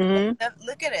 really. I mean, Hmm.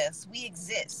 look at us. We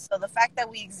exist. So the fact that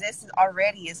we exist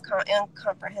already is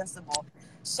incomprehensible.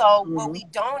 So what Hmm. we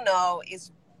don't know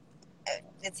is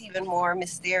it's even more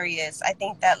mysterious. I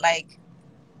think that, like,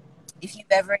 if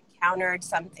you've ever encountered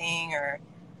something or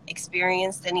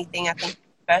experienced anything, I think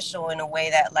it's special in a way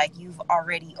that, like, you've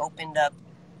already opened up,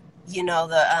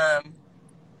 the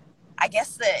I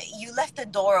guess you left the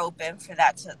door open for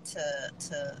that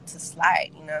to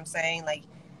slide. You know what I'm saying? Like,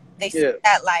 they say Yeah.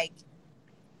 that, like,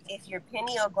 if your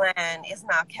pineal gland is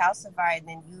not calcified,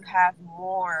 then you have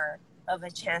more of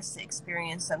a chance to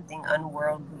experience something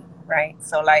unworldly, right?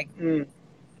 So, like, Mm.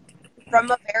 from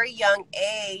a very young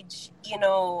age, mi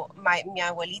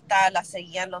abuelita la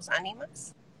seguían los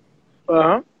animas.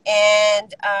 Uh-huh.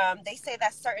 And they say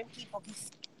that certain people can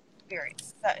see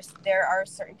spirits. There are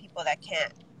certain people that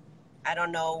can't. I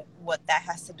don't know what that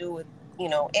has to do with,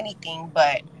 anything,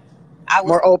 but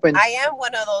More open. I am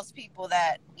one of those people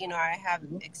that, I have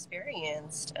Mhm.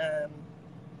 experienced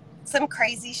some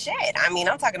crazy shit. I mean,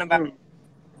 I'm talking about Mm.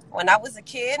 when I was a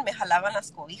kid, me jalaban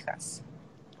las cobijas.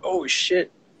 Oh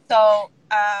shit. So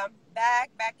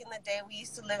back in the day, we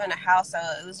used to live in a house.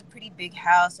 It was a pretty big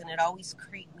house, and it always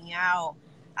creeped me out.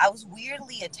 I was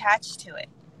weirdly attached to it,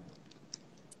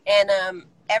 and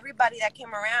everybody that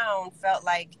came around felt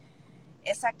like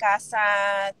esa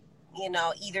casa.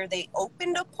 Either they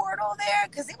opened a portal there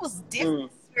because it was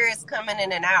different spirits coming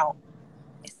in and out.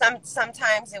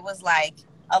 Sometimes it was like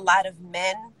a lot of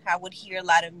men. I would hear a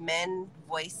lot of men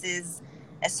voices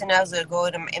as soon as I would go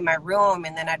in my room,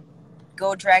 and then I'd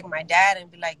go drag my dad and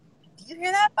be like, "Do you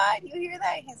hear that, Bud? Do you hear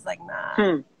that?" He's like, "Nah."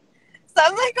 Hmm. So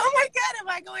I'm like, "Oh my God, am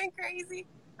I going crazy?"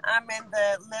 I'm in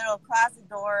the little closet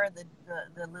door.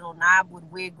 The little knob would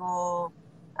wiggle.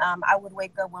 I would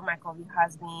wake up with my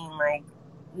cobijas being, like,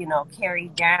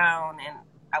 carried down, and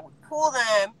I would pull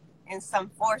them, and some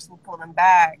force would pull them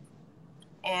back,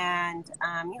 and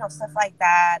stuff like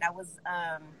that. I was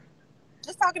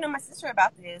just talking to my sister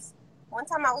about this. One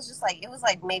time I was just like, it was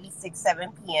like maybe 6,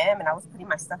 7 p.m. and I was putting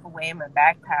my stuff away in my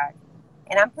backpack.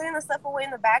 And I'm putting the stuff away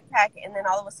in the backpack, and then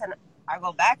all of a sudden I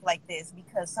go back like this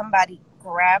because somebody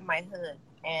grabbed my hood.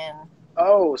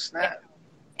 Oh snap.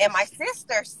 And my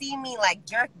sister see me, like,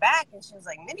 jerk back, and she was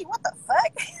like, "Mindy, what the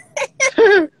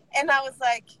fuck?" And I was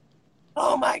like,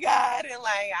 "Oh my God." And,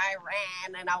 like, I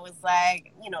ran, and I was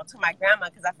like, to my grandma,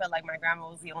 because I felt like my grandma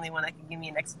was the only one that could give me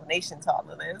an explanation to all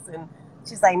of this. And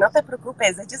she's like, "No te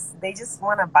preocupes. They just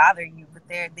want to bother you, but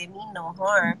they mean no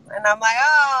harm." And I'm like,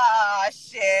 "Oh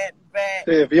shit." But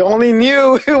If you only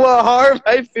knew what harm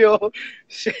I feel.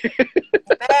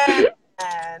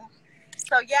 man.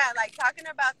 So yeah, like, talking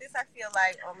about this, I feel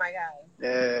like, oh my God.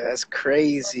 Yeah, that's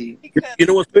crazy. Because You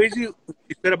know what's crazy? You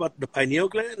said about the pineal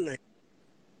gland. Like,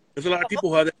 there's a lot of people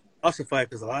who have that falsified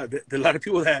because there's a lot of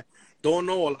people that don't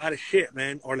know a lot of shit,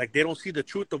 man, or like they don't see the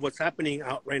truth of what's happening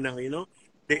out right now.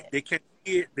 They can't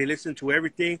see it. They listen to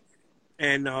everything,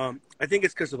 and I think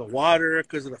it's because of the water,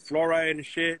 because of the fluoride and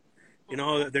shit.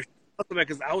 There's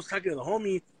because I was talking to the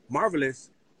homie Marvelous,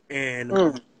 and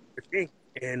Mm.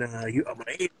 I'm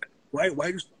like, hey, why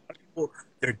do so many people,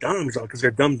 they're dumb, because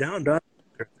they're dumbed down, dog.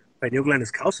 Their pineal gland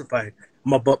is calcified.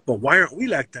 But why aren't we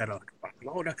like that? No,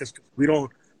 because we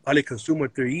don't probably consume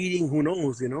what they're eating. Who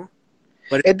knows?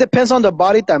 But It depends on the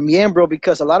body también, bro,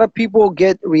 because a lot of people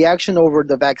get reaction over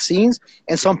the vaccines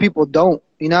and some people don't.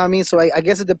 You know what I mean? So I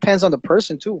guess it depends on the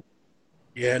person too.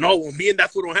 yeah, no, well, me and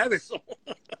that fool don't have it, so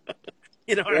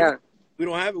you know what I mean. Yeah. We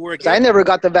don't have it. We're 'Cause I against. never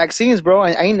got the vaccines, bro.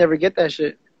 I ain't never get that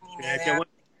shit. me Yeah, neither.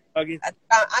 doggy.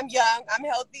 I'm young. I'm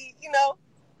healthy.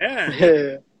 Yeah,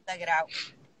 Yeah, Check it out.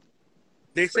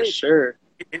 they for say sure.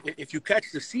 if you catch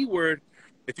the C word,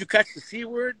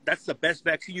 that's the best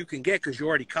vaccine you can get because you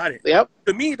already caught it. Yep.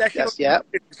 To me, that shit, Yes. Yep.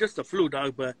 it's just a flu,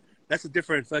 dog. But that's a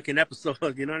different fucking episode.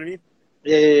 You know what I mean?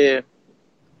 Yeah.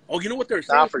 Oh, you know what they're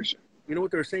Nah, saying? for sure. You know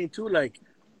what they're saying too? Like,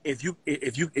 if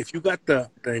you got the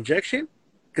injection,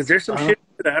 because there's some Uh-huh. shit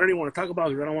that I don't even want to talk about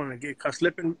because I don't want to get caught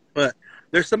slipping. But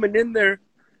there's something in there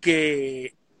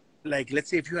que, like, let's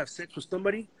say if you have sex with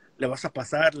somebody, le vas a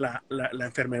pasar la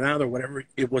enfermedad or whatever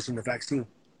it was in the vaccine.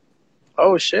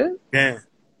 Oh shit. Yeah.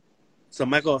 Some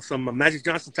Magic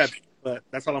Johnson type shit, but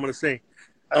that's all I'm gonna say.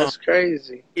 That's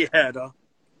crazy. Yeah, dog.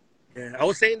 Yeah, I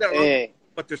was saying that wrong, Hey.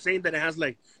 but they're saying that it has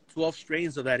like 12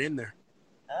 strains of that in there.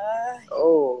 Uh,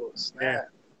 Oh Yeah. snap!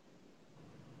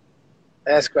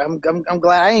 That's great. I'm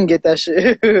glad I didn't get that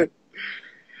shit.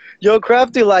 Yo,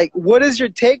 Crafty, like, what is your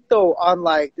take though on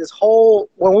like this whole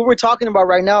when we were talking about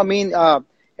right now? I mean,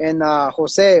 and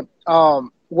Jose,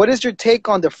 what is your take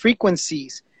on the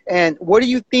frequencies and what do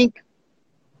you think?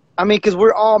 I mean, because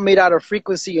we're all made out of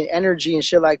frequency and energy and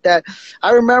shit like that.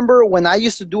 I remember when I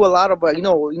used to do a lot of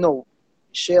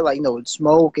shit like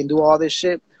smoke and do all this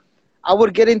shit. I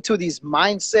would get into these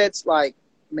mindsets, like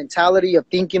mentality of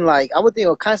thinking, like I would think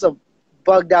of kinds of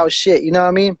bugged out shit. You know what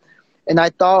I mean? And I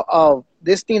thought of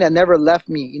this thing that never left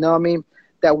me. You know what I mean?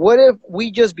 That what if we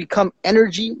just become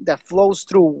energy that flows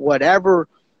through whatever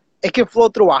it can flow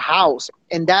through a house,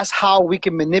 and that's how we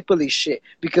can manipulate shit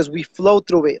because we flow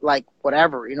through it like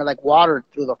whatever, like water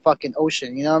through the fucking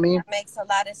ocean. You know what I mean? that makes a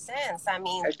lot of sense. I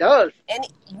mean, It does. and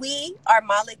we are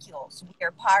molecules. We are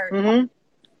part.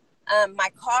 Mm-hmm. My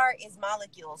car is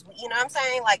molecules. You know what I'm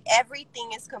saying? Like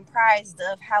everything is comprised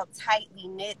of how tightly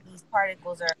knit these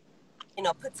particles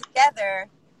are, put together.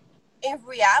 In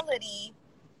reality,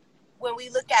 when we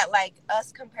look at like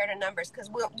us compared to numbers, because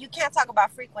you can't talk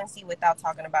about frequency without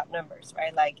talking about numbers,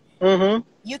 right? Like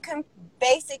you can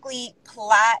basically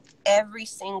plot every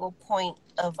single point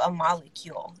of a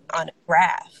molecule on a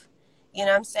graph. You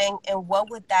know what I'm saying? And what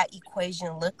would that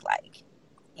equation look like?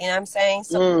 You know what I'm saying?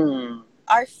 So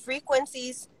our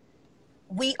frequencies,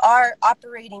 we are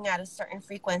operating at a certain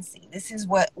frequency. This is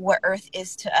what Earth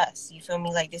is to us. You feel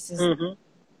me? Like this is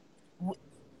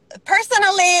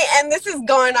personally, and this is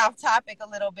going off topic a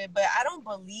little bit, but I don't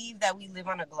believe that we live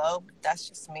on a globe. That's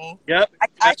just me. Yep. I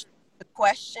try to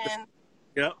question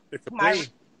Yep. It's a my plane.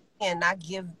 and not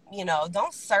give,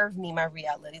 don't serve me my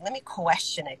reality. Let me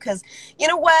question it. Because you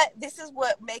know what? This is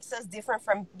what makes us different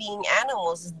from being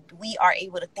animals. Is we are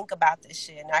able to think about this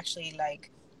shit and actually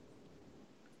like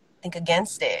think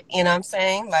against it. You know what I'm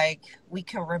saying? Like we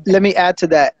can rebel. Let me add to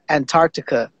that.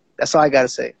 Antarctica. That's all I gotta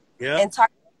say. Yeah.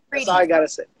 Antarctica. That's all I gotta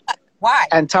say. Why?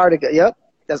 Antarctica. Yep.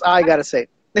 That's all I gotta say.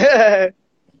 Yeah,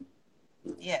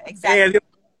 exactly. Hey,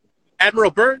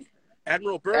 Admiral Byrd.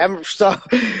 So,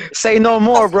 say no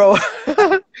more, bro.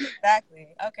 Exactly.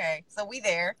 Okay, so we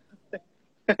there.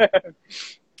 So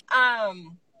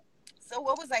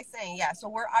what was I saying? Yeah, so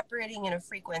we're operating in a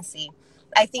frequency.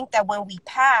 I think that when we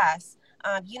pass,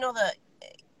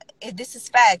 this is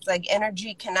fact. Like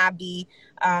energy cannot be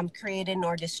created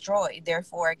nor destroyed.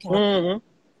 Therefore, it can be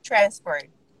transferred.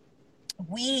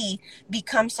 We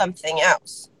become something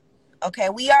else. Okay,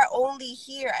 we are only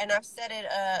here, and I've said it.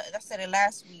 I said it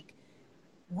last week.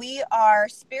 We are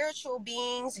spiritual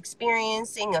beings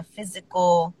experiencing a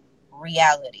physical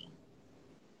reality,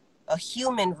 a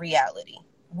human reality.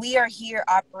 We are here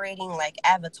operating like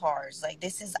avatars. Like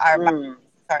this is our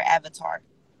avatar,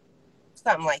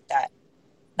 something like that.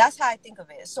 That's how I think of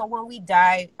it. So when we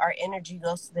die, our energy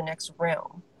goes to the next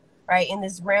realm, right? In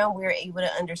this realm, we're able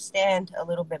to understand a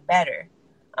little bit better.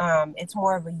 It's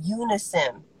more of a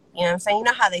unison. You know what I'm saying? You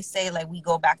know how they say like we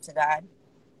go back to God?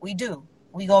 We do.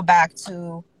 We go back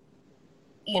to,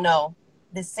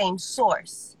 the same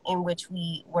source in which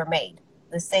we were made,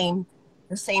 the same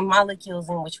molecules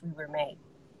in which we were made.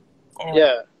 Anyway.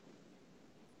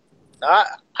 Yeah.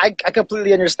 I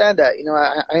completely understand that.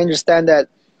 I understand that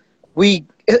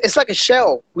it's like a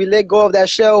shell. We let go of that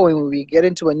shell and we get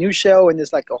into a new shell and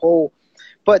it's like a whole.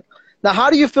 But now, how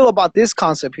do you feel about this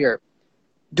concept here?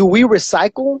 Do we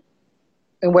recycle?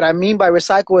 And what I mean by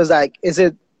recycle is like,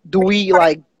 do we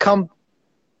like come?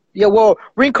 Yeah, well,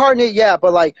 reincarnate, yeah,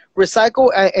 but like recycle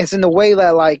is in the way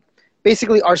that like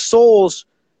basically our souls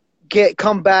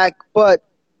come back, but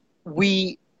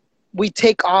we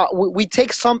take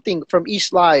something from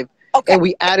each life and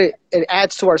we add it. It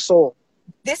adds to our soul.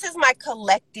 This is my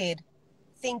collected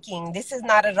thinking. This is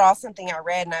not at all something I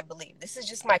read and I believe. This is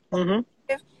just my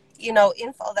collective,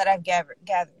 info that I've gathered.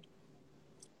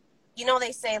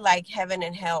 They say like heaven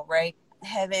and hell, right?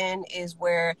 Heaven is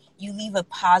where you leave a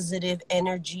positive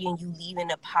energy and you leave in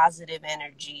a positive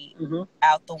energy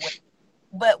out the way.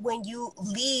 But when you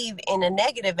leave in a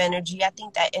negative energy, I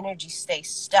think that energy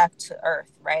stays stuck to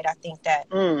earth, right? I think that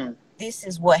this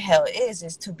is what hell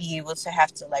is to be able to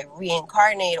have to like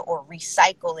reincarnate or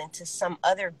recycle into some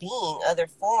other being, other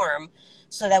form,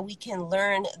 so that we can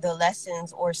learn the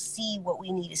lessons or see what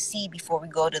we need to see before we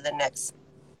go to the next,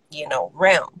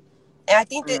 realm. And I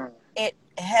think that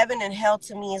heaven and hell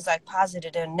to me is like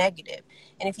positive and negative.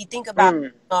 And if you think about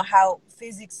how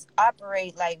physics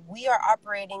operate, like we are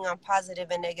operating on positive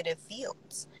and negative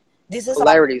fields. This is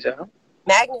polarities,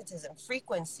 magnetism,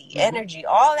 frequency, energy,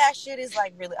 all that shit is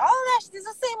like really, all that shit is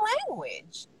the same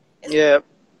language. Yeah.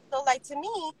 So like to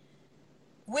me,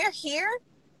 we're here,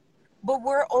 but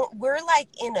we're like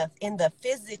in the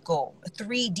physical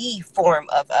 3D form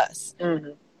of us.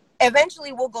 Mm-hmm.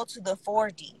 Eventually we'll go to the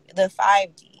 4D, the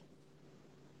 5D.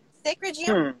 Sacred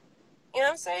geometry, Hmm. you know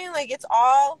what I'm saying? Like it's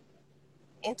all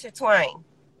intertwined.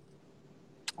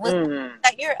 Was Mm-hmm.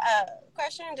 that your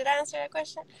question? Did I answer that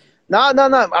question? No, no,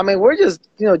 no. I mean, we're just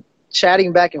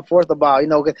chatting back and forth about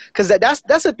because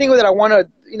that's the thing that I want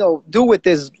to do with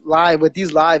these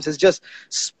lives is just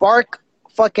spark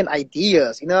fucking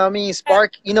ideas. You know what I mean?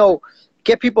 Spark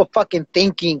get people fucking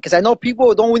thinking because I know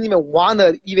people don't even want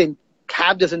to even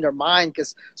have this in their mind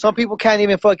because some people can't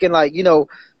even fucking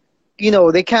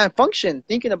they can't function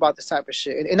thinking about this type of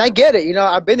shit. And I get it.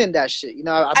 I've been in that shit.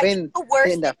 I've I think been the worst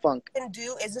in thing that funk. you can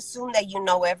do is assume that you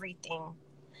know everything.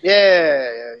 Yeah,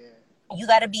 yeah, yeah. You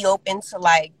got to be open to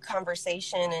like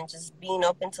conversation and just being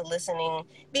open to listening,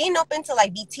 being open to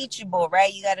like be teachable,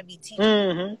 right? You got to be teachable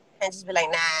Mm-hmm. and just be like,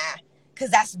 nah, because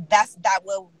that's not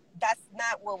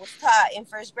what was taught in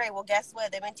first grade. Well, guess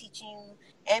what? They've been teaching you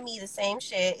and me the same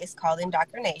shit. It's called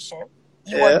indoctrination.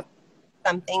 You are Yeah.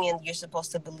 something and you're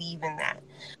supposed to believe in that.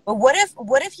 But what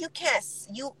if you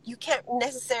can't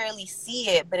necessarily see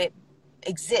it, but it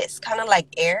exists, kind of like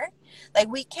air. Like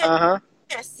we Uh-huh.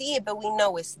 can't see it, but we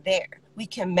know it's there. We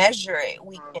can measure it.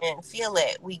 We can feel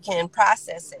it. We can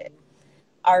process it.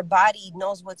 Our body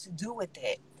knows what to do with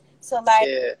it. So like,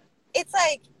 Yeah. it's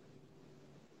like,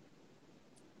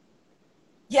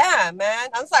 yeah, man.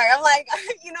 I'm sorry. I'm like,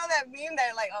 you know that meme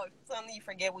that like, oh, suddenly you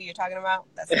forget what you're talking about.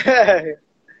 That's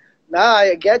Nah,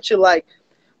 I get you. Like,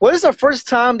 what is the first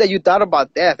time that you thought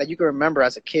about death that you can remember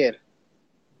as a kid?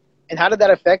 And how did that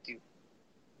affect you?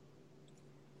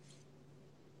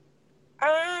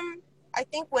 I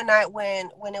think when it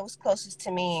was closest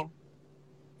to me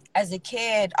as a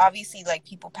kid, obviously like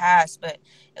people passed, but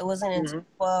it wasn't until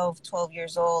Mm-hmm. 12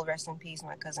 years old, rest in peace,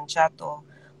 my cousin Chato,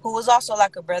 who was also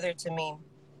like a brother to me.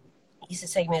 He used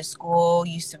to take me to school,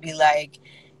 used to be like,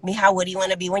 Mija, what do you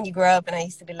want to be when you grow up? And I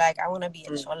used to be like, I want to be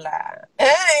a chola.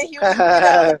 He was,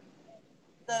 so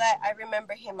that I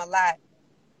remember him a lot.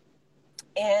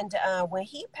 And when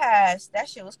he passed, that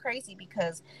shit was crazy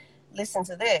because, listen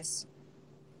to this,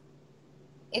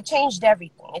 it changed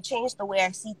everything. It changed the way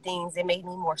I see things. It made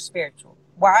me more spiritual.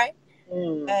 Why?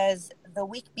 Mm. Because the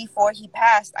week before he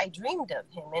passed, I dreamed of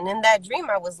him. And in that dream,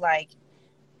 I was like,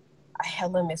 I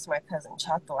hella miss my cousin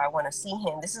Chato. I want to see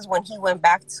him. This is when he went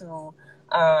back to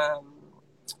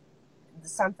the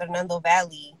San Fernando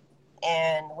Valley,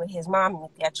 and when his mom, mi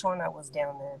tia Chona, was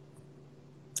down there.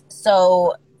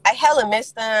 So I hella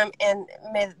missed him, and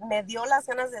me dio las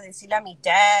ganas de decirle a mi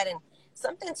dad, and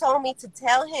something told me to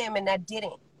tell him, and I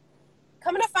didn't.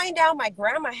 Coming to find out, my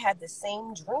grandma had the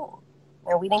same dream,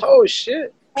 and we didn't Oh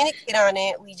shit. communicate on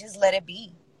it. We just let it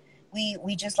be.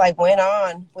 We just like went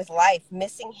on with life,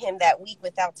 missing him that week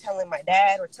without telling my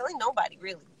dad or telling nobody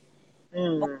really.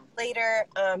 But Mm. later,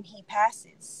 he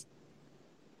passes.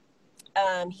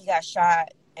 He got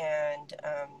shot, and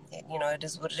it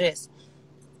is what it is.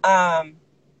 I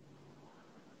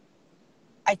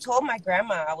told my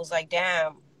grandma, I was like,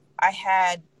 damn, I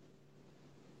had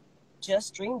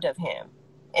just dreamed of him.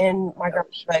 And my grandma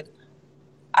was like,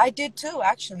 I did too,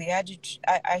 actually.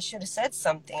 I should have said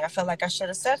something. I felt like I should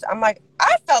have said. I'm like,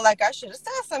 I felt like I should have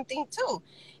said something too.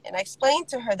 And I explained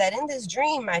to her that in this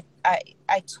dream,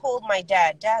 I told my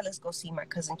dad, let's go see my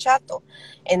cousin Chato.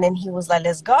 And then he was like,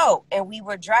 let's go. And we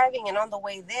were driving, and on the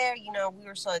way there, we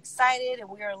were so excited, and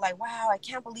we were like, wow, I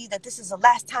can't believe that this is the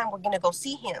last time we're going to go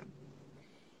see him.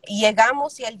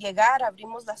 Llegamos, y al llegar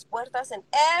abrimos las puertas, and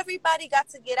everybody got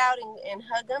to get out and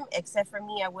hug him except for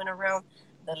me. I went around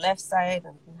the left side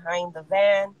and behind the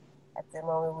van. At the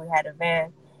moment, we had a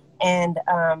van, and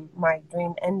my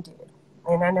dream ended.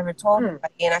 And I never told Mm.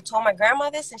 anybody. And I told my grandma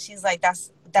this, and she's like,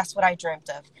 "That's what I dreamt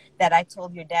of. That I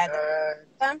told your dad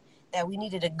that we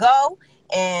needed to go,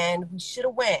 and we should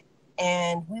have went."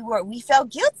 And we felt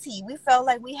guilty. We felt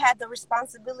like we had the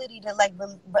responsibility to like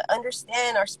but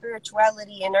understand our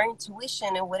spirituality and our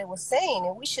intuition and what it was saying,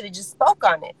 and we should have just spoke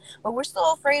on it. But we're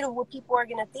still afraid of what people are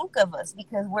gonna think of us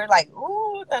because we're like,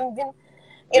 ooh,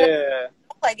 Yeah.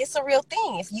 like it's a real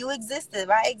thing. If you exist, if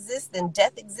I exist, and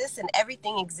death exists, and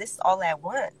everything exists all at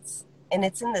once, and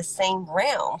it's in the same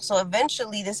realm. So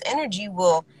eventually, this energy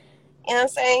will, you know what I'm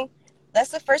saying? That's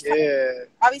the first time, Yeah.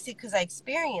 obviously, because I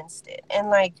experienced it. And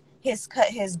like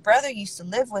his brother used to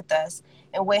live with us,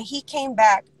 and when he came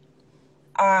back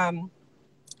from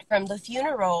the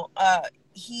funeral,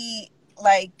 he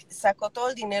like sacó todo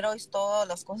el dinero y todas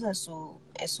las cosas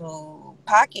en su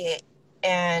pocket,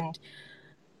 and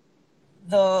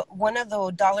one of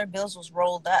the dollar bills was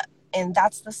rolled up, and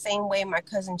that's the same way my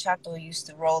cousin Chato used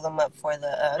to roll them up for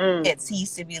the kids. He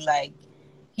used to be like,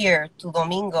 here, tu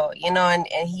domingo, you know, and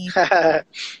he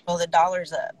roll the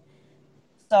dollars up.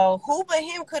 So who but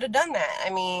him could have done that? I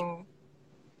mean,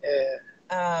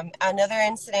 another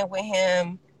incident with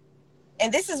him,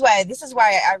 and this is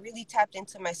why I really tapped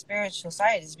into my spiritual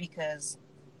side, is because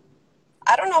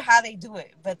I don't know how they do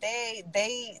it, but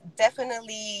they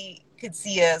definitely could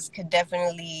see us, could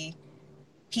definitely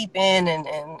peep in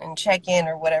and check in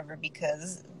or whatever.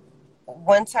 Because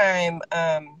one time,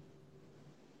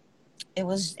 it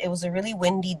was a really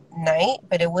windy night,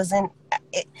 but it wasn't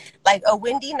like a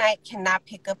windy night cannot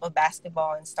pick up a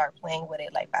basketball and start playing with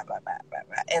it like blah blah blah blah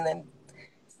blah, and then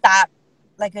stop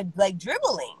like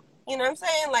dribbling. You know what I'm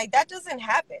saying? Like that doesn't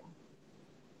happen.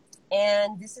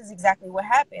 And this is exactly what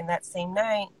happened that same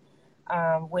night,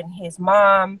 when his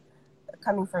mom,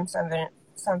 coming from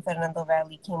San Fernando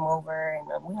Valley, came over,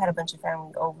 and we had a bunch of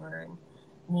family over, and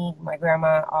me, my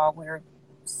grandma, all we were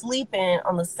sleeping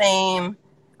on the same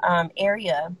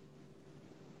area,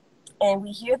 and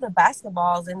we hear the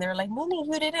basketballs, and they're like, Minnie,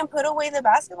 you didn't put away the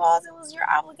basketballs, it was your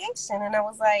obligation. And I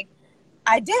was like,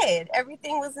 I did,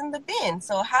 everything was in the bin,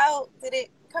 so how did it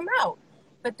come out?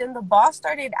 But then the ball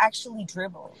started actually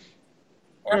dribbling,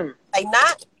 like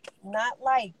not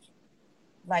like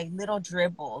little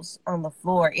dribbles on the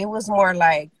floor. It was more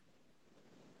like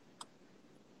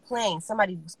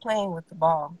somebody was playing with the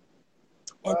ball.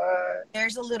 And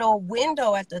there's a little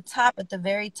window at the top, at the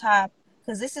very top,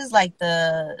 because this is like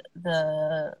the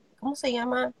 ¿cómo se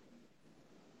llama?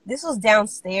 This was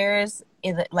downstairs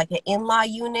in like an in-law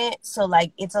unit, so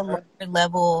like it's a lower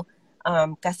level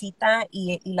casita,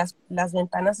 y las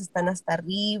ventanas están hasta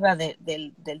arriba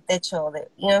del techo,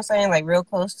 you know what I'm saying, like real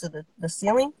close to the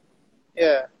ceiling.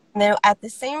 Yeah. Now at the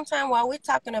same time, while we're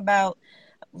talking about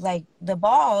like the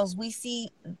balls,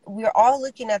 we're all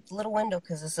looking at the little window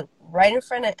because it's right in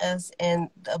front of us, and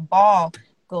the ball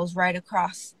goes right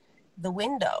across the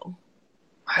window.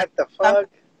 What the fuck?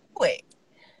 Quick.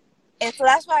 And so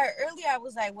that's why earlier I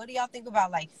was like, what do y'all think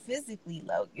about like physically,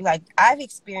 like I've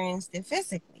experienced it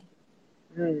physically.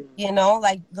 You know,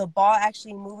 like the ball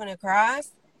actually moving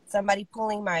across, somebody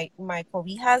pulling my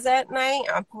cobijas at night,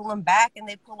 I'm pulling back and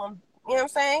they pull them, you know what I'm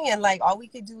saying? And like all we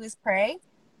could do is pray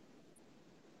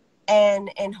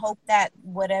and hope that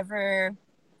whatever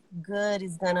good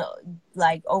is gonna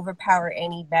like overpower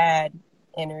any bad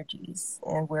energies,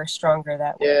 and we're stronger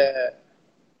that way. Yeah.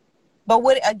 But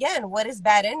what is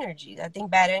bad energy? I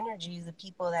think bad energy is the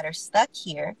people that are stuck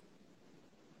here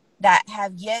that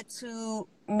have yet to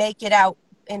make it out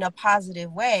in a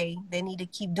positive way. They need to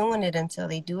keep doing it until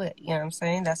they do it. You know what I'm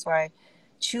saying? That's why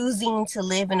choosing to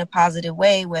live in a positive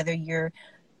way, whether you're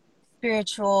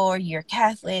spiritual or you're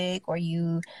Catholic or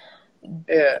you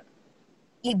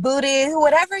Buddhist,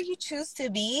 whatever you choose to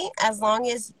be, as long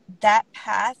as that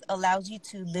path allows you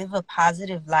to live a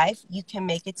positive life, you can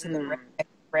make it to the right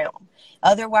realm.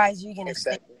 Otherwise, you're going to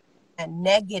stay in a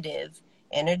negative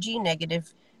energy,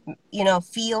 negative, you know,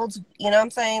 fields. You know what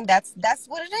I'm saying? That's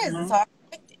what it is. It's all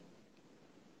connected.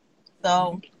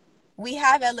 So we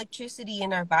have electricity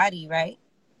in our body, right?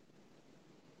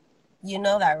 You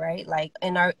know that, right? Like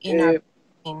in our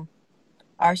brain,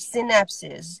 our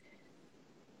synapses.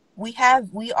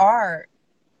 We are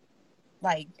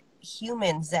like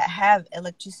humans that have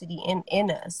electricity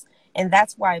in us, and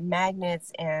that's why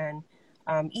magnets and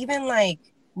even like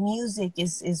music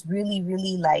is really,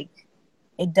 really like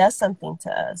it does something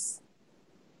to us.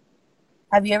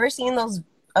 Have you ever seen those?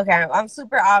 Okay, I'm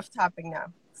super off topic now.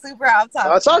 Super off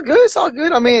topic. Oh, it's all good. It's all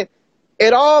good. I mean,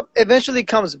 it all eventually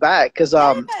comes back because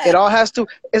it all has to.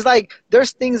 It's like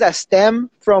there's things that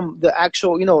stem from the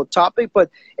actual topic,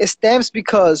 but it stems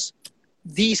because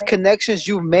these connections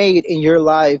you've made in your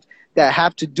life that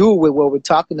have to do with what we're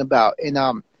talking about. And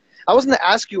I was going to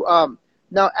ask you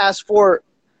now, as for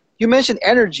you mentioned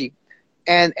energy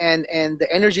and the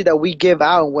energy that we give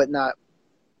out and whatnot.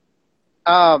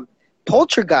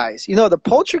 Poltergeist, the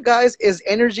poltergeist is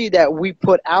energy that we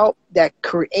put out that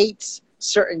creates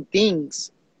certain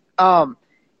things, and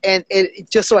it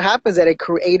just so happens that it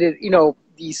created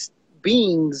these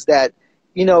beings that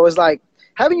is like,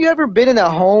 haven't you ever been in a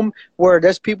home where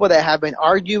there's people that have been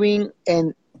arguing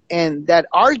and that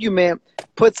argument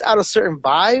puts out a certain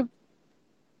vibe?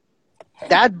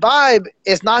 That vibe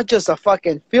is not just a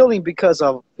fucking feeling because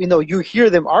of you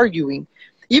hear them arguing.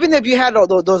 Even if you had all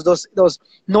those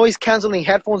noise canceling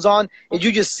headphones on and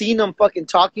you just seen them fucking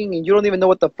talking and you don't even know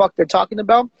what the fuck they're talking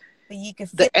about, but you can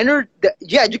feel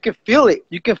you can feel it.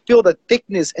 You can feel the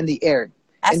thickness in the air,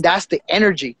 and that's the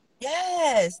energy.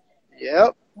 Yes.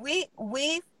 Yep. We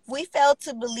we fail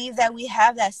to believe that we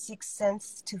have that sixth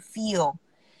sense to feel.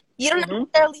 You don't Mm-hmm.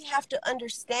 necessarily have to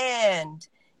understand,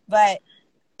 but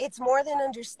it's more than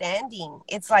understanding.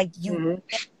 It's like you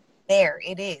Mm-hmm. there.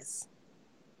 It is.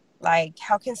 Like,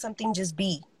 how can something just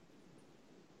be?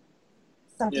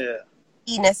 Something Yeah.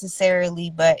 be necessarily,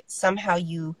 but somehow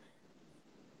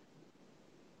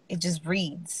it just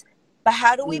breeds. But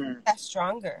how do we Mm-hmm. make that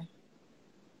stronger?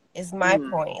 Is my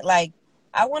Mm-hmm. point. Like,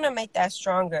 I want to make that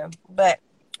stronger, but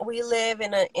we live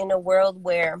in a world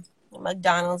where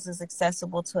McDonald's is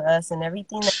accessible to us, and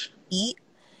everything that we eat,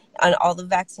 on all the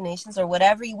vaccinations or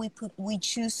whatever we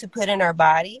choose to put in our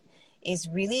body is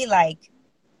really like,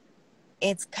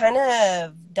 it's kind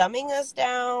of dumbing us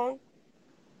down,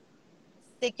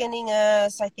 thickening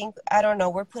us. I think, I don't know,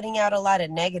 we're putting out a lot of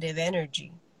negative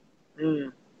energy, Mm-hmm.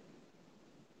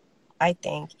 I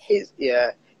think.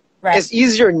 Yeah. Right. It's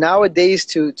easier nowadays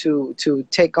to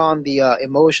take on the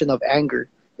emotion of anger.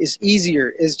 It's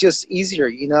easier. It's just easier.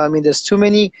 You know, I mean, there's too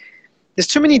many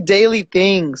daily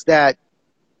things that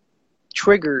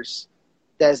triggers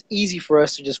that's easy for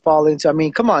us to just fall into. I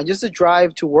mean, come on, just to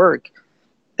drive to work,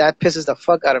 that pisses the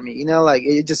fuck out of me. You know, like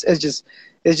it's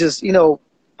just you know.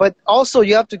 But also,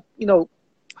 you have to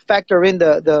factor in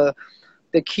the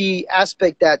key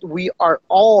aspect that we are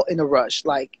all in a rush.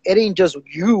 Like, it ain't just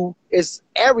you, it's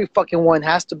every fucking one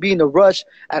has to be in a rush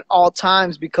at all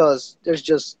times, because there's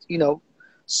just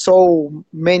so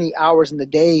many hours in the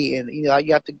day, and you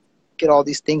have to get all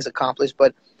these things accomplished.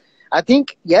 But I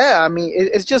think, yeah, I mean,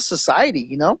 it's just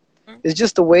society. It's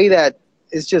just the way that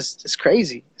it's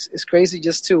crazy. It's crazy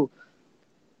just to,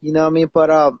 what I mean.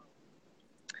 But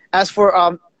as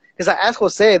for because I asked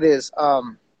Jose this,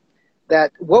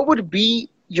 that what would be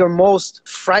your most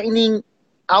frightening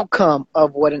outcome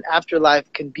of what an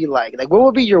afterlife can be like? Like, what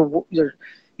would be your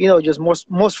just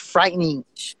most frightening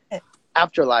Shit.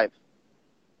 afterlife?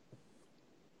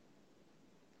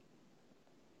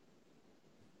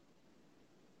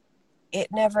 It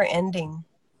never ending.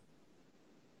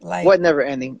 Like, What never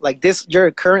ending? Like this,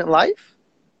 your current life?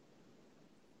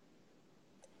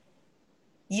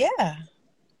 yeah.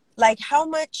 Like, how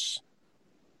much,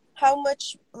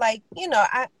 like,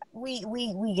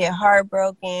 we get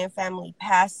heartbroken, family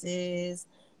passes,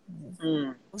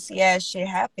 Mm. yeah, shit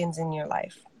happens in your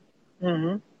life.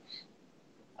 Mm-hmm.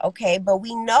 Okay, but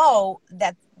we know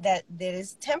that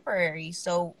is temporary,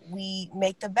 so we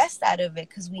make the best out of it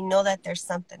because we know that there's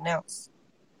something else.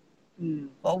 Mm.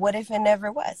 But what if it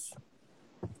never was?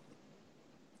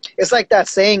 It's like that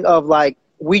saying of, like,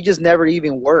 we just never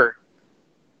even were.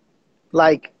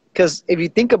 Like, because if you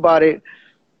think about it,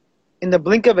 in the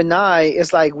blink of an eye,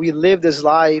 it's like we live this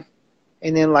life,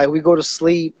 and then, like, we go to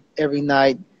sleep every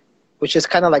night, which is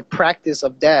kind of like practice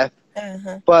of death.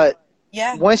 Uh-huh. But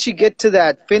Yeah. once you get to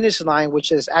that finish line,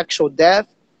 which is actual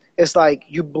death, it's like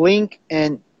you blink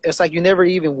and it's like you never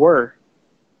even were.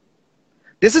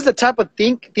 This is the type of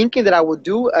thinking that I would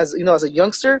do as a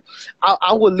youngster.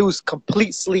 I would lose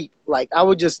complete sleep. Like,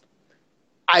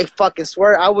 I fucking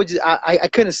swear, I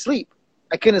couldn't sleep.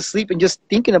 I couldn't sleep and just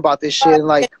thinking about this shit, and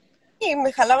like, Y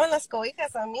me jalaban las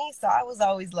cobijas a mí, so I was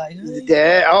always like,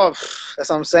 yeah, oh, that's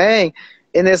what I'm saying.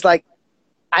 And it's like,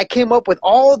 I came up with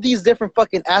all these different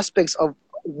fucking aspects of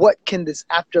what can this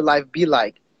afterlife be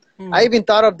like. I even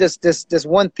thought of this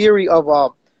one theory of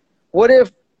what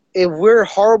if we're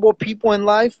horrible people in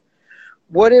life,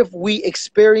 what if we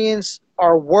experience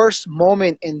our worst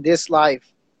moment in this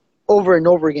life over and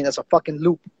over again as a fucking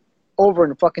loop, over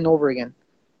and fucking over again?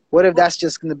 What if that's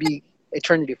just gonna be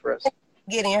eternity for us?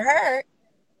 getting hurt,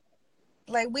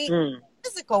 like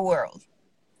physical world.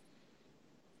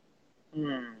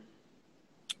 Mm,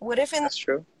 What if that's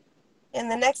true. in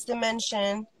the next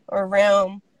dimension or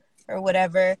realm or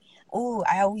whatever? Ooh,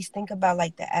 I always think about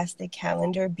like the Aztec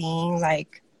calendar being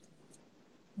like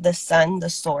the sun, the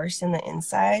source in the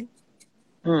inside,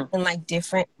 Mm. and like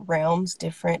different realms,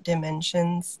 different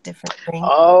dimensions, different rings,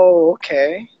 Oh,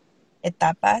 okay.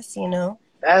 etapas.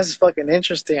 That's fucking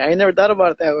interesting. I ain't never thought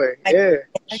about it that way. Like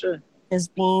Yeah, sure.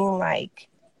 just being like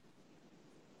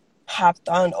hopped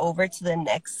on over to the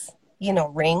next,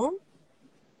 ring.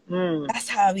 Mm. That's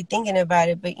how I be thinking about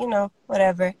it, but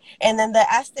whatever. And then the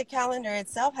Aztec calendar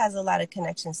itself has a lot of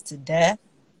connections to death,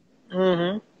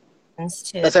 Mm-hmm. and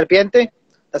La to, serpiente.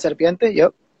 La serpiente.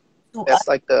 Yep. to That's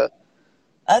like the.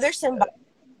 other symbolic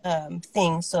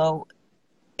things. So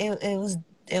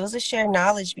it was a shared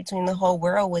knowledge between the whole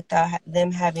world without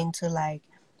them having to like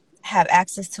have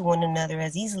access to one another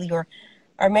as easily, or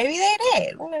maybe they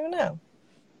did. We never know.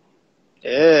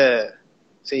 Yeah.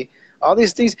 See, All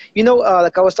these things, you know,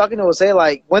 like I was talking to Jose,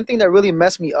 like one thing that really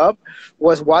messed me up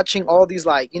was watching all these,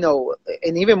 like, you know,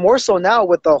 and even more so now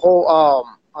with the whole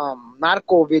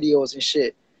narco videos and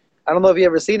shit. I don't know if you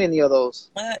ever seen any of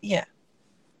those. Yeah.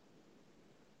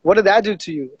 What did that do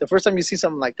to you the first time you see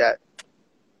something like that?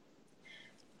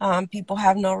 People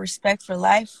have no respect for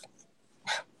life.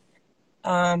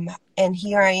 And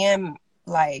here I am,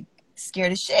 like,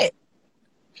 scared of shit.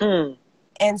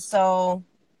 And so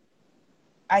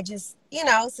I just, you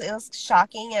know, so it was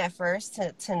shocking at first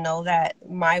to know that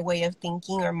my way of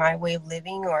thinking or my way of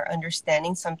living or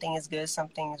understanding something is good,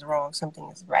 something is wrong, something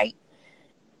is right.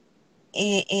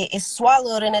 It is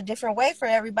swallowed in a different way for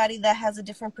everybody that has a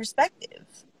different perspective.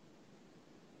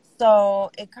 So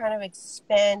it kind of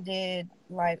expanded,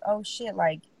 like, oh shit,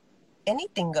 like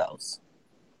anything goes.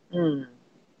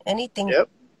 Anything. Yep.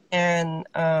 And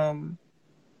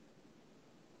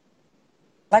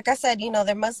like I said, you know,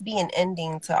 there must be an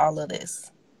ending to all of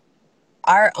this.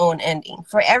 Our own ending.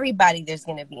 For everybody, there's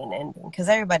going to be an ending because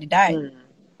everybody died.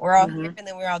 We're all here and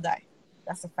then we all die.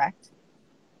 That's a fact.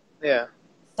 Yeah.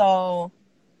 So,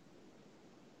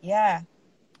 yeah.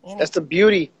 That's the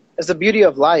beauty. That's the beauty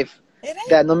of life. It is.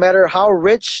 That no matter how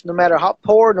rich, no matter how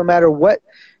poor, no matter what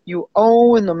you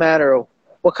own, no matter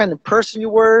what kind of person you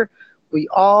were, we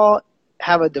all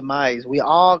have a demise. We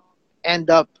all end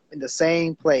up in the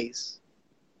same place.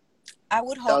 I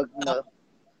would hope so.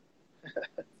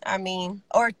 I mean,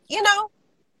 or, you know,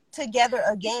 together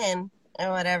again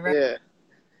or whatever. Yeah.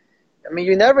 I mean,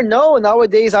 you never know.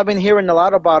 Nowadays, I've been hearing a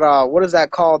lot about, what is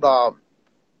that called?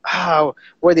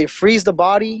 Where they freeze the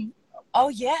body. Oh,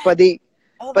 yeah. But they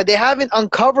haven't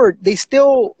uncovered.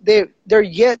 They're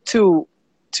yet to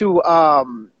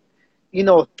you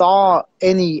know, thaw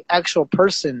any actual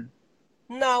person.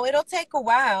 No, it'll take a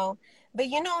while. But,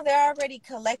 you know, they're already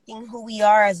collecting who we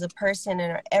are as a person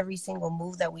and every single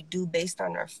move that we do based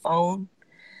on our phone.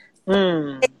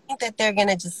 So they think that they're going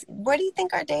to just... Where do you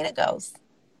think our data goes?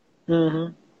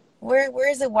 Where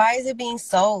is it? Why is it being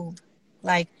sold?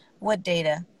 Like, what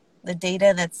data? The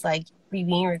data that's, like,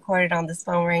 being recorded on this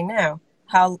phone right now.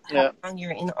 How long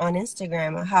you're on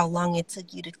Instagram, or how long it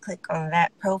took you to click on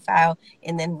that profile,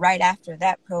 and then right after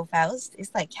that profile,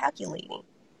 it's like calculating.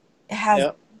 It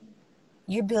has...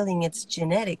 You're building its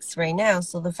genetics right now.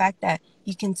 So the fact that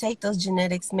you can take those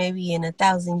genetics maybe in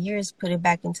 1,000 years, put it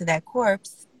back into that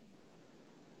corpse,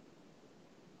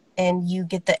 and you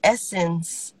get the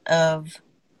essence of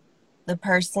the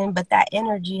person, but that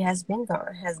energy has been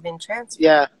gone, has been transferred.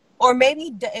 Yeah. Or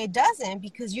maybe it doesn't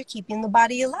because you're keeping the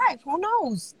body alive. Who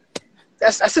knows?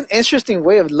 That's an interesting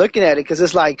way of looking at it, because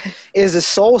it's like, is the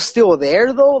soul still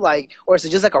there though? Like, or is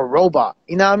it just like a robot?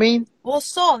 You know what I mean? Well,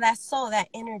 soul, that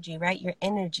energy, right? Your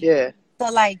energy. Yeah.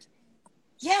 So, like,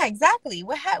 yeah, exactly.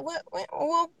 We'll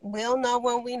know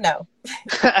when we know.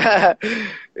 Yeah,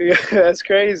 that's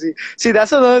crazy. See,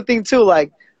 that's another thing too.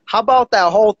 Like, how about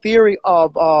that whole theory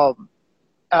of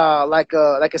like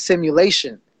a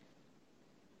simulation?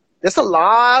 There's a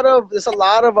lot of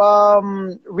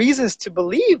reasons to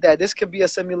believe that this could be a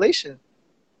simulation.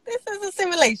 This is a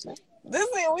simulation. We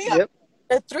are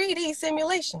a 3D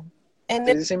simulation. And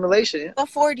it's a simulation, a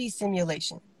 4D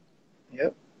simulation.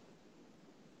 Yep.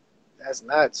 That's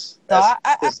nuts. So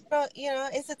I you know,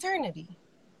 it's eternity.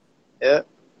 Yeah.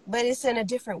 But it's in a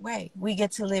different way. We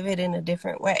get to live it in a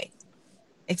different way.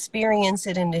 Experience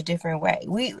it in a different way.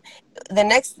 The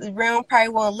next realm probably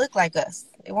won't look like us.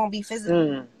 It won't be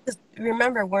physical.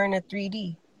 Remember, we're in a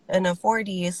 3D. And a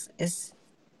 4D is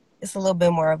a little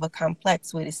bit more of a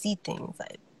complex way to see things.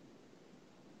 Like,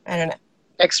 I don't know.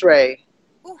 X-ray.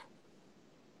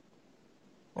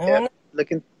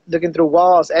 Looking through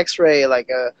walls, X-ray, like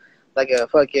a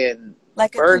fucking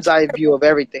bird's eye view of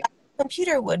everything.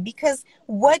 Computer would, because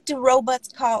what do robots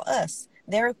call us?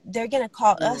 They're gonna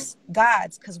call us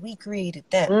gods because we created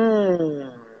them.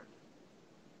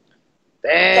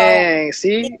 Dang,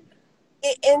 see.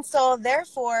 And so,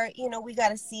 therefore, you know, we got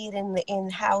to see it in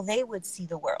how they would see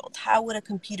the world. How would a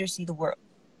computer see the world?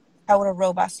 How would a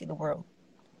robot see the world?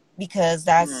 Because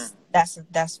that's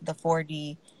the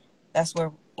 4D. That's where,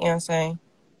 you know what I'm saying?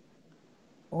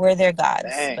 We're their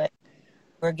gods, but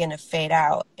we're gonna fade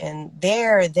out, and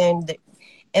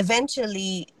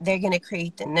eventually they're gonna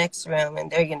create the next realm, and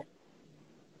they're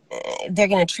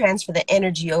gonna transfer the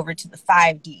energy over to the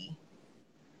 5D.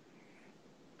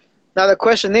 Now the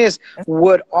question is,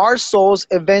 would our souls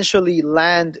eventually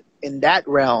land in that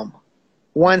realm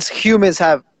once humans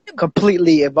have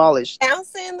completely abolished?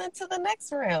 Bouncing into the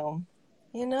next realm,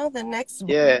 you know, the next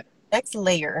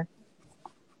layer.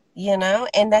 you know.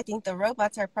 And I think the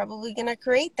robots are probably going to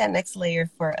create that next layer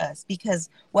for us, because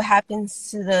what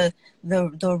happens to the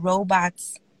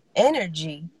robots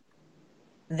energy,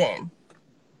 then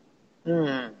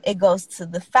Hmm. it goes to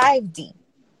the 5D,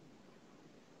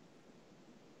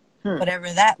 Hmm.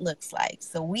 whatever that looks like.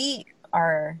 So we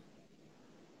are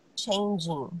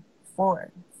changing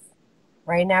forms.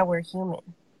 Right now we're human.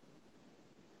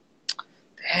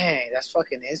 Dang, that's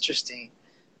fucking interesting.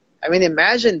 I mean,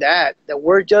 imagine that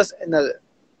we're just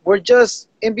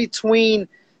in between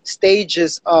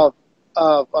stages of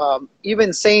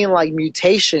even saying like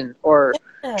mutation or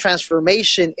Yeah,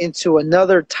 transformation into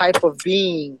another type of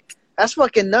being. That's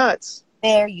fucking nuts.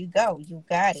 there you go. You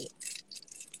got it.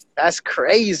 That's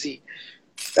crazy.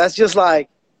 That's just like,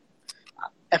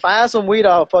 if I had some weed,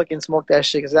 I'll fucking smoke that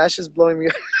shit because that's just blowing me.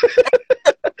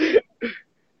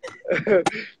 But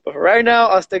for right now,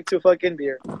 I'll stick to fucking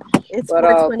beer. It's But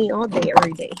 420 all day,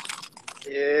 every day.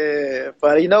 yeah.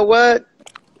 But you know what?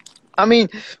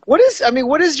 What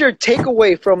is your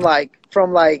takeaway from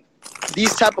like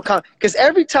these type of because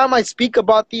every time I speak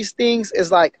about these things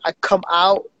is like I come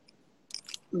out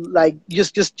like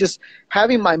just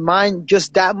having my mind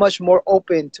just that much more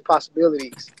open to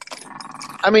possibilities.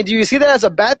 I mean, do you see that as a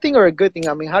bad thing or a good thing?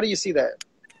 I mean, how do you see that?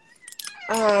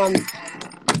 Um,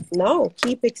 no,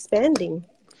 keep expanding.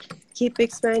 Keep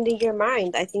expanding your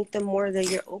mind. I think the more that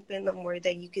you're open, the more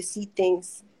that you can see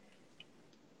things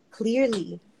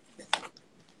clearly.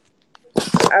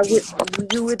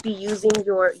 You would be using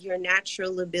your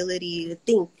natural ability to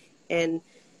think and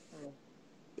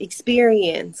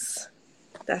experience.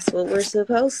 That's what we're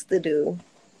supposed to do.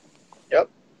 Yep.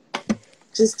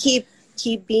 Just keep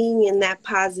being in that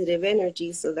positive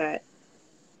energy so that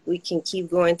we can keep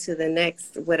going to the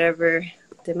next whatever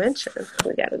dimension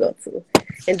we gotta go to,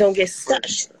 and don't get stuck.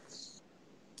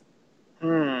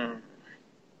 Hmm.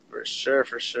 For sure.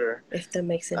 For sure. If that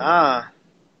makes any. Ah.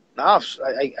 Nah.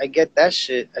 I get that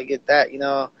shit. I get that. You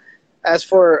know. As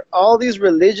for all these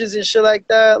religions and shit like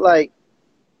that, like,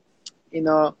 you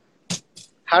know,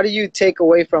 how do you take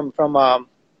away from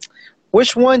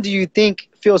which one do you think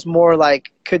feels more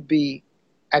like could be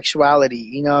actuality?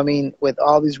 You know what I mean? With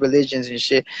all these religions and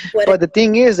shit. What But the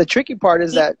thing is, the tricky part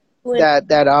is that when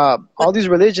all these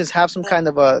religions have some uh, kind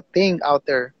of a thing out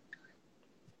there.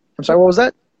 I'm sorry, what was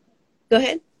that? go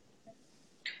ahead.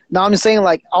 No, I'm just saying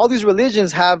like all these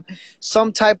religions have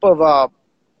some type of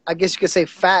I guess you could say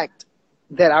fact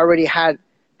that already had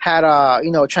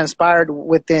transpired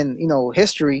within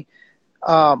history.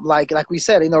 Like we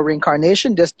said,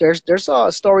 reincarnation. There's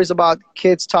stories about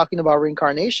kids talking about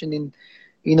reincarnation in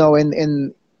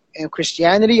in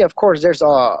Christianity. Of course, there's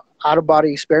out of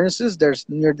body experiences. There's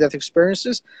near death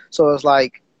experiences. So it's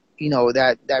like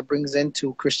that brings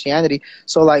into Christianity.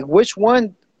 So like, which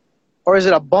one, or is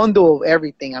it a bundle of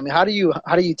everything? I mean, how do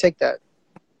you take that?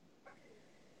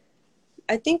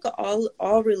 I think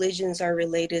all religions are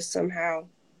related somehow,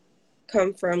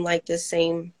 come from like the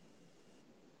same.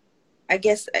 I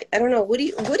guess I don't know. What do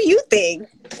you think?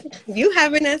 You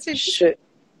haven't answered. Shit.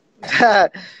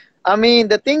 I mean,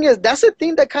 the thing is, that's the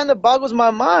thing that kind of boggles my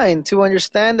mind to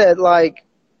understand that, like,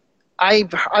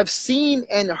 I've seen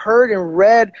and heard and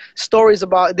read stories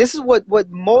about this. Is what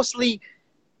mostly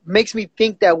makes me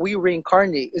think that we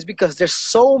reincarnate, is because there's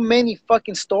so many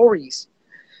fucking stories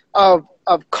of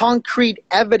concrete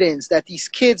evidence that these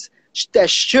kids that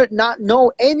should not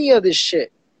know any of this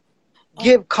shit Oh,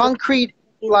 give concrete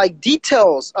like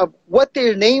details of what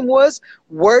their name was,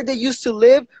 where they used to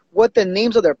live, what the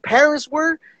names of their parents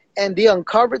were, and they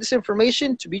uncovered this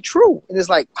information to be true. And it's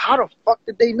like, how the fuck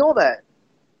did they know that?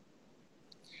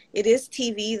 it is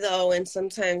TV though, and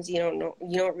sometimes you don't know.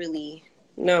 You don't really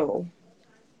know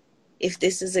if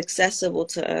this is accessible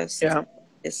to us. Yeah.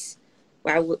 It's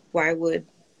why would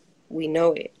we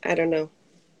know it? I don't know.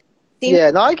 Seems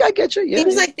Yeah, no, I get you. Yeah,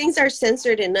 seems yeah. like things are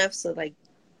censored enough, so like,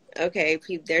 okay,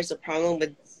 there's a problem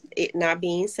with it not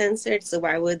being censored, so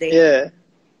why would they Yeah.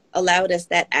 allowed us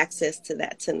that access to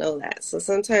that, to know that? So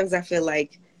sometimes I feel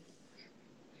like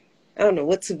I don't know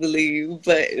what to believe,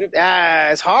 but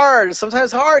It's hard. Sometimes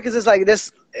it's hard because it's like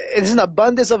this. It's an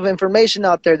abundance of information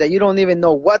out there that you don't even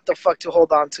know what the fuck to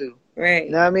hold on to. You right,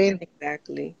 know what I mean?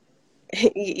 exactly.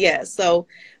 Yeah. So,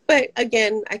 but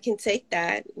again, I can take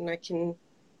that and I can,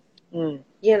 Mm.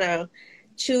 you know,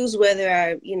 choose whether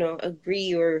I,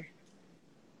 agree or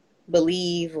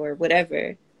believe or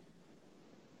whatever.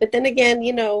 But then again,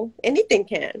 anything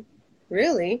can,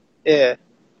 really. Yeah.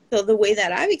 So the way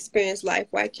that I've experienced life,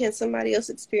 why can't somebody else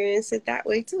experience it that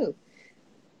way too?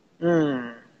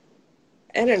 Mm.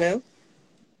 I don't know.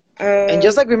 And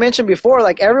just like we mentioned before,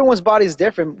 like everyone's body is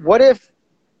different. What if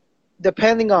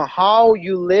depending on how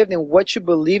you lived and what you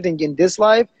believed in this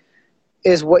life,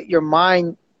 is what your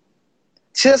mind.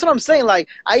 See, that's what I'm saying. Like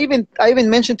I even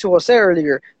mentioned to Jose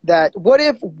earlier that what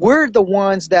if we're the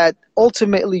ones that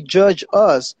ultimately judge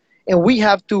us, and we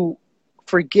have to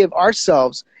forgive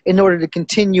ourselves in order to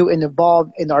continue and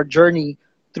evolve in our journey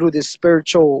through this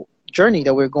spiritual journey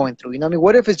that we're going through. You know what I mean?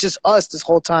 What if it's just us this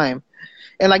whole time?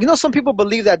 And like, you know, some people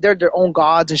believe that they're their own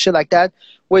gods and shit like that,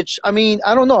 which, I mean,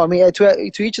 I don't know. I mean,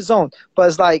 to each his own. But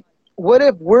it's like, what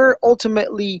if we're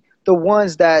ultimately the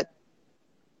ones that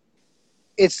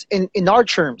it's in our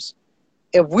terms?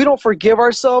 If we don't forgive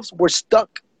ourselves, we're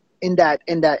stuck in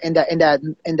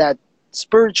that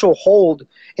spiritual hold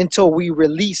until we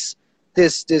release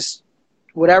this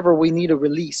whatever we need to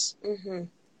release. Mm-hmm.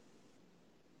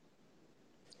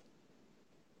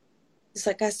 It's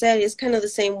like I said, it's kind of the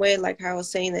same way, like how I was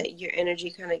saying that your energy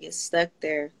kind of gets stuck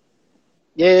there.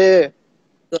 Yeah.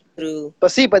 Go through.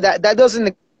 But see, that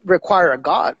doesn't require a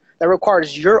God. That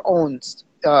requires your own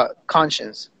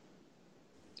conscience.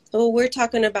 Oh, we're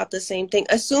talking about the same thing.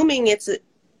 Assuming it's,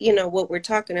 you know, what we're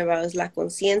talking about is la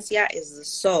conciencia, is the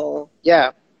soul.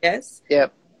 Yeah. Yes? Yeah.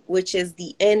 Which is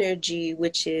the energy,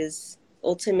 which is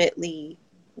ultimately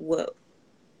what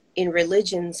in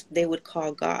religions they would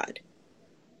call God.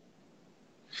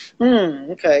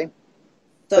 Okay.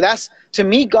 So, but that's, to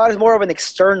me, God is more of an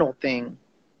external thing.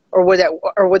 Or would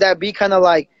that be kind of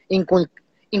like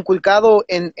inculcado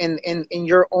in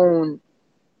your own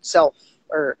self?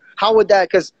 Or how would that,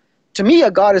 because to me a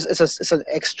God is an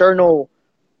external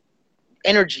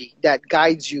energy that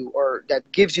guides you or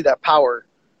that gives you that power?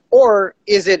 Or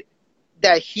is it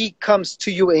that he comes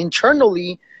to you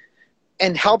internally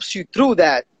and helps you through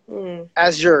that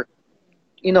as your,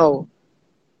 you know,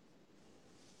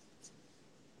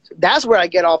 that's where I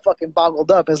get all fucking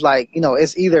boggled up. Is like, you know,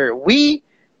 it's either we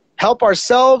help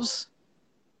ourselves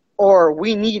or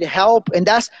we need help. And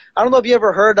that's, I don't know if you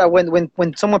ever heard that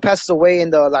when someone passes away in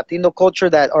the Latino culture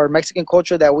that, or Mexican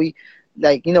culture, that we,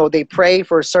 like, you know, they pray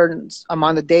for a certain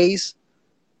amount of days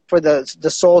for the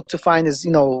soul to find his,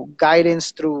 you know,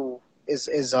 guidance through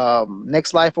his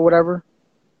next life or whatever.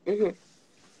 mm-hmm.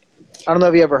 I don't know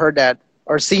if you ever heard that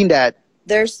or seen that.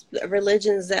 There's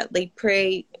religions that they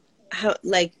pray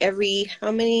like every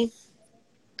how many?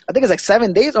 I think it's like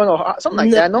 7 days or no, something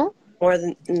like that. No, more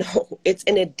than, no, it's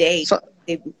in a day. So,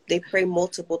 they pray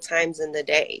multiple times in the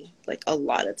day, like a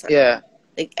lot of times. Yeah.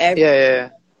 Like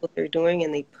what they're doing,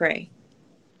 and they pray.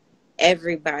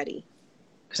 Everybody.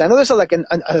 Because I know there's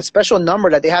a special number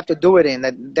that they have to do it in.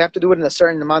 That they have to do it in a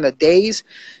certain amount of days,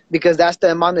 because that's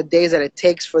the amount of days that it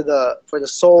takes for the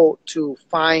soul to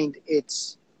find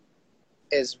its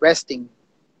resting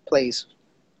place.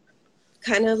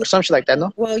 Kind of or something like that,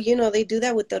 no? Well, you know, they do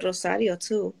that with the Rosario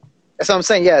too. That's what I'm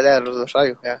saying. Yeah, that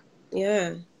Rosario. Yeah.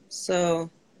 Yeah.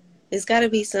 So it's got to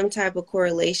be some type of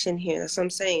correlation here. That's what I'm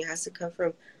saying. It has to come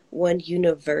from one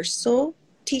universal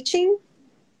teaching,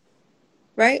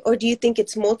 right? Or do you think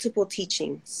it's multiple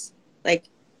teachings? Like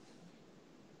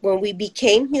when we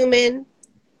became human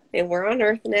and we're on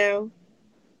Earth now,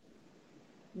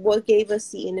 what gave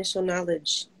us the initial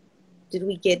knowledge? Did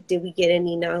we get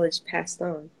any knowledge passed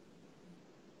on?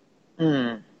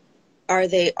 Are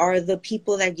the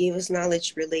people that gave us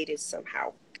knowledge related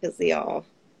somehow? Because they all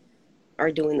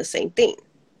are doing the same thing.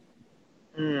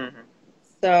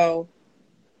 So,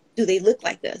 do they look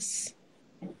like us?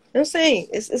 I'm saying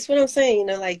it's what I'm saying. You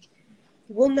know, like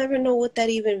we'll never know what that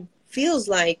even feels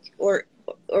like or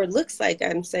looks like.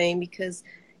 I'm saying, because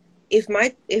if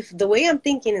the way I'm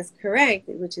thinking is correct,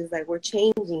 which is like we're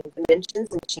changing dimensions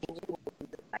and changing.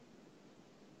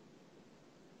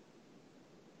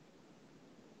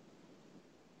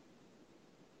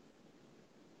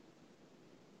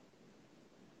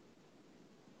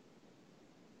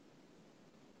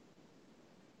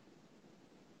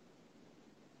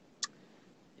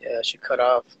 Yeah, she cut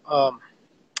off.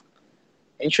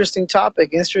 Interesting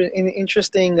topic.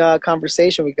 Interesting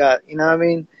conversation we got. You know what I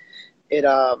mean? It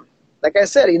like I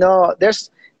said, you know,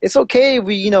 it's okay if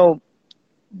we, you know,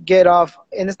 get off,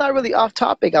 and it's not really off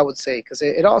topic, I would say, because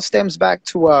it all stems back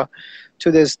to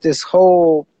this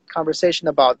whole conversation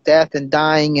about death and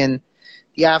dying and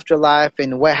the afterlife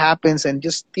and what happens, and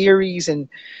just theories and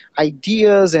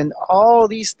ideas and all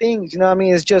these things. You know what I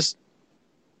mean? It's just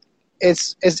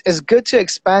it's good to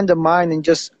expand the mind and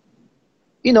just,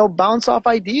 you know, bounce off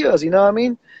ideas. You know what I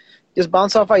mean? Just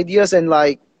bounce off ideas and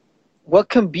like what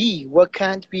can be, what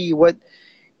can't be, what,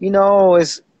 you know,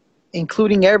 is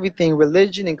including everything,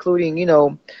 religion, including, you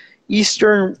know,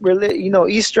 Eastern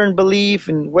belief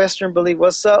and Western belief.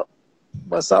 What's up?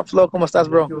 What's up, Flo? ¿Cómo estás,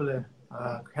 bro?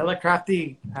 Hella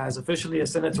Crafty has officially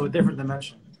ascended to a different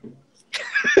dimension.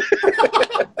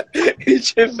 It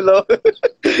should flow.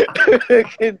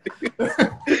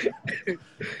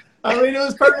 I mean, it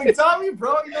was perfect timing,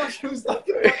 bro. You know, she was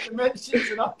talking about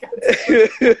dimensions and all kinds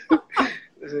of stuff.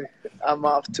 I'm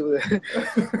off to it.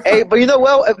 Hey, but you know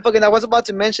what? Fucking, I was about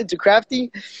to mention to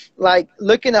Crafty, like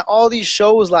looking at all these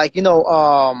shows, like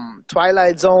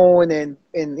Twilight Zone and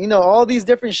all these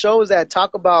different shows that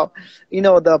talk about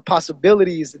the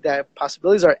possibilities. That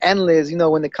possibilities are endless.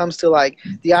 When it comes to like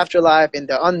the afterlife and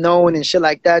the unknown and shit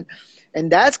like that.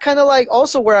 And that's kind of like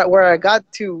also where I got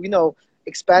to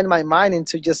expand my mind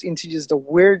into just the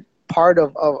weird part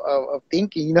of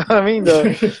thinking, you know what I mean?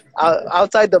 The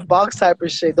outside the box type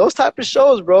of shit. Those type of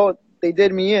shows, bro, they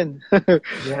did me in.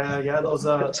 Yeah, those.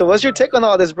 So what's your take on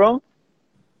all this, bro?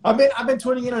 I've been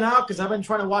tuning in and out because I've been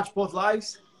trying to watch both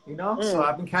lives, So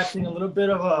I've been catching a little bit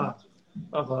of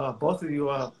both of you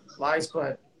lives,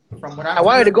 but from what I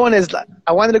wanted to go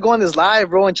on this live,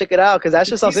 bro, and check it out because that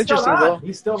shit sounds interesting, bro.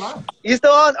 He's still on. He's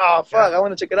still on? Oh fuck, yeah. I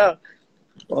want to check it out.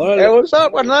 Órale. Hey, what's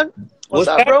up, Hernan? What's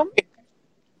up, bro?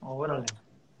 Oh, órale.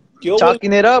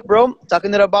 Talking it up, bro.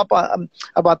 Talking it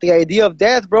about the idea of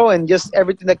death, bro, and just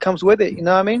everything that comes with it. You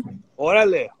know what I mean?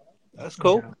 Órale. That's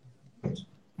cool.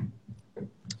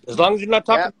 As long as you're not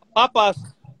talking about papas.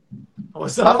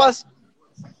 What's up? Papas?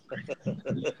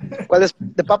 Well,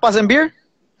 the papas and beer?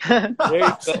 There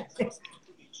you go.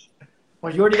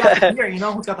 Well, you already got the beer,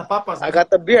 Who's got the papas? I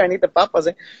got the beer. I need the papas.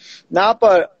 Nah,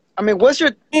 but I mean, what's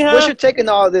your take on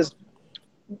all this?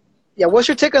 Yeah, what's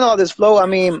your take on all this, Flo? I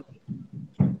mean,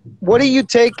 what do you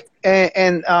take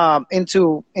and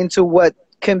into what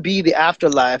can be the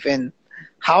afterlife, and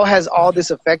how has all this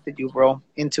affected you, bro?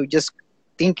 Into just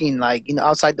thinking like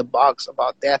outside the box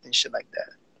about death and shit like that.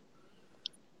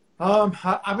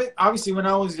 Obviously, when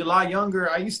I was a lot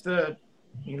younger, I used to,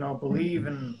 believe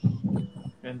in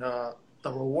the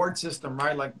reward system,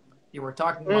 right? Like you were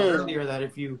talking about earlier, that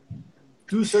if you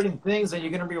do certain things, then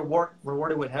you're gonna be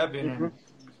rewarded with heaven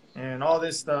and all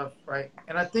this stuff, right?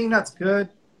 And I think that's good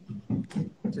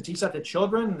to teach that to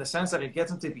children in the sense that it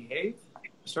gets them to behave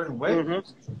a certain way,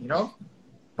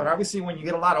 But obviously, when you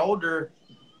get a lot older,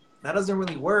 that doesn't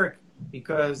really work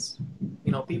because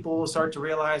people will start to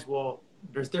realize, well,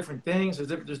 there's different things,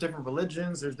 there's different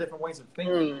religions, there's different ways of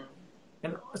thinking,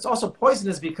 and it's also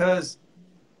poisonous because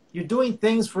you're doing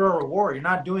things for a reward. You're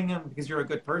not doing them because you're a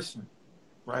good person,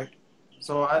 right?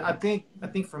 So I think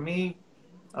for me,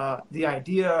 the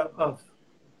idea of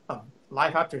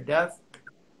life after death,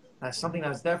 that's something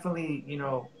that's definitely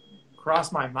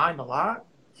crossed my mind a lot.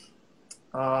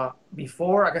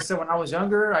 Before, like I said, when I was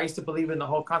younger, I used to believe in the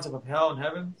whole concept of hell and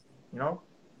heaven,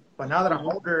 But now that I'm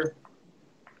older,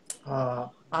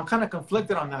 I'm kind of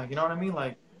conflicted on that. You know what I mean?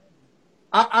 Like,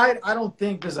 I don't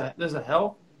think there's a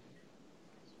hell.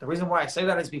 The reason why I say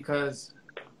that is because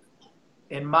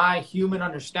in my human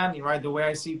understanding, right, the way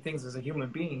I see things as a human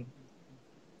being,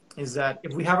 is that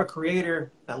if we have a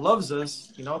creator that loves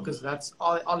us, because that's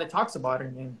all it talks about.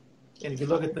 And if you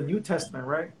look at the New Testament,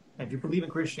 right, and if you believe in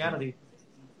Christianity,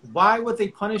 why would they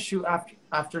punish you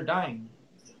after dying?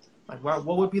 Like,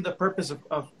 what would be the purpose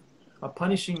of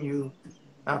punishing you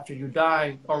after you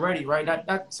die already, right?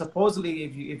 That supposedly,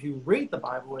 if you read the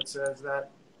Bible, it says that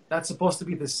that's supposed to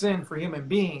be the sin for human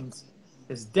beings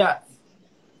is death,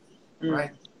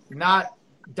 right? Not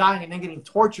dying and then getting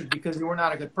tortured because you were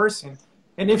not a good person.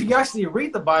 And if you actually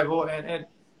read the Bible and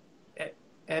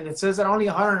it says that only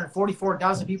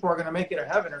 144,000 people are going to make it to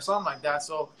heaven or something like that.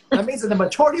 So that means that the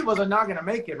majority of us are not going to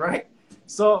make it, right?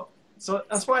 So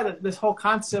that's why this whole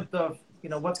concept of,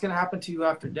 what's going to happen to you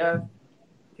after death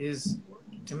is,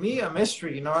 to me, a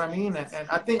mystery, you know what I mean? And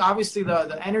I think obviously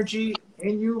the energy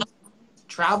in you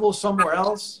travels somewhere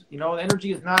else. The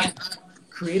energy is not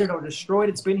created or destroyed.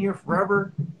 It's been here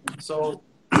forever. So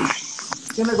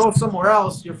it's going to go somewhere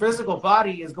else. Your physical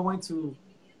body is going to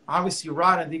obviously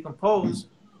rot and decompose,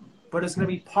 but it's going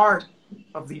to be part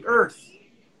of the earth,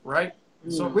 right?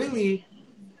 So really,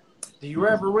 do you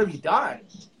ever really die,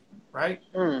 right?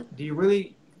 Do you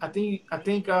really? I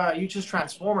think you just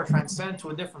transform or transcend to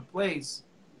a different place.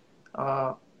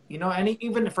 And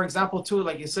even for example too,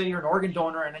 like you say you're an organ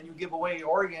donor and then you give away your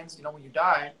organs, when you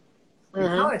die, you're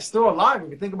kind of still alive if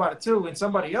you think about it too in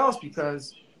somebody else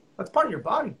because that's part of your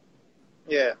body.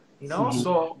 Yeah.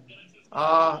 So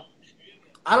I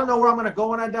don't know where I'm gonna go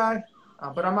when I die,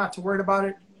 but I'm not too worried about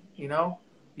it,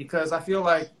 because I feel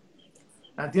like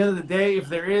at the end of the day, if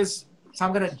there is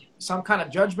some kind of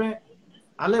judgment,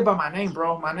 I live by my name,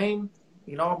 bro. My name,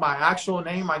 my actual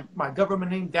name, my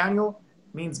government name, Daniel,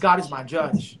 means God is my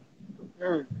judge.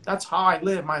 That's how I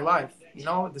live my life.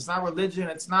 It's not religion.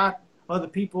 It's not other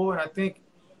people. And I think,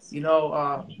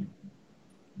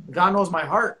 God knows my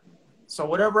heart. So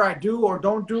whatever I do or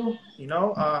don't do, you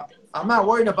know, I'm not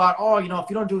worried about, oh, you know, if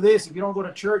you don't do this, if you don't go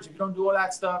to church, if you don't do all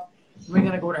that stuff, you ain't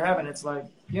gonna go to heaven. It's like,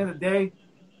 at the end of the day,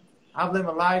 I'm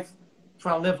living life,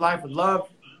 trying to live life with love,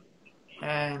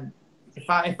 and if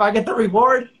I get the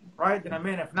reward, right, then I'm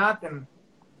in. If not, then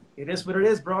it is what it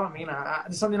is, bro. I mean,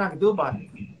 there's something I can do about it,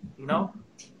 you know.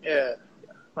 Yeah.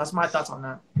 That's my thoughts on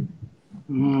that.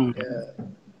 Mm. Yeah.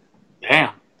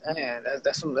 Damn. Man,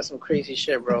 that's some crazy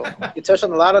shit, bro. You touched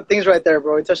on a lot of things right there,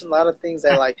 bro. You touched on a lot of things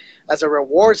that, like, as a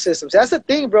reward system. See, that's the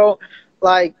thing, bro.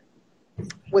 Like,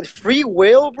 with free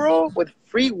will, bro, with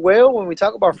free will, when we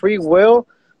talk about free will,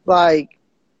 like,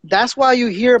 that's why you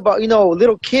hear about, you know,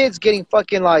 little kids getting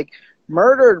fucking, like,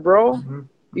 murdered, bro. Mm-hmm.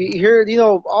 You hear, you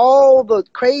know, all the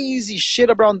crazy shit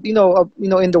around, you know,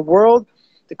 in the world.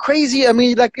 The crazy, I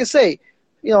mean, like I say,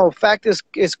 you know, fact is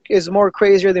more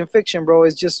crazier than fiction, bro.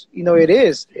 It's just, you know, it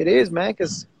is, man.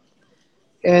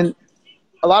 And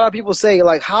a lot of people say,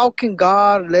 like, how can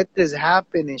God let this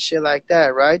happen and shit like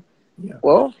that, right? Yeah.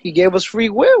 Well, he gave us free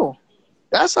will.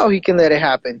 That's how he can let it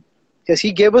happen, because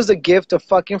he gave us the gift of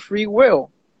fucking free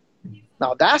will.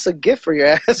 Now that's a gift for your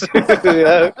ass.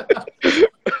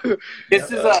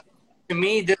 This is to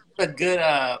me, this is a good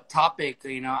topic,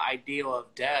 you know, ideal of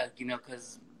death, you know,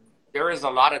 because there is a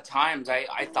lot of times I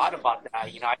thought about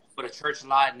that. You know, I go to church a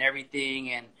lot and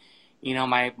everything, and you know,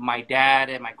 my dad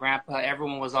and my grandpa,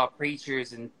 everyone was all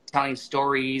preachers and telling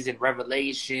stories and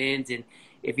revelations, and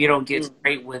if you don't get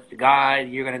straight with God,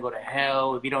 you're gonna go to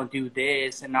hell. If you don't do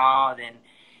this and all,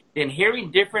 then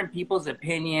hearing different people's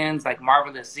opinions, like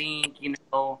Marvelous Inc., you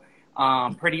know,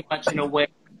 pretty much in a way,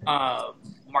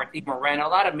 Martin Moreno, a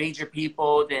lot of major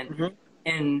people, then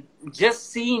and just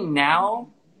seeing now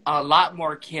a lot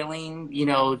more killing, you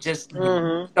know, just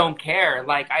don't care.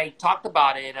 Like I talked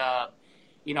about it,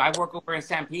 you know, I work over in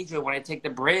San Pedro when I take the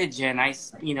bridge, and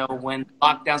you know, when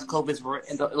lockdowns, COVIDs were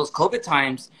in those COVID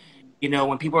times, you know,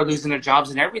 when people are losing their jobs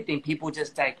and everything, people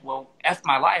just like, well, F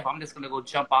my life. I'm just going to go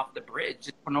jump off the bridge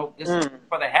just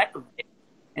for the heck of it.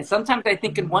 And sometimes I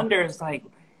think and wonder, it's like,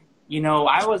 you know,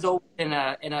 I was always in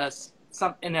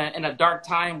a dark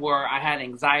time where I had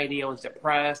anxiety, I was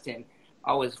depressed, and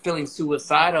I was feeling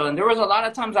suicidal. And there was a lot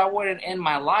of times I wanted to end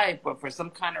my life, but for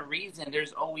some kind of reason,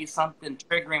 there's always something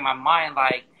triggering my mind.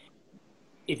 Like,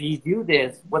 if you do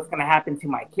this, what's going to happen to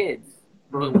my kids?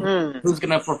 Who's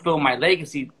going to fulfill my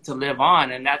legacy to live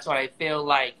on? And that's why I feel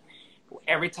like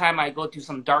every time I go through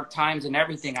some dark times and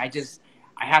everything, I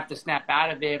have to snap out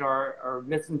of it, or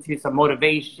listen to some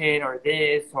motivation or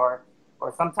this, or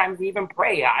sometimes even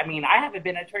pray. I mean, I haven't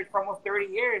been at church for almost 30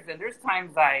 years, and there's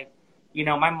times you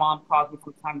know, my mom calls me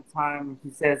from time to time, and she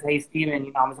says, hey, Steven,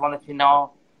 you know, I just want to let you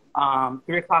know,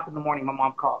 3 o'clock in the morning, my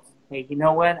mom calls. Hey, you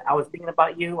know what? I was thinking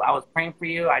about you. I was praying for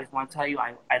you. I just want to tell you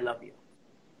I love you.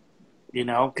 You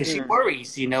know, because she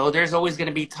worries, you know, there's always going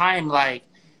to be time like,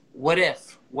 what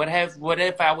if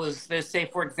I was, let's say,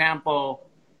 for example,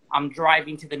 I'm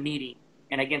driving to the meeting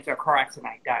and I get into a car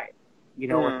accident, I died, you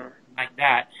know, or like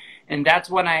that. And that's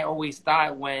when I always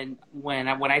thought when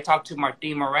I talk to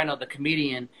Martin Moreno, the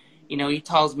comedian, you know, he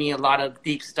tells me a lot of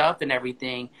deep stuff and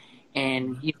everything.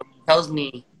 And he tells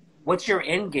me, what's your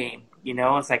end game? You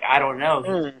know, it's like, I don't know.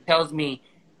 He tells me,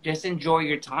 just enjoy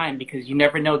your time, because you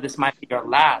never know, this might be your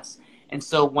last. And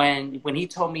so when he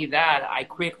told me that, I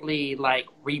quickly like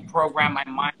reprogrammed my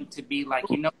mind to be like,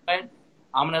 you know what?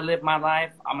 I'm going to live my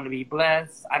life. I'm going to be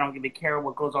blessed. I don't really care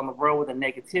what goes on the world with the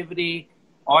negativity.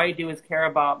 All I do is care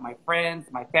about my friends,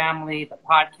 my family, the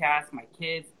podcast, my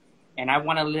kids. And I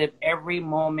want to live every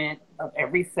moment of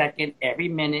every second, every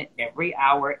minute, every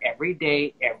hour, every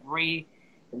day, every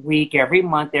week, every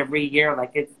month, every year,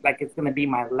 like it's going to be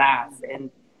my last.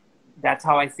 And that's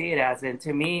how I see it as. And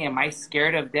to me, am I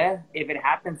scared of death? If it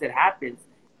happens, it happens.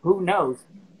 Who knows?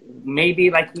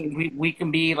 Maybe like we can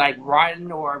be like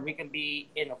rotten, or we can be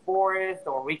in a forest,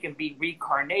 or we can be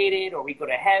reincarnated, or we go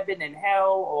to heaven and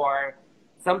hell. Or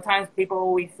sometimes people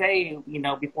always say, you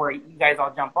know, before you guys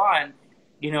all jump on,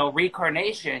 you know,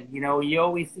 reincarnation, you know, you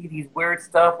always see these weird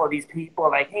stuff, or these people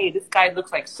like, hey, this guy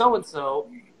looks like so-and-so,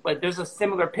 but there's a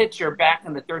similar picture back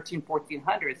in the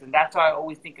 1400s. And that's why I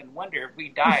always think and wonder, if we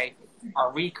die,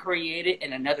 are recreated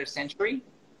in another century?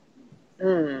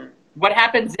 What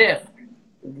happens if?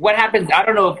 I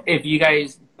don't know if you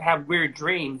guys have weird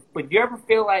dreams, but do you ever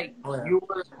feel like you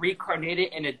were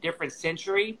reincarnated in a different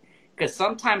century? Because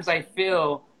sometimes I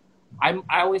feel, I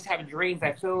always have dreams,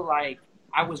 I feel like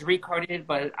I was reincarnated,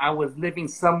 but I was living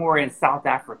somewhere in South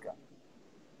Africa.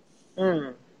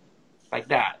 Like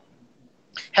that.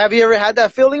 Have you ever had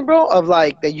that feeling, bro, of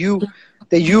like that you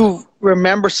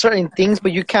remember certain things,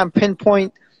 but you can't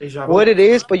pinpoint what it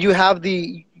is, but you have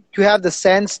the you have the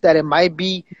sense that it might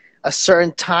be a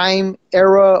certain time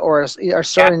era or a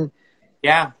certain.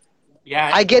 Yeah,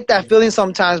 yeah. I get that feeling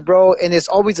sometimes, bro, and it's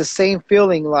always the same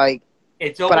feeling. Like,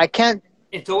 It's but always I can't.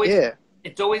 it's always Yeah.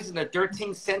 it's always in the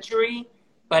 13th century,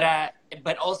 but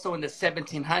also in the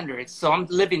 1700s. So I'm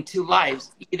living two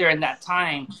lives. Either in that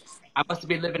time, I must have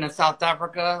been living in South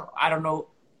Africa. I don't know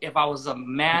if I was a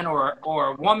man or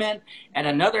a woman. And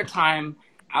another time,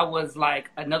 I was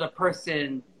like another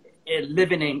person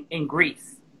living in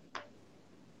Greece.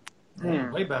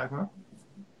 Damn, way back, huh?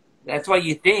 That's what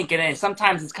you think, and then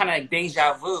sometimes it's kind of like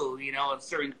deja vu, of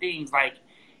certain things, like,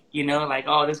 like,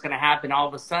 oh, this is gonna happen all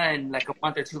of a sudden, like a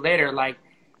month or two later, like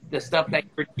the stuff that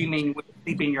you're dreaming with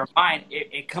sleep in your mind,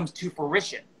 it comes to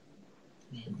fruition.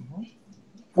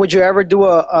 Would you ever do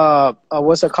a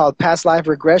what's it called, past life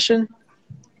regression?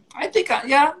 I think,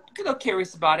 yeah, I'm a little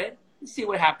curious about it. See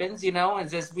what happens,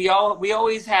 It's just we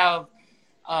always have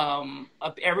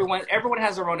everyone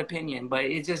has their own opinion, but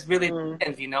it just really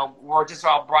depends. We're just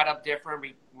all brought up different.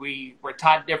 We're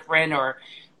taught different, or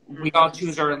we all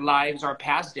choose our lives, our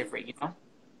past different.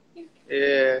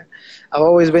 Yeah, I've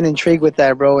always been intrigued with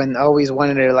that, bro, and always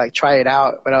wanted to like try it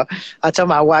out. But I tell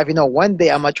my wife, one day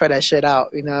I'm gonna try that shit out.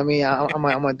 You know what I mean? I'm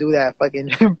gonna do that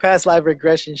fucking past life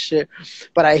regression shit.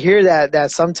 But I hear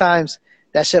that sometimes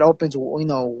that shit opens,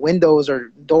 windows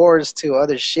or doors to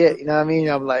other shit. You know what I mean?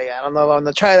 I'm like, I don't know if I'm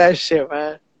gonna try that shit,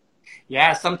 man.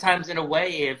 Yeah, sometimes in a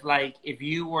way, if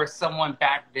you were someone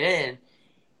back then,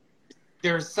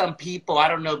 there's some people, I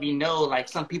don't know if you know, like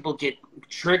some people get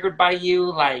triggered by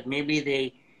you, like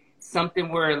maybe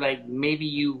something where like maybe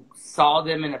you saw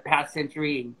them in a past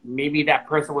century and maybe that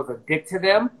person was a dick to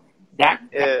them, that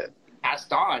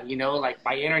passed on, like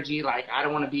by energy, like I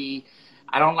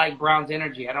don't like Brown's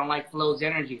energy, I don't like Flo's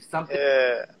energy, something,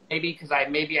 maybe because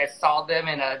I saw them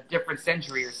in a different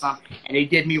century or something and they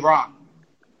did me wrong.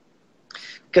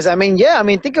 Because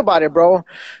think about it, bro.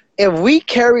 If we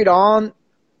carried on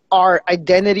our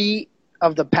identity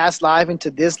of the past life into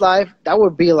this life, that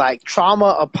would be like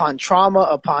trauma upon trauma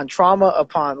upon trauma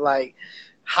upon, like,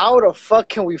 how the fuck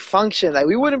can we function? Like,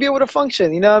 we wouldn't be able to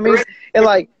function, you know what I mean? And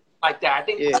like that. I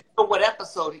think, I don't know what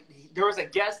episode, there was a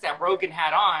guest that Rogan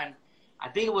had on, I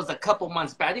think it was a couple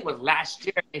months back, I think it was last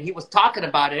year, and he was talking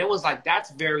about it. It was like,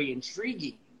 that's very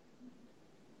intriguing.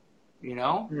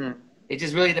 It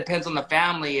just really depends on the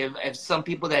family. If some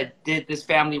people that did this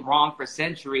family wrong for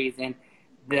centuries, and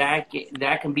that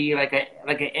can be like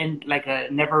a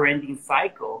never-ending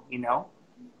cycle,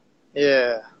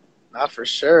 Yeah, not for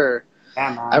sure.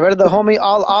 Yeah, man. I read the homie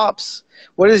All Ops.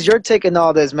 What is your take on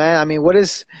all this, man? I mean,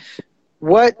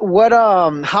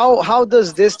 how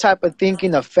does this type of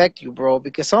thinking affect you, bro?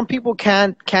 Because some people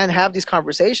can't have these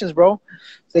conversations, bro.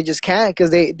 They just can't, because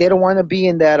they don't want to be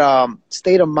in that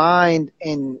state of mind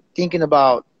and thinking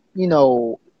about,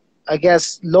 I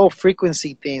guess, low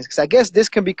frequency things. Because I guess this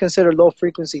can be considered low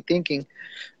frequency thinking,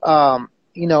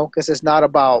 because it's not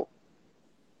about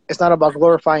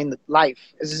glorifying life.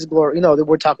 It's just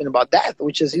we're talking about death,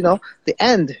 which is, the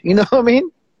end. You know what I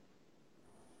mean?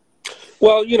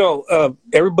 Well,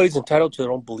 everybody's entitled to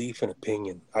their own belief and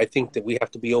opinion. I think that we have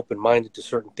to be open-minded to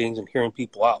certain things and hearing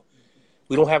people out.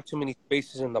 We don't have too many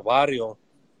spaces in the barrio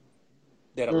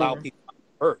that allow people to be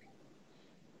heard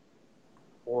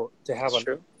or to have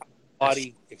a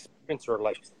body experience, or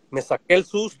like, me saqué el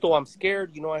susto, I'm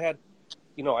scared. I had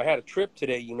a trip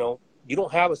today. You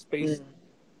don't have a space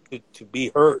to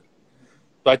be heard.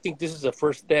 So I think this is a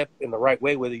first step in the right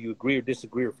way, whether you agree or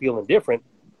disagree or feel indifferent.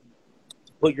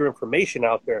 Put your information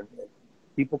out there, and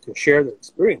people can share their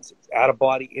experiences, out of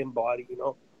body, in body,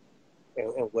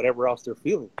 and whatever else they're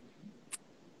feeling.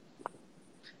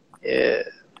 Yeah.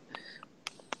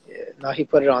 No, he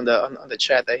put it on the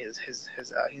chat that he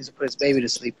needs to put his baby to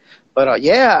sleep. But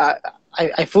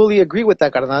I fully agree with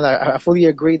that, carnal. I fully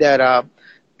agree that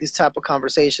these type of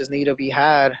conversations need to be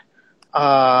had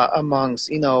amongst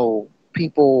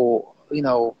people,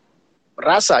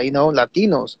 raza,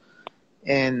 Latinos,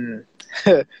 and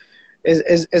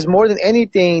is more than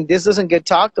anything, this doesn't get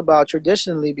talked about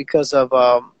traditionally because of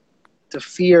the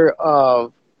fear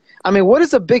of. I mean, what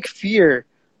is a big fear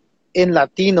in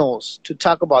Latinos to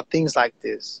talk about things like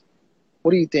this?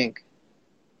 What do you think?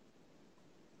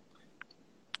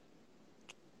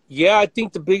 Yeah, I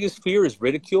think the biggest fear is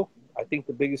ridicule. I think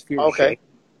the biggest fear is shame.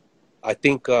 I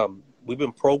think we've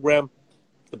been programmed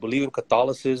to believe in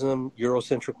Catholicism,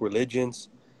 Eurocentric religions,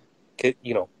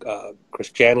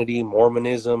 Christianity,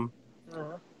 Mormonism.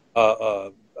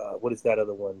 What is that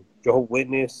other one? Jehovah's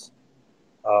Witness.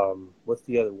 What's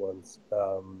the other ones?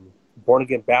 Born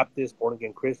again Baptist, born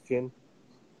again Christian.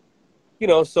 You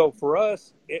know, so for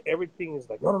us, everything is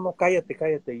like, no, no, no, cállate,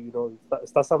 cállate. You know,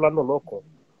 estás hablando loco.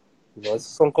 You know,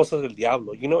 esas son cosas del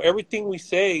diablo. You know, everything we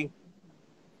say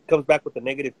comes back with a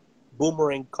negative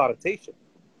boomerang connotation.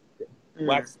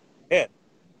 Wax head.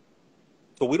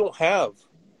 So we don't have,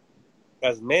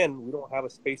 as men, we don't have a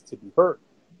space to be heard.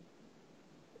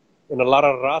 And a lot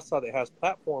of raza that has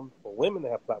platforms, or women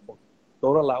that have platforms,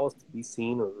 don't allow us to be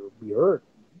seen or be heard.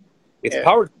 It's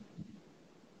power.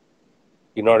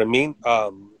 You know what I mean?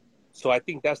 So I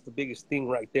think that's the biggest thing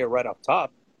right there, right off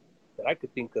top, that I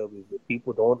could think of, is that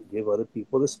people don't give other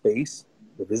people the space,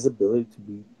 the visibility to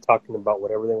be talking about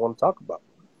whatever they want to talk about.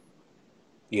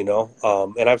 You know,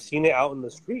 and I've seen it out in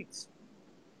the streets.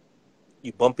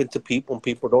 You bump into people, and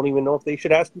people don't even know if they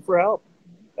should ask you for help.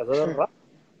 You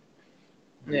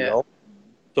know,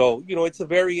 so you know, it's a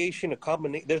variation, a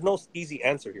combination. There's no easy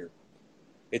answer here.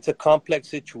 It's a complex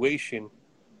situation.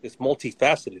 It's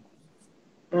multifaceted.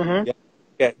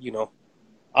 Yeah, you know,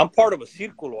 I'm part of a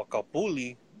círculo, a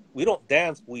capuli. We don't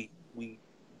dance. We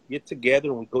get together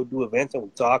and we go do events and we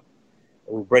talk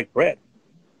and we break bread.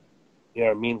 You know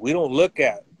what I mean? We don't look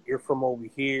at, you're from over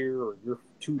here, or you're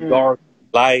too dark,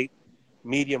 light,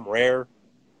 medium, rare.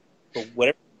 So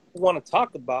whatever you want to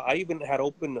talk about, I even had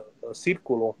opened a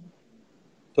círculo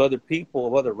to other people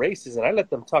of other races, and I let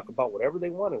them talk about whatever they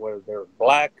wanted, whether they were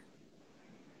black,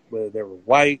 whether they were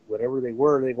white, whatever they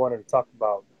were. They wanted to talk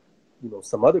about, you know,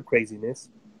 some other craziness.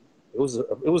 It was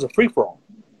a free for all.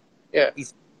 Yeah. Y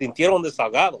se sintieron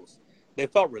desahogados. They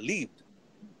felt relieved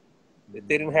that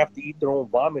they didn't have to eat their own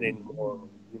vomit anymore.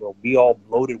 You know, be all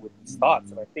bloated with these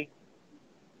thoughts. And I think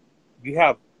you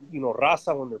have, you know,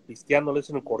 raza when they're pisteando,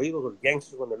 listening to corridos, or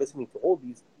gangsters when they're listening to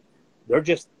oldies, they're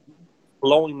just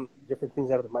blowing different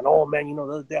things out of their mind. Oh man, you know,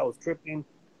 the other day I was tripping.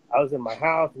 I was in my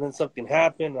house and then something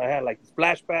happened. I had like this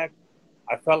flashback.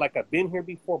 I felt like I've been here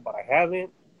before, but I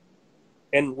haven't.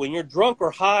 And when you're drunk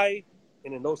or high,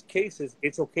 and in those cases,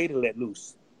 it's okay to let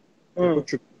loose. To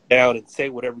put your down and say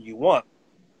whatever you want.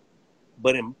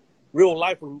 But in real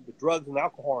life, when the drugs and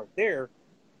alcohol aren't there,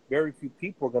 very few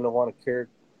people are going to want to care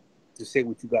to say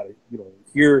what you got to, you know,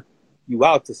 hear you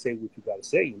out to say what you got to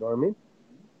say. You know what I mean?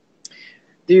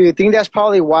 Do you think that's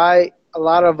probably why a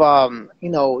lot of you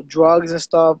know, drugs and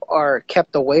stuff are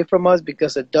kept away from us,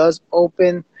 because it does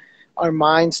open our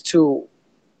minds to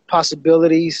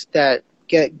possibilities that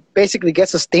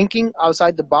gets us thinking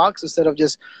outside the box instead of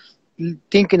just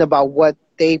thinking about what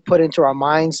they put into our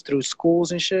minds through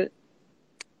schools and shit?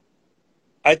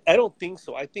 I don't think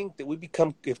so. I think that we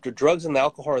become, if the drugs and the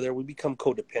alcohol are there, we become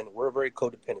codependent. We're a very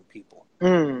codependent people.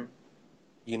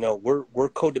 You know, we're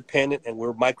codependent and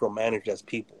we're micromanaged as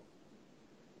people.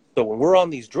 So when we're on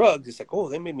these drugs, it's like, oh,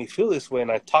 they made me feel this way. And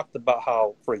I talked about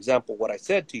how, for example, what I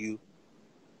said to you,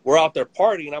 we're out there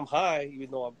partying, I'm high,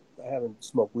 even though I haven't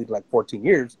smoked weed in like 14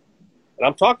 years, and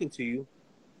I'm talking to you,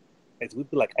 and we'd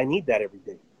be like, I need that every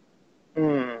day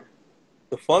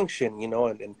to function, you know.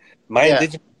 And my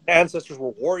indigenous ancestors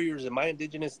were warriors, and my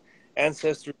indigenous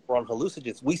ancestors were on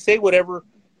hallucinogens. We say whatever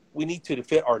we need to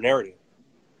fit our narrative.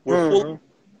 We're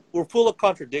full of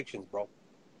contradictions, bro.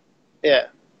 Yeah.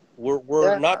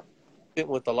 We're not fit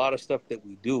with a lot of stuff that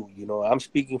we do. You know, I'm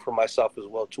speaking for myself as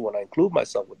well too, and I include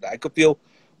myself with that. I could feel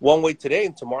one way today,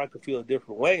 and tomorrow I could feel a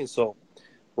different way. And so,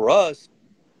 for us,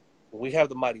 when we have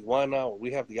the marijuana or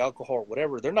we have the alcohol or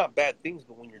whatever, they're not bad things.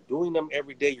 But when you're doing them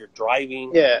every day, you're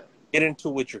driving, get into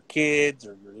it with your kids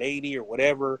or your lady or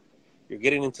whatever, you're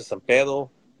getting into some pedo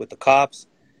with the cops.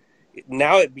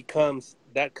 Now it becomes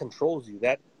that controls you.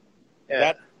 That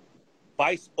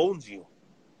vice owns you.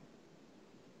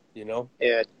 You know?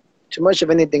 Yeah. Too much of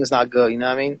anything is not good. You know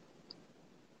what I mean?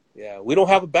 Yeah. We don't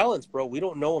have a balance, bro. We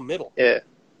don't know a middle. Yeah.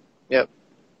 Yep.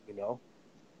 You know?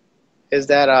 Is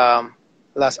that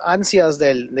las ansias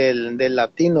del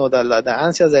Latino, the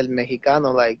ansias del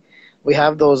Mexicano, like we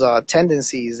have those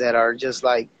tendencies that are just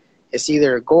like, it's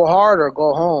either go hard or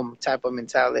go home type of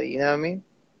mentality. You know what I mean?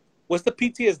 What's the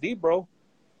PTSD, bro?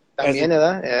 También,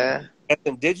 ¿verdad? Yeah. As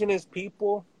indigenous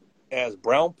people, as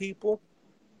brown people,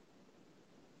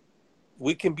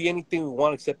 we can be anything we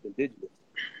want except indigenous.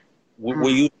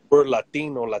 We use the word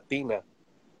Latino, Latina.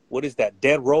 What is that?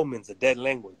 Dead Romans, a dead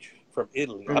language from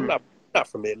Italy. I'm not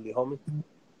from Italy, homie.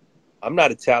 I'm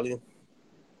not Italian.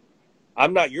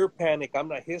 I'm not your panic. I'm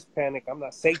not his panic. I'm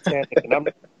not satanic, and I'm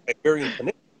not Iberian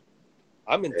Peninsula.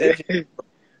 I'm indigenous.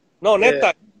 No, neta,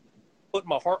 I put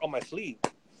my heart on my sleeve.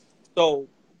 So,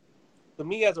 to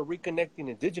me, as a reconnecting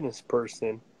indigenous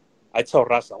person, I tell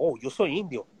raza, oh, yo soy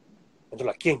indio. And they're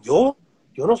like, ¿quién? ¿Yo?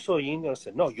 Yo no soy indio. I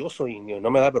said, no, yo soy indio. No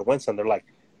me da vergüenza. And they're like,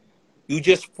 you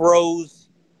just froze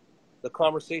the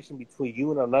conversation between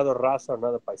you and another raza,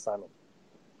 another paisano.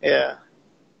 Yeah.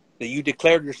 that you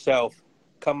declared yourself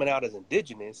coming out as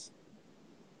indigenous,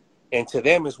 and to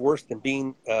them is worse than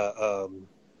being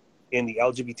in the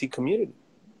LGBT community.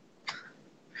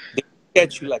 They look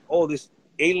at you like, oh, this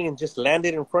alien just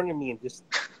landed in front of me and just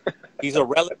he's a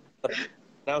relative.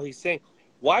 Now he's saying,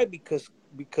 why? Because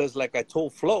like I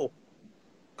told Flo,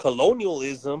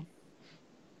 colonialism,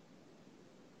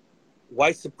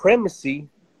 white supremacy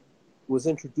was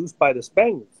introduced by the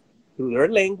Spaniards through their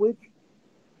language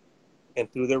and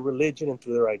through their religion and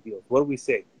through their ideals. What do we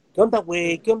say? ¿Qué onda,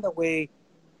 güey? ¿Qué onda, güey?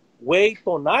 Güey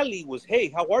Tonali was, hey,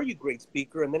 how are you, great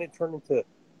speaker? And then it turned into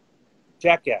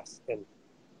jackass and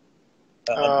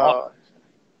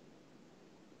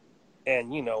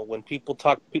and you know, when people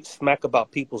talk smack about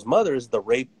people's mothers, the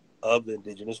rape of the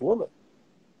indigenous woman.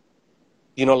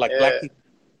 You know, like black people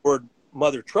word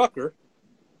mother trucker.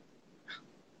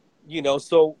 You know,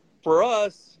 so for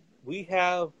us, we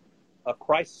have a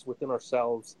crisis within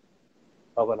ourselves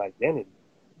of an identity.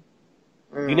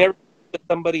 You never get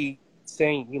somebody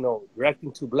saying, you know, you're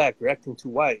acting too black, you're acting too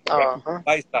white, you're acting too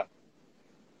paisa.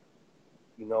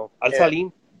 You know, Al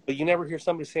Salim, but you never hear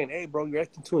somebody saying, hey, bro, you're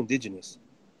acting too indigenous.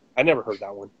 I never heard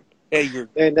that one. Hey, you're...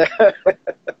 It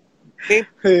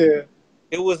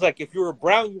was like if you were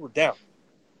brown, you were down.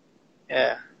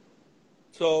 Yeah.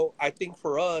 So I think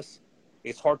for us,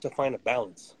 it's hard to find a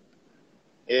balance.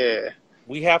 Yeah.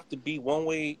 We have to be one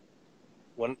way.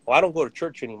 I don't go to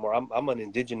church anymore. I'm an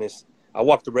indigenous. I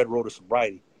walk the red road of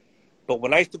sobriety. But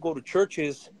when I used to go to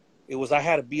churches, it was I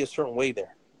had to be a certain way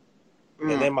there.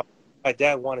 And then my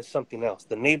dad wanted something else.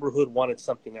 The neighborhood wanted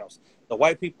something else. The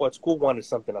white people at school wanted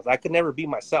something else. I could never be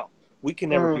myself. We can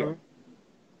never be.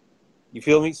 You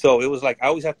feel me? So it was like I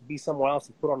always have to be somewhere else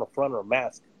and put on a front or a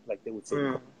mask, like they would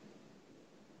say.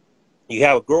 You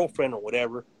have a girlfriend or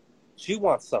whatever. She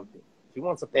wants something. She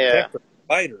wants a protector, a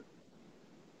fighter.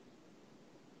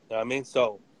 You know what I mean?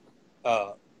 So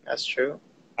that's true.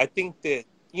 I think that,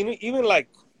 you know, even like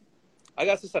I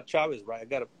got Cesar Chavez, right? I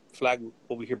got a flag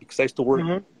over here because I used to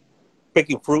work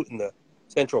picking fruit in the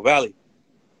Central Valley.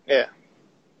 Yeah.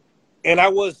 And I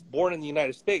was born in the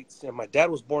United States, and my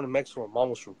dad was born in Mexico, and mom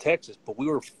was from Texas. But we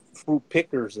were fruit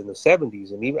pickers in the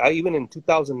 70s, and even in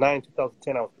 2009,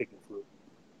 2010, I was picking fruit.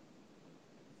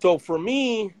 So for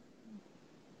me,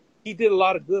 he did a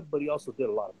lot of good, but he also did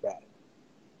a lot of bad.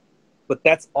 But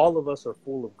that's all of us are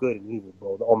full of good and evil,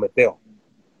 bro. The Ometeo.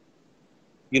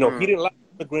 You know, he didn't like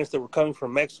immigrants that were coming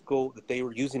from Mexico that they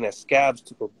were using as scabs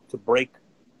to break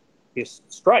his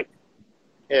strike.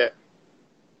 Yeah.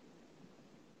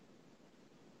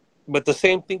 But the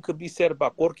same thing could be said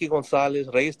about Corky Gonzalez,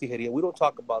 Reyes Tijeria. We don't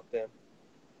talk about them.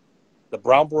 The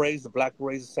Brown Berets, the Black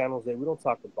Berets of San Jose, we don't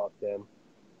talk about them.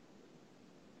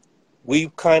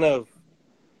 We've kind of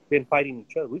been fighting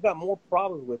each other. We got more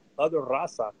problems with other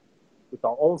raza, with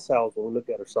our own selves when we look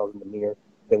at ourselves in the mirror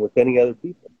than with any other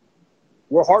people.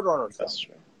 We're harder on ourselves. That's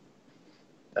true.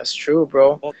 That's true,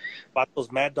 bro. Bato's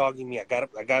mad dogging me. I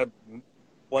got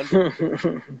one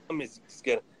is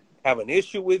gonna have an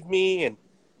issue with me, and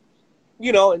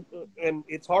you know, and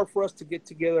it's hard for us to get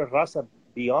together, raza,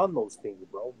 beyond those things,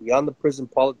 bro. Beyond the prison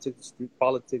politics, the street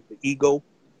politics, the ego,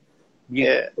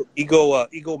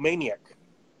 egomaniac.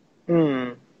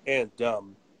 And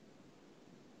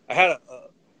I had a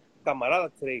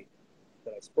camarada today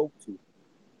that I spoke to.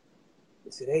 He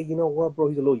said, hey, you know what, bro?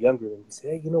 He's a little younger than me. He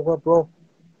said, hey, you know what, bro?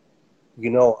 You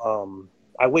know,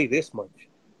 I weigh this much.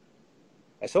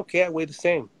 I said, okay, I weigh the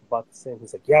same, about the same.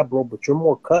 He's like, yeah, bro, but you're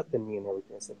more cut than me and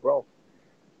everything. I said, bro,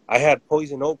 I had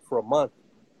poison oak for a month.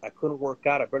 I couldn't work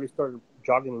out. I barely started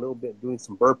jogging a little bit, doing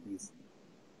some burpees.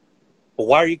 But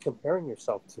why are you comparing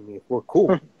yourself to me if we're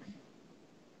cool?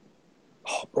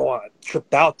 Oh, bro, I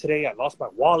tripped out today. I lost my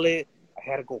wallet. I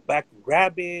had to go back and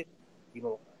grab it. You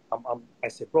know, I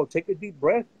said, bro, take a deep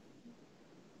breath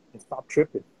and stop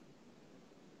tripping.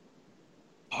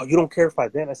 Oh, you don't care if I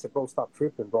then? I said, bro, stop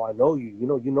tripping, bro. I know you.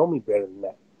 You know me better than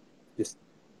that. Just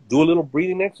do a little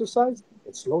breathing exercise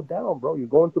and slow down, bro. You're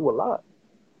going through a lot.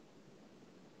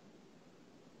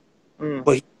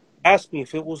 But he asked me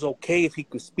if it was okay if he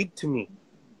could speak to me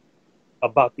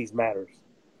about these matters.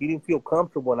 He didn't feel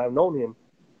comfortable, and I've known him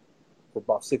for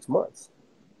about 6 months.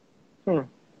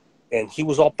 And he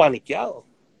was all paniqueado.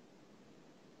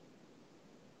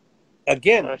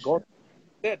 Again, going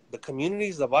that the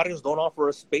communities, the barrios don't offer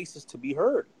us spaces to be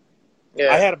heard.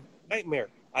 I had a nightmare.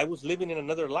 I was living in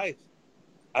another life.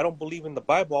 I don't believe in the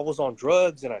Bible. I was on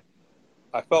drugs, and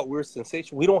I felt weird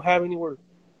sensation. We don't have anywhere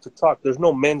to talk. There's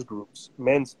no men's groups.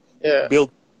 Men's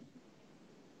build.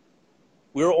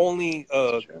 We're only,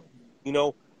 you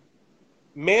know,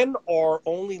 men are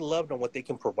only loved on what they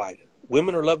can provide.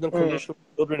 Women are loved unconditionally,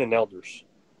 children and elders.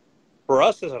 For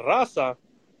us as a raza,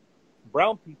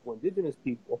 brown people, indigenous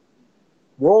people,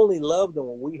 we're only loved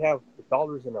when we have the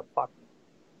dollars in our pocket,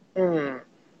 Mm.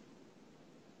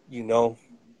 you know,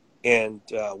 and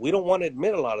we don't want to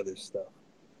admit a lot of this stuff.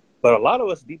 But a lot of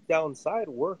us deep down inside,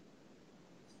 we're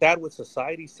sad with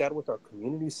society, sad with our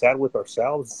community, sad with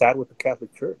ourselves, sad with the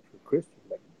Catholic Church, with Christians.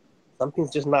 Like,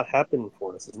 something's just not happening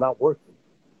for us. It's not working.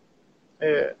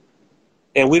 Yeah,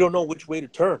 And we don't know which way to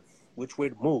turn, which way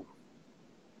to move.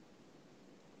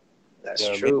 that's You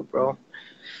know what I mean? true, bro.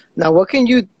 Now, what can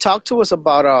you talk to us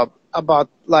about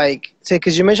like, say,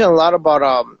 because you mentioned a lot about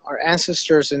our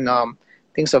ancestors and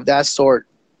things of that sort.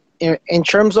 In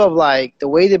terms of like the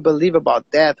way they believe about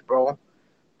death, bro.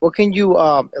 What can you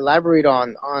elaborate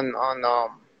on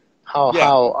how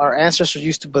Yeah. our ancestors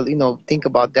used to think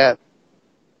about death?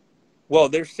 Well,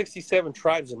 there's 67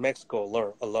 tribes in Mexico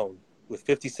alone with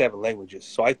 57 languages.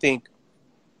 So I think,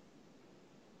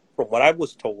 from what I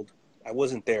was told, I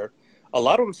wasn't there. A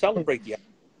lot of them celebrate the.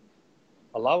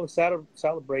 A lot of them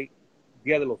celebrate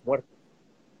Dia de los Muertos.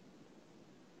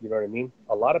 You know what I mean?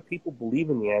 A lot of people believe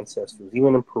in the ancestors.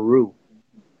 Even in Peru,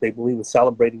 they believe in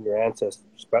celebrating their ancestors.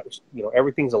 You know,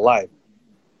 everything's alive.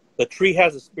 The tree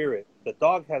has a spirit. The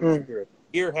dog has a Mm. spirit. The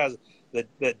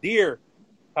deer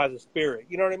has a spirit.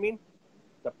 You know what I mean?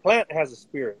 The plant has a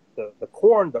spirit. The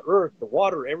corn, the earth, the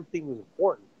water, everything was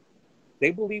important. They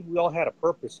believed we all had a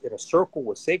purpose, and a circle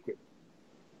was sacred.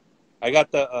 I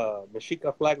got the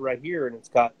Mexica flag right here, and it's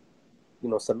got, you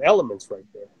know, some elements right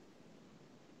there.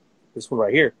 This one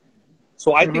right here.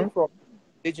 So I Mm-hmm. think for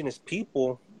indigenous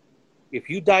people, if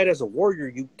you died as a warrior,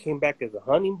 you came back as a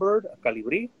hummingbird, a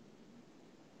colibri,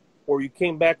 or you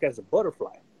came back as a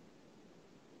butterfly.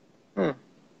 Hmm.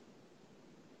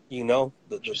 You know,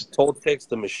 the Interesting. Toltecs,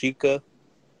 the Mexica.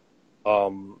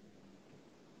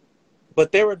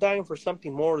 But they were dying for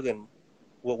something more than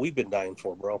what we've been dying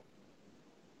for, bro.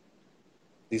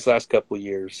 These last couple of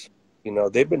years, you know,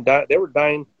 they were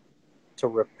dying to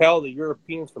repel the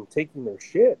Europeans from taking their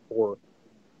shit, or,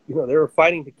 you know, they were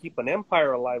fighting to keep an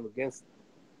empire alive against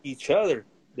each other.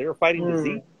 They were fighting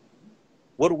disease. Mm.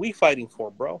 What are we fighting for,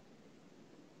 bro?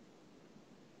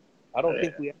 I don't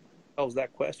think Yeah. we ask ourselves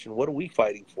that question. What are we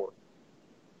fighting for?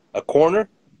 A corner,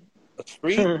 a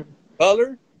street,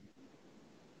 color,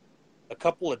 a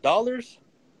couple of dollars?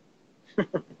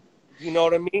 You know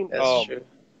what I mean? That's true.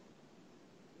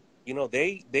 You know,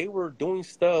 they were doing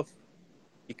stuff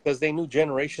because they knew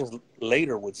generations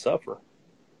later would suffer.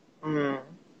 Mm.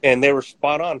 And they were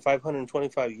spot on.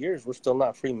 525 years, we're still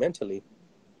not free mentally.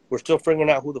 We're still figuring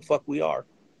out who the fuck we are.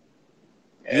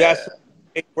 You ask, Yeah.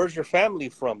 hey, where's your family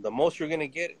from? The most you're going to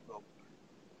get,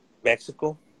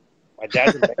 Mexico. My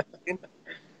dad's a Mexican.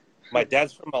 My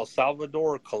dad's from El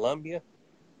Salvador or Colombia.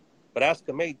 But ask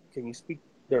them, hey, can you speak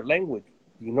their language?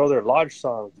 Do you know their lodge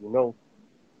songs? Do you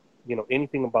know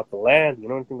anything about the land? Do you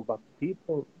know anything about the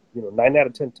people? You know, 9 out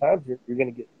of 10 times, you're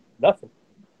going to get nothing.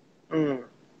 Mm.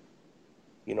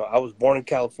 You know, I was born in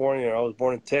California, or I was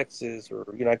born in Texas, or,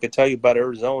 you know, I could tell you about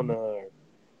Arizona. Or,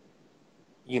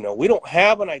 you know, we don't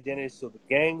have an identity, so the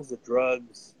gangs, the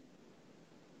drugs,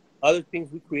 other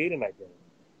things, we create an identity.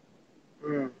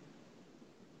 Mm.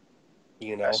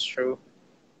 You know, That's true.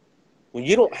 when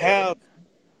you don't Yeah. have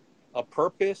a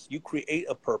purpose, you create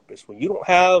a purpose. When you don't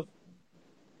have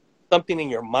something in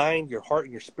your mind, your heart,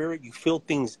 and your spirit, you fill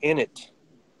things in it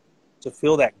to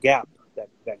fill that gap,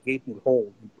 that gaping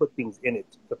hole. You put things in it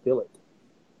to fill it.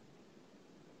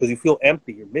 Because you feel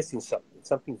empty, you're missing something.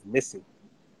 Something's missing.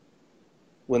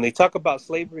 When they talk about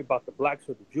slavery, about the blacks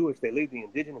or the Jewish, they leave the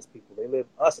indigenous people. They leave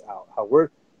us out. How we're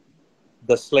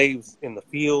the slaves in the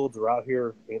fields or out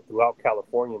here throughout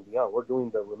California and beyond. We're doing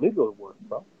the remedial work,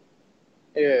 bro.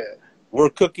 Yeah. We're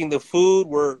cooking the food.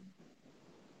 We're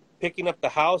picking up the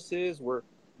houses. We're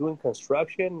doing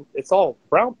construction. It's all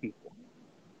brown people.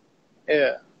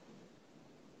 Yeah.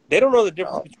 They don't know the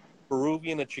difference Oh. between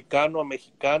Peruvian, a Chicano, a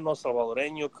Mexicano,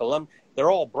 Salvadoreño, Colombian. They're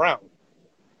all brown.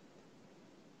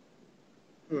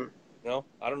 Hmm. You know,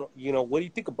 I don't know. You know, what do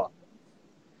you think about that?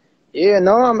 Yeah.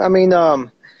 No. I mean,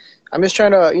 I'm just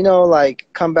trying to, like,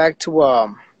 come back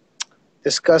to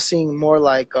discussing more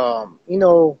like,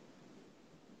 the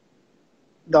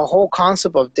whole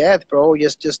concept of death, bro.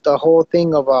 Just the whole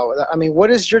thing about. I mean, what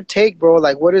is your take, bro?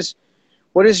 Like, what is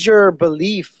your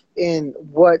belief in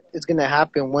what is gonna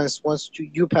happen once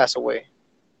you pass away?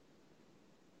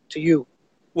 To you.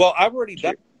 Well, I've already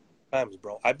died times,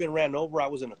 bro. I've been ran over. I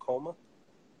was in a coma,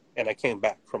 and I came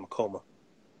back from a coma.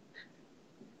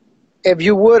 If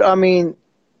you would, I mean,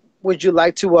 would you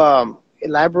like to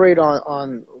elaborate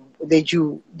on did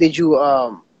you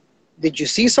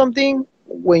see something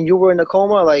when you were in a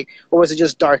coma, like, or was it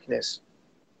just darkness?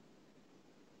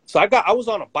 So I was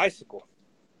on a bicycle.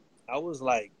 I was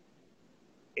like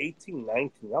 18,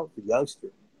 19. I was a youngster.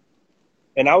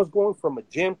 And I was going from a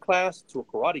gym class to a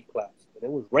karate class. And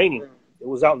it was raining. It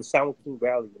was out in the San Joaquin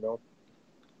Valley, you know.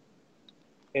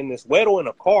 And this güero in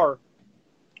a car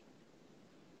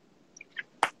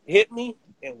hit me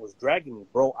and was dragging me,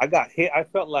 bro. I got hit. I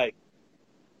felt like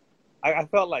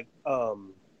somebody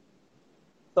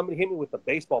hit me with a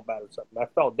baseball bat or something. I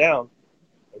fell down,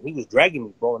 and he was dragging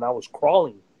me, bro. And I was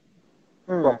crawling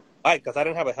from the bike because I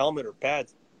didn't have a helmet or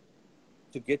pads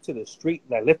to get to the street.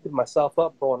 And I lifted myself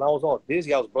up, bro, and I was all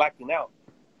dizzy. I was blacking out.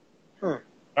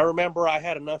 I remember I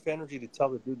had enough energy to tell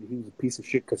the dude that he was a piece of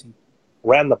shit because he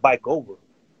ran the bike over.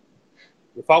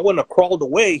 If I wouldn't have crawled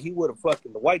away,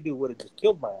 the white dude would have just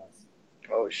killed my ass.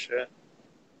 Oh, shit.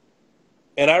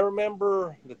 And I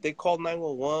remember that they called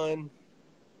 911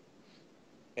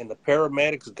 and the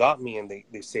paramedics got me and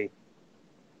they say,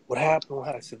 what happened?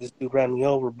 I said, this dude ran me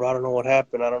over, bro. I don't know what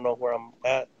happened. I don't know where I'm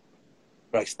at.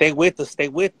 They're like, stay with us.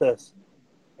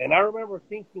 And I remember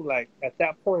thinking, like, at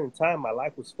that point in time, my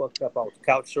life was fucked up. I was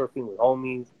couch surfing with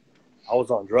homies. I was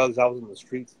on drugs. I was in the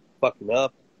streets fucking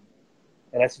up.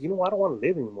 And I said, you know what? I don't want to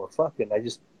live anymore. Fuck it.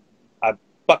 And I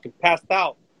fucking passed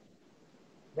out.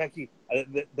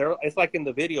 It's like in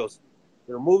the videos.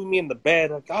 They're moving me in the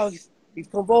bed. Like, oh, he's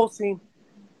convulsing.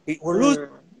 We're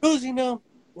losing him.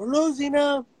 We're losing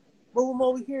him. Move him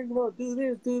over here. You know, do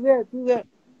this, do that, do that.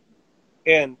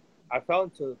 And I fell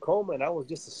into a coma, and I was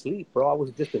just asleep, bro. I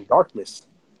was just in darkness.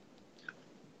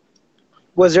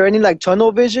 Was there any like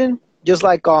tunnel vision? Just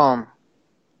like that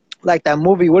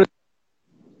movie.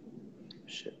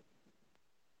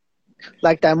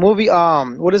 Like that movie.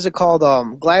 What is it called?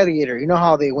 Gladiator. You know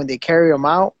how when they carry him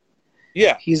out?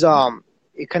 Yeah. He's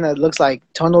it kind of looks like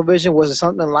tunnel vision. Was it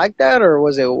something like that, or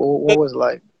was it what was it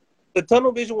like? The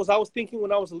tunnel vision was I was thinking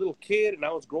when I was a little kid and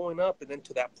I was growing up, and then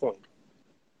to that point.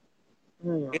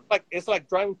 It's like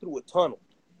driving through a tunnel.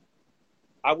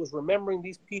 I was remembering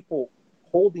these people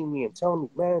holding me and telling me,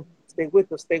 man, stay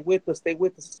with us, stay with us, stay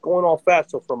with us. It's going all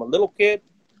fast. So from a little kid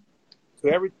to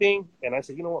everything, and I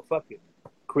said, you know what, fuck it.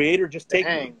 Creator, just take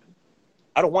me.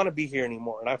 I don't want to be here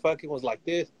anymore. And I fucking was like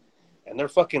this, and they're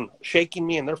fucking shaking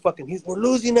me, and we're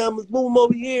losing them, let's move them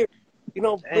over here. You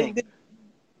know,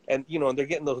 and you know, and they're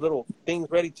getting those little things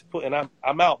ready to put, and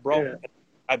I'm out, bro. Yeah.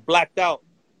 I blacked out.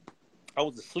 I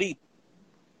was asleep.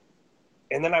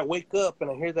 And then I wake up and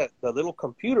I hear that the little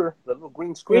computer, the little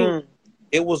green screen,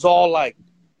 it was all like,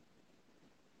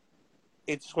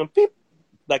 it just went beep,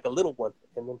 like a little one.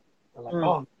 And then I'm like,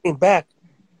 oh, he came back.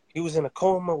 He was in a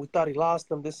coma. We thought he lost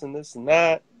him, this and this and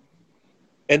that.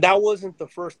 And that wasn't the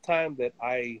first time that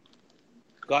I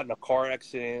got in a car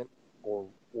accident or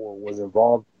was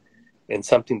involved in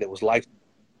something that was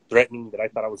life-threatening, that I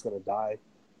thought I was going to die.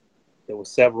 There were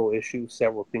several issues,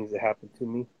 several things that happened to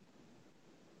me.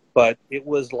 But it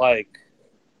was like,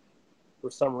 for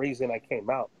some reason, I came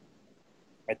out.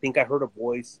 I think I heard a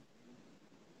voice,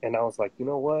 and I was like, you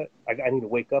know what? I need to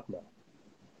wake up now.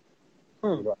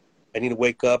 You know, I need to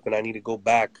wake up, and I need to go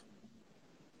back.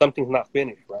 Something's not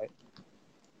finished, right?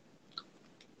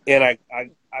 And I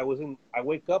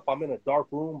wake up, I'm in a dark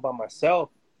room by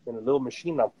myself in a little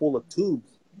machine. I'm full of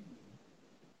tubes.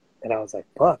 And I was like,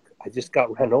 fuck, I just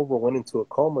got ran over, went into a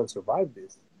coma, and survived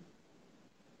this.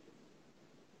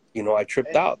 You know, I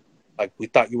tripped out. Like, we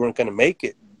thought you weren't going to make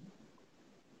it.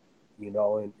 You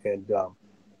know, and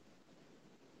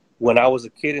when I was a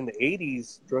kid in the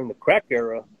 80s, during the crack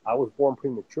era, I was born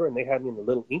premature, and they had me in a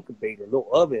little incubator, a little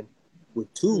oven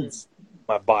with tubes in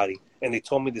my body. And they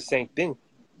told me the same thing.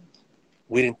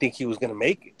 We didn't think he was going to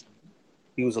make it.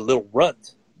 He was a little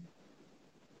runt.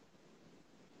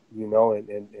 You know,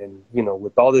 and you know,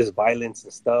 with all this violence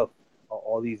and stuff,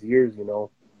 all these years, you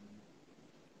know,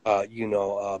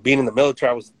 being in the military,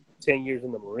 I was 10 years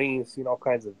in the Marines, all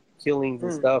kinds of killings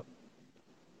and stuff,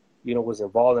 was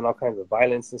involved in all kinds of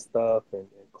violence and stuff and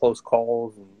close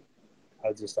calls. And I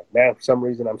was just like, man, for some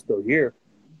reason I'm still here.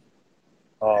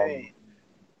 And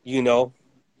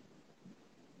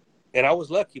I was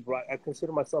lucky, bro. I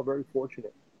consider myself very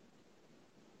fortunate.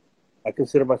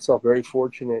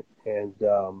 And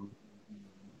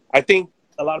I think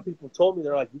a lot of people told me,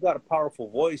 they're like, you got a powerful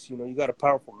voice, you got a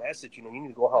powerful message, you need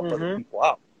to go help other people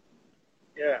out.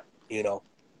 Yeah. So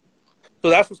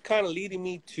that's what's kind of leading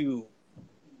me to,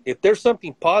 if there's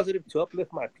something positive to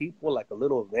uplift my people, like a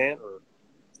little event or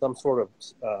some sort of,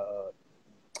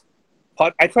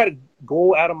 I try to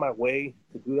go out of my way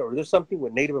to do that. Or there's something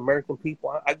with Native American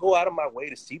people, I go out of my way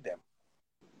to see them.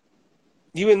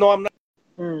 Even though I'm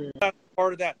not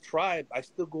part of that tribe, I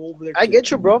still go over there. I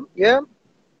get you, bro. Yeah.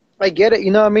 I get it, you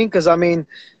know what I mean? Because,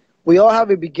 we all have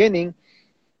a beginning,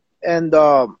 And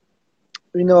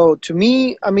to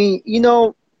me, I mean,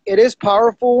 it is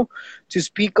powerful to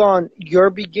speak on your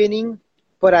beginning,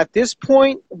 but at this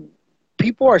point,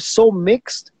 people are so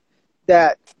mixed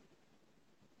that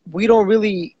we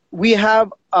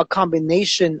have a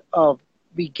combination of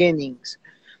beginnings.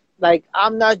 Like,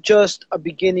 I'm not just a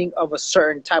beginning of a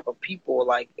certain type of people.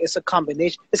 Like, it's a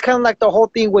combination. It's kind of like the whole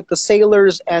thing with the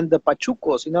sailors and the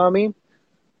pachucos. You know what I mean?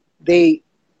 They,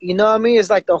 it's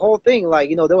like the whole thing. Like,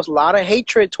 there was a lot of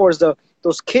hatred towards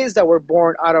those kids that were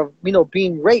born out of,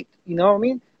 being raped. You know what I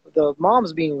mean? The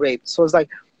moms being raped. So it's like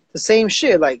the same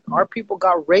shit. Like, our people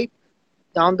got raped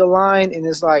down the line, and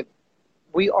it's like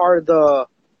we are the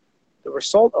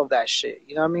result of that shit.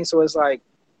 You know what I mean? So it's like,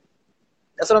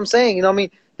 that's what I'm saying. You know what I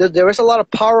mean? There is a lot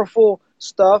of powerful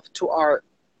stuff to our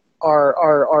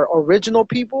original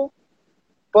people,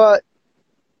 but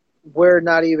we're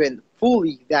not even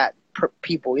fully that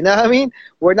people. You know what I mean?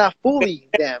 We're not fully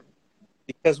them.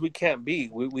 Because we can't be.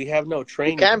 We have no We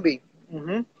training. can be.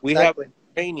 Mm-hmm. We Exactly. have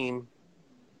training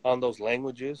on those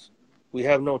languages. We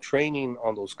have no training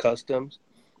on those customs.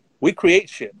 We create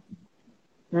shit.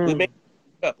 We make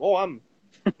it up. Oh, I'm,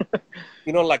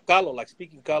 like Carlo, like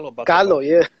speaking Carlo about Carlo,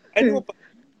 yeah. I knew about,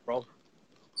 bro.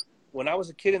 When I was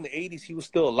a kid in the 80s, he was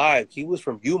still alive. He was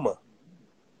from Yuma.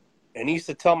 And he used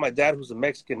to tell my dad, who's a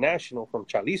Mexican national from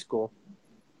Jalisco,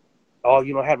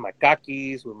 oh, I had my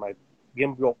khakis with my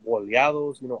bien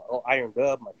boleados, all ironed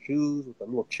up, my shoes with a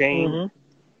little chain,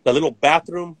 the little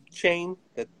bathroom chain,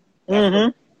 that's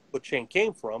where the chain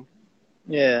came from.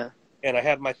 Yeah. And I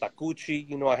had my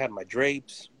takuchi, I had my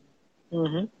drapes.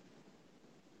 I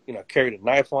carried a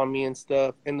knife on me and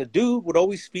stuff. And the dude would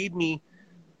always feed me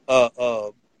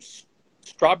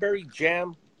strawberry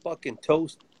jam fucking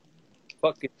toast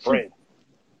fucking bread.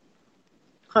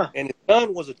 And his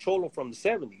son was a cholo from the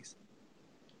 70s.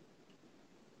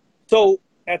 So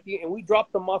and we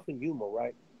dropped them off in Yuma,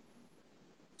 right?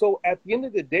 So at the end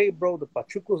of the day, bro, the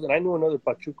Pachucos, and I knew another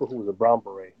Pachuco who was a brown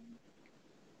beret.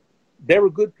 They were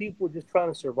good people just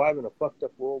trying to survive in a fucked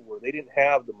up world where they didn't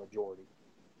have the majority.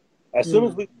 As soon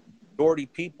as we majority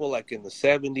people, like in the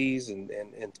 70s and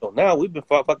until now, we've been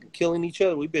fucking killing each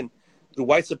other. We've been, through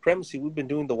white supremacy, we've been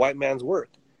doing the white man's work.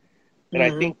 And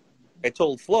I think I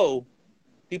told Flo,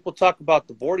 people talk about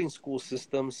the boarding school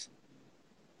systems.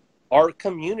 Our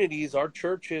communities, our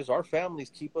churches, our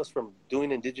families keep us from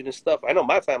doing indigenous stuff. I know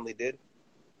my family did.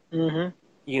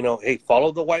 Hey,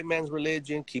 follow the white man's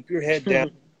religion, keep your head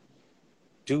down,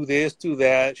 do this, do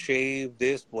that, shave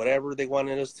this, whatever they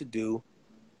wanted us to do.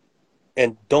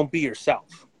 And don't be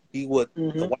yourself. Be what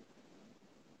the white,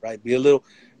 right? Be a little,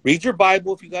 read your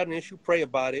Bible if you got an issue, pray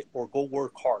about it, or go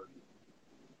work hard.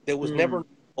 There was never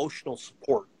emotional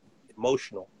support,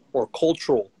 emotional or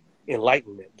cultural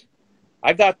enlightenment.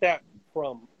 I got that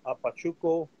from a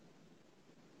Pachuco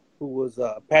who was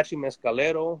a Apache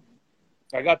Mescalero.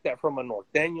 I got that from a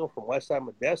Norteño from Westside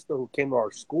Modesto who came to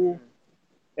our school.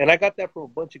 And I got that from a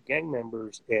bunch of gang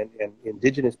members and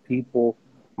indigenous people,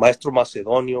 Maestro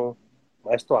Macedonio,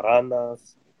 Maestro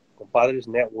Arandas, Compadres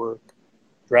Network,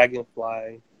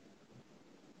 Dragonfly,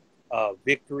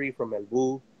 Victory from El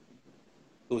Boo,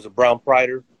 who was a brown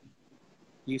prider.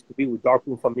 He used to be with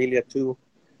Darkroom Familia too.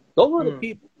 Those were the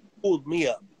people who pulled me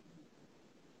up,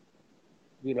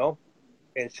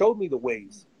 and showed me the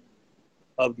ways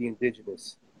of the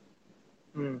indigenous.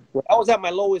 When I was at my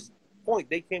lowest point,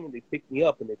 they came and they picked me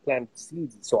up and they planted the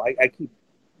seeds. So I keep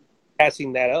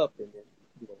passing that up and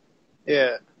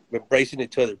embracing it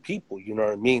to other people. You know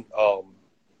what I mean?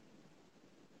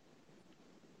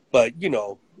 But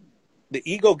the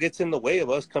ego gets in the way of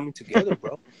us coming together,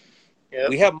 bro.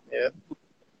 We have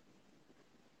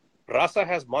Raza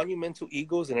has monumental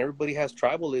egos and everybody has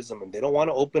tribalism and they don't want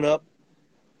to open up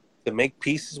to make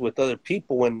peace with other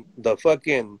people when the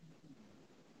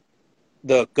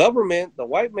government, the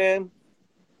white man,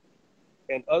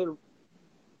 and other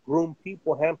groomed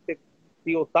people handpicked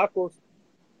Theo Tacos,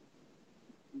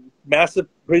 massive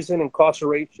prison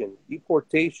incarceration,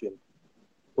 deportation,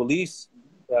 police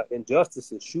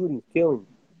injustices, shootings, killings,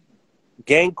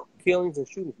 gang killings and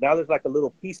shootings. Now there's like a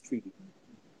little peace treaty.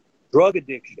 Drug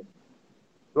addiction,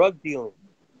 drug dealing,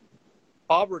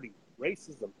 poverty,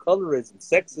 racism, colorism,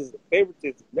 sexism,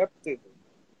 favoritism, nepotism,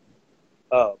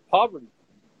 poverty,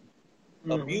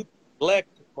 abuse,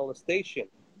 neglect, molestation,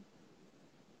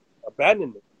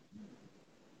 abandonment,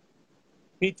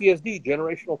 PTSD,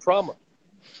 generational trauma.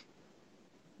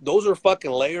 Those are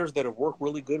fucking layers that have worked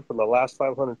really good for the last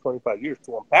 525 years.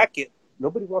 To unpack it,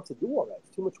 nobody wants to do all that.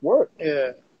 It's too much work.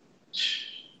 Yeah.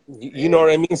 You know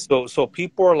what I mean? So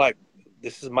people are like,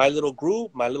 this is my little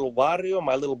group, my little barrio,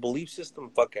 my little belief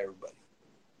system. Fuck everybody.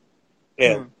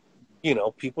 And you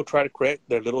know, people try to create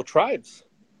their little tribes.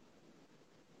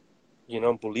 You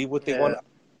know, believe what they want. Yeah.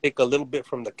 Take a little bit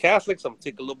from the Catholics. I'm gonna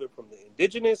take a little bit from the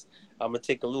indigenous. I'm gonna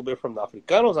take a little bit from the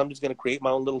Africanos. I'm just gonna create my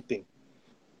own little thing,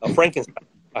 a Frankenstein,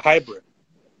 a hybrid.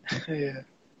 Yeah.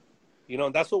 You know,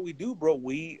 and that's what we do, bro.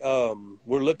 We're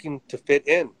looking to fit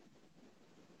in.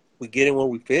 We get in where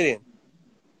we fit in,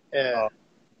 Yeah.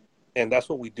 and that's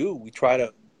what we do. We try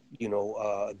to,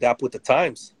 adapt with the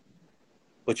times.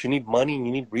 But you need money and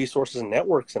you need resources and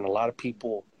networks, and a lot of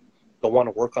people don't want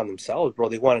to work on themselves, bro.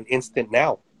 They want an instant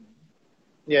now,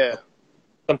 Yeah.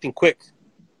 something quick,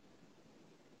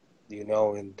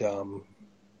 and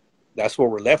that's what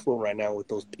we're left with right now with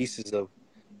those pieces of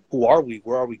who are we,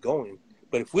 where are we going.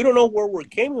 But if we don't know where we're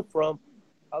coming from,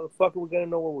 how the fuck are we gonna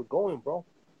know where we're going, bro?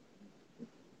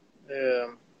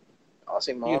 Yeah. I'll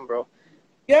say, mom, bro.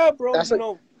 Yeah, bro. That's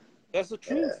That's the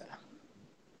truth.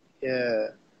 Yeah.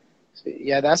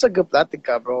 Yeah, that's a good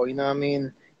plática, bro. You know what I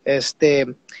mean?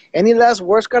 Any last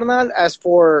words, carnal, as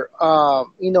for,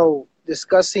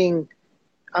 discussing,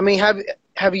 I mean,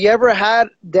 have you ever had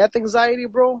death anxiety,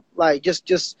 bro? Like,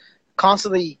 just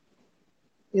constantly,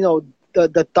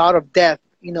 the thought of death,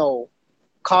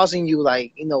 causing you,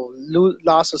 like,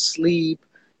 loss of sleep,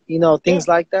 Yeah, things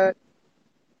like that?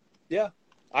 yeah.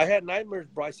 I had nightmares,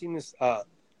 bro. I seen this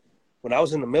when I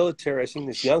was in the military. I seen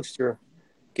this youngster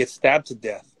get stabbed to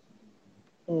death.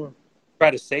 Mm.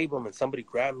 Try to save him, and somebody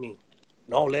grabbed me.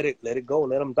 No, let it go.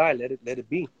 Let him die. Let it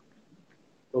be.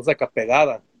 It was like a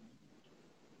pegada.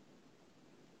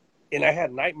 And I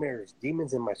had nightmares,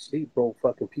 demons in my sleep, bro.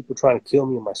 Fucking people trying to kill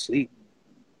me in my sleep.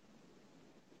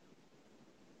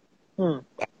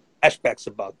 Flashbacks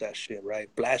about that shit, right?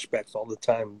 Flashbacks all the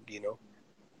time,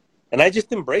 And I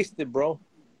just embraced it, bro.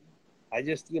 I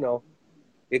just,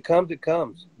 it comes, it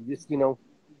comes. You just,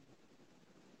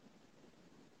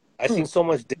 I've seen so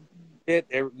much shit.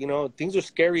 Things are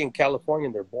scary in California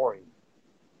and they're boring.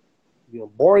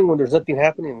 Boring when there's nothing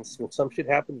happening, and when some shit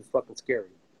happens, it's fucking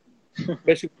scary.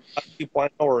 Especially when people I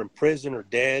know are in prison or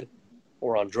dead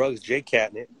or on drugs,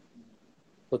 J-catting it.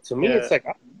 But to me, Yeah. it's like,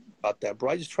 I don't know about that,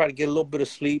 bro. I just try to get a little bit of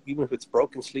sleep, even if it's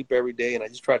broken sleep every day, and I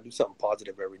just try to do something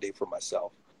positive every day for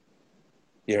myself.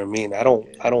 You know what I mean? I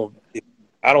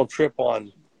don't trip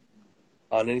on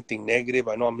anything negative.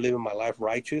 I know I'm living my life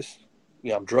righteous.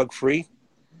 I'm drug free.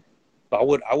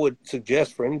 So I would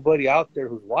suggest for anybody out there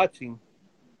who's watching,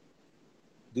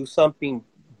 do something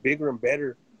bigger and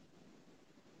better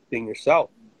than yourself.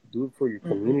 Do it for your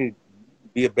community.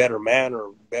 Be a better man or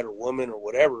a better woman or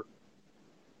whatever.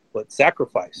 But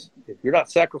sacrifice. If you're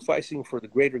not sacrificing for the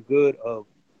greater good of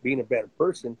being a better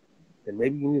person, then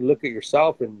maybe you need to look at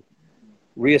yourself and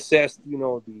reassess,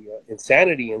 the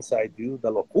insanity inside you, the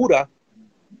locura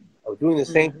of doing the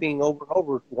same thing over and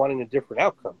over, wanting a different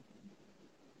outcome.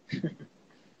 Yeah,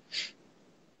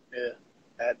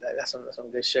 that's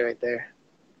some good shit right there.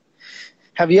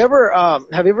 Have you ever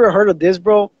heard of this,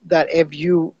 bro? That if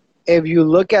you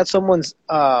look at someone's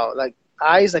like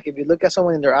eyes, like if you look at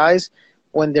someone in their eyes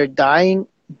when they're dying,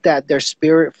 that their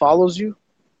spirit follows you?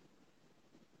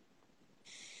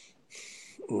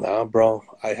 Nah, bro,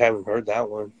 I haven't heard that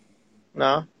one.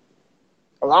 No.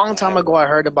 A long time ago, I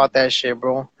heard about that shit,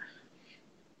 bro.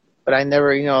 But I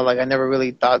never, I never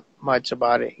really thought much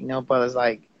about it, But it's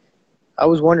like, I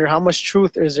was wondering how much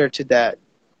truth is there to that,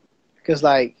 because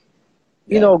like,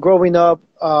 growing up,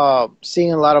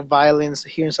 seeing a lot of violence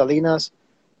here in Salinas,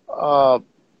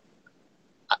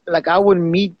 like I would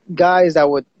meet guys that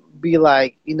would be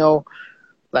like,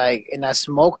 like, and I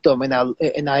smoked them, and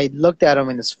I looked at him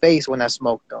in his face when I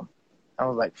smoked them. I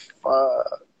was like,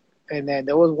 fuck. And then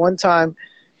there was one time,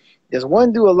 there's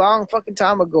one dude a long fucking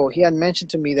time ago, he had mentioned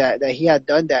to me that he had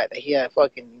done that he had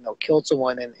fucking, killed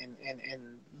someone and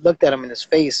looked at him in his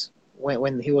face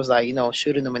when he was like,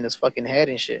 shooting him in his fucking head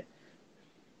and shit.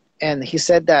 And he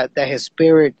said that his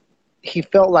spirit, he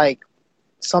felt like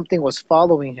something was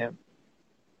following him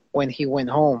when he went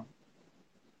home.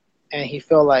 And he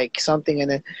felt like something, and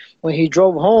then when he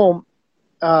drove home,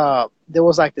 there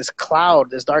was like this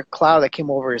dark cloud that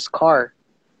came over his car.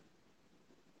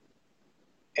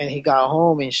 And he got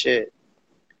home and shit.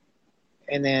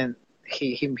 And then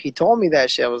he told me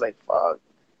that shit. I was like, fuck.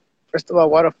 First of all,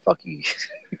 why the fuck you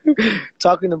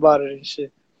talking about it and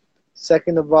shit?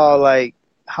 Second of all, like,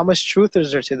 how much truth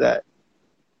is there to that?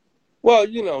 Well,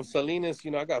 Salinas,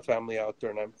 I got family out there,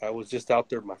 and I was just out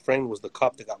there. My friend was the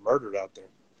cop that got murdered out there.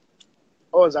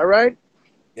 Oh, is that right?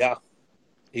 Yeah.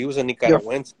 He was a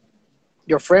Nicaraguense.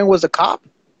 Your friend was a cop?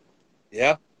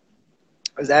 Yeah.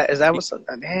 Is that what's up?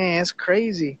 Man, that's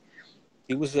crazy.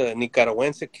 He was a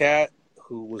Nicaraguense cat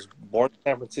who was born in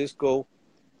San Francisco,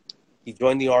 He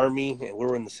joined the army, and we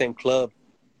were in the same club.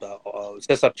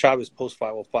 Cesar Chavez Post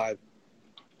 505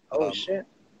 Oh um, shit.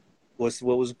 was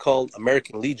what was it called?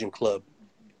 American Legion Club.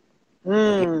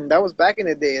 That was back in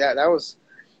the day. That was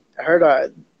I heard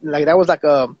like that was like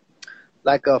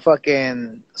a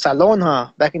fucking salon,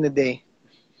 huh? Back in the day.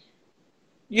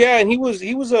 Yeah, and he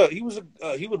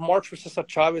would march for Cesar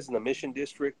Chavez in the Mission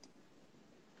District,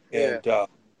 Yeah. and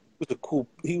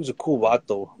he was a cool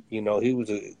vato. You know, he was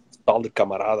a solid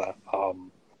camarada.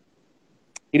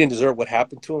 He didn't deserve what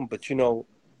happened to him, but you know,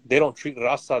 they don't treat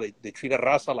raza. They treat a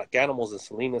raza like animals in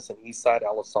Salinas and East Side,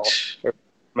 Alisal. They're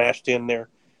mashed in there.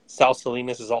 South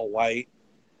Salinas is all white.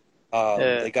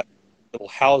 Yeah. They got little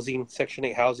housing, Section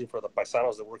 8 housing for the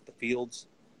paisanos that work the fields.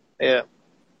 Yeah.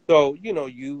 So, you know,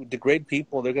 you degrade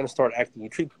people, they're going to start acting. You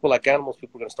treat people like animals,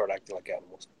 people are going to start acting like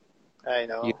animals. I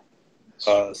know.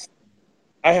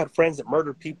 I had friends that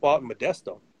murdered people out in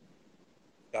Modesto.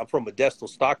 I'm from Modesto,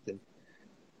 Stockton.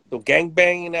 So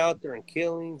gangbanging out there and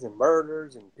killings and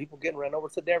murders and people getting run over.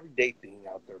 It's an everyday thing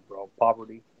out there, bro.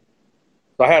 Poverty.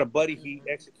 So I had a buddy, he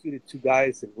executed 2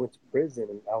 guys and went to prison.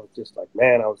 And I was just like,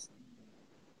 man, I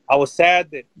was sad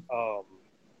that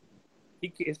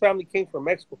his family came from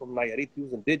Mexico, from Nayarit. He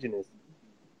was indigenous.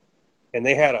 And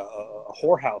they had a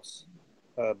whorehouse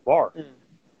bar.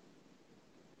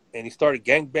 And he started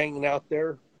gangbanging out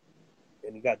there.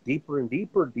 And he got deeper and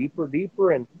deeper,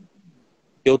 and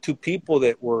killed 2 people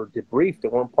that were debriefed,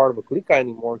 that weren't part of a clique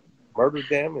anymore, murdered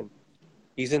them, and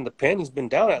he's in the pen. He's been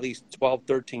down at least 12,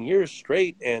 13 years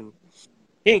straight, and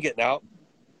he ain't getting out.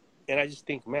 And I just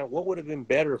think, man, what would have been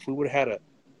better if we would have had a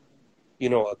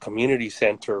community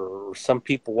center or some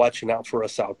people watching out for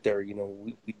us out there. You know,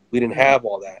 we didn't have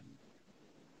all that.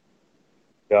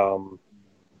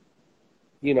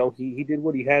 You know, he did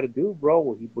what he had to do, bro,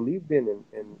 what he believed in,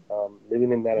 and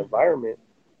living in that environment.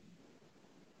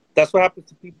 That's what happens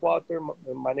to people out there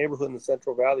in my neighborhood in the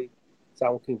Central Valley,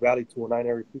 San Joaquin Valley, 209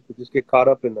 area. People just get caught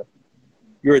up in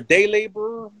you're a day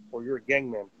laborer or you're a gang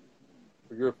member,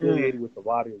 or you're affiliated with the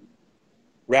body,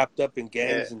 wrapped up in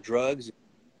gangs and drugs,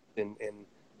 and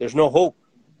there's no hope.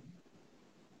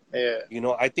 Yeah. You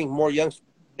know, I think more youngsters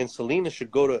in Salinas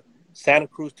should go to Santa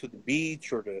Cruz, to the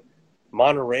beach, or to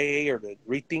Monterey, or to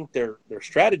rethink their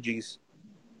strategies.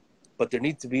 But there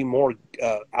needs to be more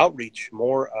outreach,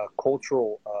 more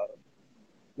cultural,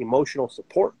 emotional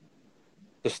support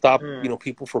to stop,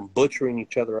 people from butchering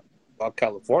each other out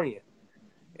California.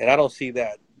 And I don't see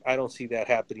that. I don't see that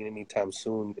happening anytime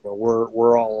soon. You know,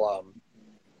 we're all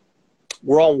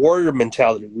warrior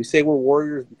mentality. We say we're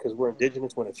warriors because we're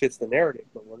indigenous when it fits the narrative,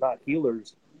 but we're not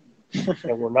healers,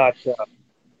 and we're not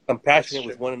compassionate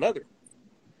with one another.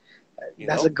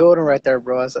 That's a good one right there,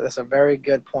 bro. That's a very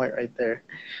good point right there.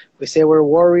 We say we're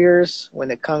warriors when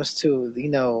it comes to,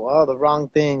 all the wrong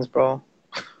things, bro.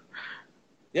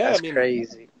 Yeah, that's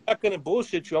crazy. I'm not gonna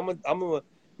bullshit you. I'm gonna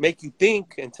make you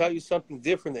think and tell you something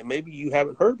different that maybe you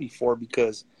haven't heard before,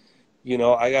 because,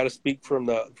 I got to speak from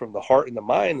the heart and the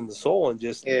mind and the soul, and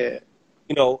just, we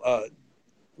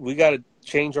got to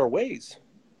change our ways.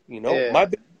 My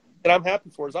big thing that I'm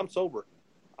happy for is I'm sober.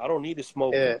 I don't need to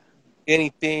smoke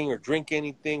anything or drink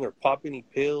anything or pop any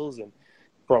pills. And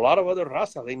for a lot of other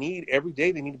raza, every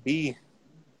day they need to be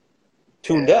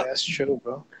tuned up. That's true,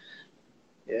 bro.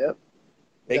 Yep.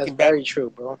 That's very true,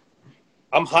 bro.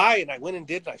 I'm high and I went and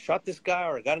I shot this guy,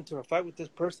 or I got into a fight with this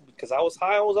person because I was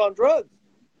high, I was on drugs.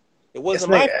 It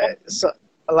wasn't my fault. So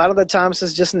a lot of the times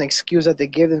it's just an excuse that they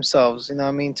give themselves,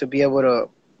 to be able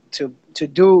to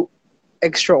do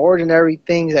extraordinary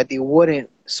things that they wouldn't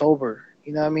sober.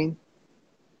 You know what I mean?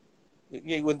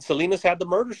 Yeah, when Salinas had the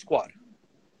murder squad,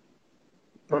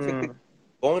 perfectly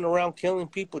going around killing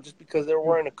people just because they were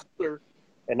wearing a color,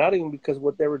 and not even because of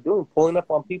what they were doing, pulling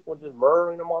up on people and just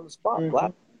murdering them on the spot.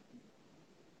 Black.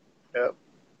 Yep.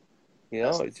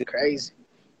 It's just crazy.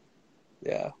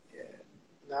 Yeah.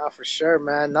 Nah, for sure,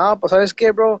 man. Nah, but sabes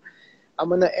qué, bro? I'm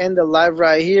gonna end the live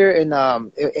right here, and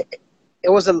it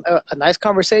was a nice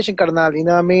conversation, carnal. You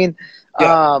know what I mean?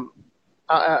 Yeah.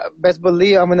 Best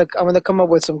believe I'm gonna come up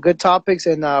with some good topics,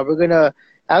 and we're gonna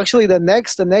actually the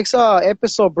next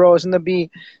episode, bro, is gonna be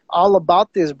all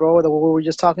about this, bro. What we're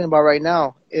just talking about right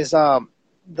now is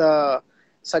the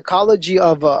psychology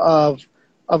of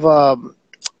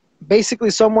basically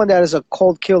someone that is a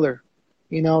cold killer,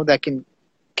 that can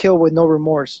kill with no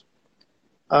remorse.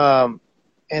 And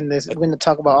we're going to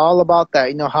talk all about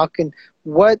that.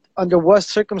 Under what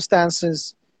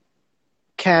circumstances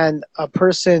can a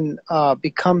person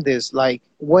become this? Like,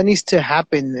 what needs to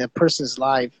happen in a person's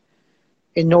life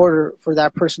in order for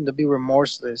that person to be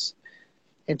remorseless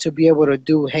and to be able to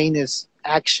do heinous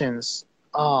actions?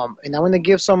 And I'm going to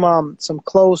give some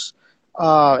close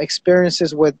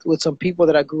experiences with some people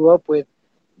that I grew up with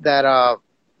that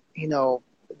you know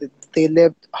they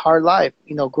lived hard life,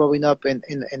 growing up and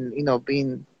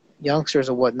being youngsters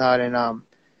or whatnot, and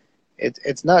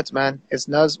it's nuts, man. It's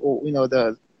nuts.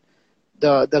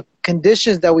 The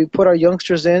conditions that we put our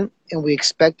youngsters in, and we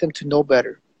expect them to know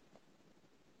better.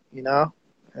 And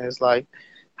it's like,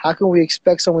 how can we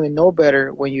expect someone to know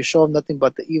better when you show them nothing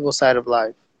but the evil side of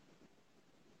life?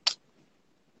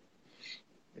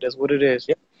 It is what it is.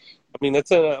 Yeah. I mean,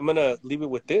 I'm gonna leave it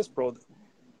with this, bro.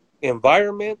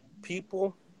 Environment,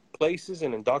 people, places,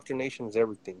 and indoctrination is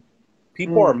everything.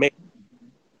 People are made.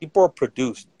 People are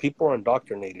produced. People are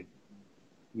indoctrinated.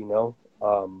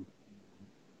 And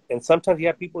sometimes you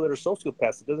have people that are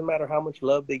sociopaths. It doesn't matter how much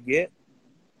love they get.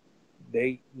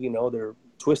 They're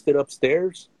twisted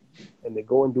upstairs, and they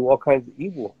go and do all kinds of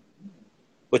evil.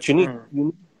 But you need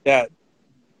that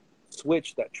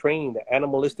switch, that training, the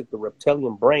animalistic, the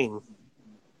reptilian brain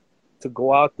to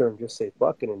go out there and just say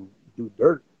fuck it and do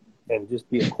dirt and just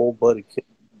be a cold-blooded kid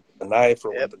with a knife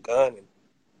or with a gun.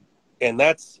 And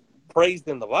that's praised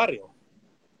in the barrio.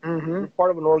 You're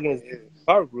part of an organization,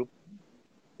 power group.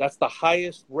 That's the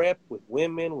highest rep with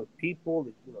women, with people.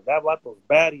 That vato's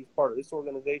bad. He's part of this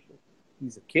organization.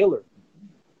 He's a killer.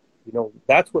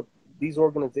 That's what these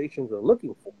organizations are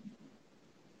looking for.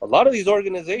 A lot of these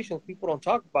organizations, people don't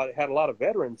talk about it, had a lot of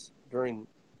veterans during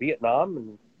Vietnam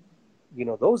and,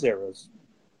 those eras.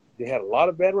 They had a lot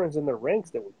of veterans in their ranks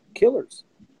that were killers.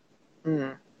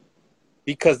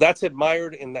 Because that's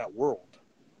admired in that world.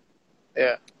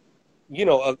 Yeah.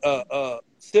 A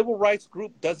civil rights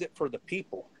group does it for the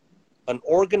people. An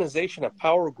organization, a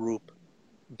power group,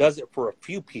 does it for a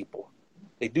few people.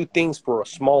 They do things for a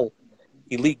small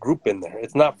elite group in there.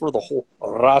 It's not for the whole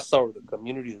raza or the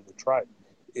community of the tribe.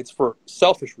 It's for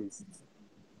selfish reasons.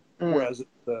 Whereas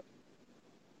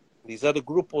these other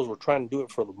grupos were trying to do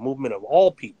it for the movement of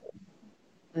all people.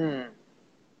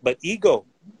 But ego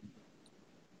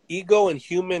and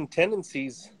human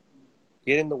tendencies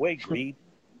get in the way. Greed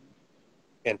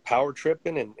and power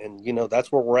tripping, and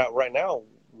that's where we're at right now.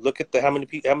 Look at how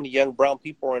many young brown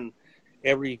people are in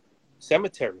every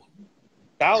cemetery.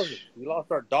 Thousands. We lost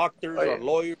our doctors, our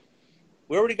lawyers.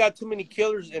 We already got too many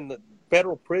killers in the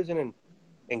federal prison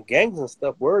and gangs and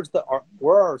stuff. Where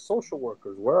are our social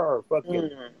workers? Where are our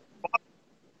fucking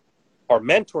our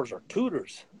mentors, our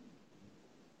tutors?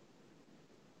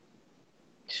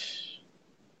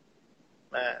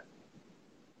 Man,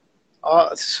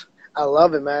 I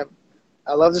love it, man.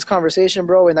 I love this conversation,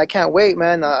 bro, and I can't wait,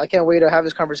 man. I can't wait to have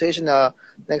this conversation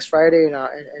next Friday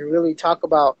and really talk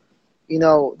about,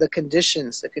 the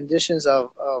conditions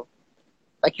of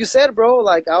like you said, bro.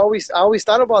 Like I always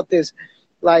thought about this,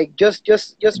 like just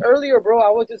earlier, bro. I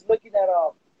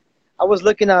was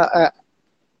looking at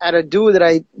a dude that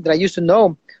I used to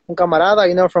know, un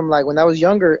camarada, from like when I was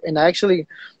younger, and I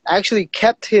actually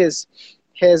kept his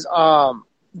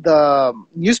the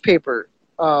newspaper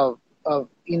of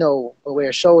where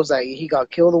it shows that he got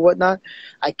killed or whatnot.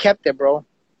 I kept it, bro.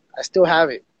 I still have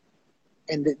it.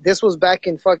 And this was back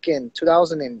in fucking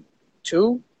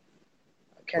 2002.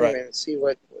 I can't even see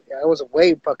what. Yeah, it was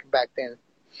way fucking back then.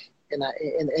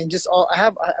 And just all I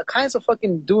have kinds of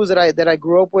fucking dudes that I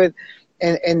grew up with,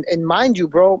 and mind you,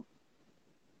 bro,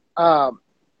 on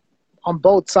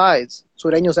both sides,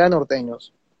 sureños and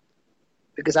norteños,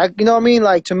 because like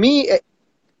to me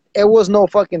it was no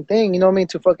fucking thing,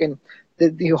 to fucking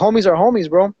the homies are homies,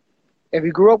 bro. If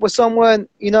you grew up with someone,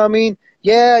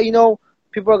 yeah,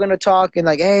 people are gonna talk and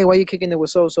like, hey, why you kicking it with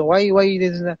so why you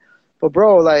this and that, but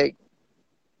bro, like,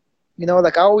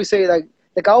 like I always say, like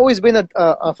I always been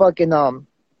a fucking a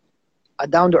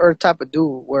down to earth type of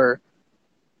dude where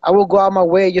I will go out my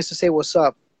way just to say what's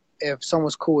up if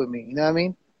someone's cool with me, you know what I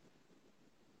mean?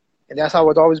 And that's how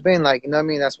it's always been, like,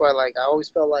 that's why, like, I always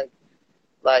felt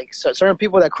like certain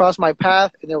people that crossed my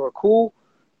path and they were cool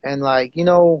and like,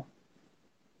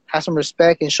 had some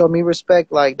respect and showed me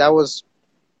respect, like that was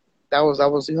a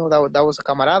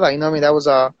camarada,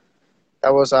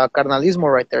 that was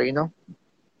carnalismo right there,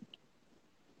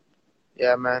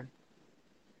 Yeah, man.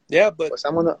 Yeah, but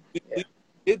we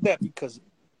did that because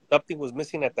something was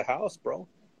missing at the house, bro.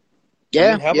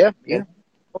 Yeah.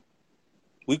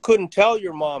 We couldn't tell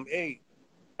your mom, hey,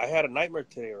 I had a nightmare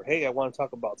today, or hey, I want to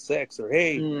talk about sex, or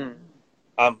hey,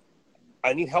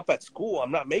 I need help at school.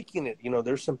 I'm not making it.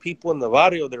 There's some people in the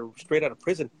barrio that are straight out of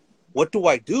prison. What do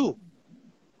I do?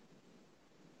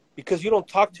 Because you don't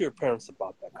talk to your parents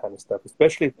about that kind of stuff,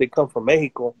 especially if they come from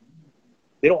Mexico.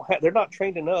 They're not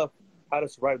trained enough how to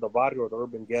survive the barrio or the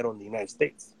urban ghetto in the United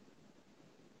States.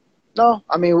 No,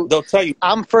 I mean, they'll tell you.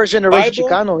 I'm first generation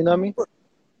Chicano, you know what I mean?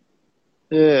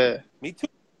 Yeah. Me too.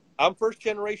 I'm first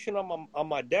generation on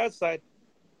my dad's side,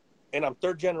 and I'm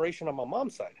third generation on my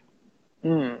mom's side.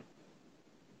 Mm.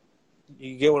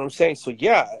 You get what I'm saying? So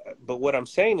yeah, but what I'm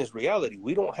saying is reality.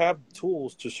 We don't have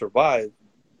tools to survive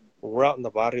when we're out in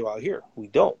the barrio out here. We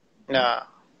don't. Nah.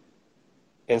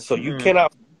 And so you Mm.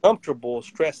 cannot feel comfortable,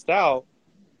 stressed out,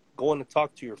 going to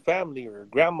talk to your family or your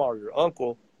grandma or your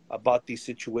uncle about these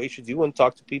situations. You wouldn't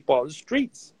talk to people on the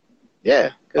streets.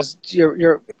 Yeah, because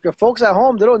your folks at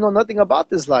home, they don't know nothing about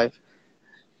this life.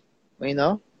 You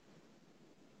know?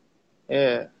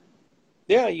 Yeah.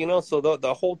 Yeah, so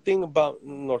the whole thing about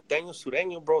norteño,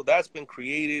 sureño, bro, that's been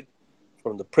created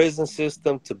from the prison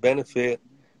system to benefit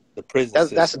the prison That's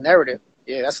system. a narrative.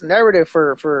 Yeah, that's a narrative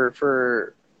for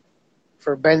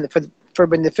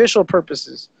beneficial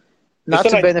purposes, It's not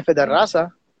an to idea. benefit the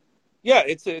raza. Yeah,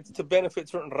 it's to benefit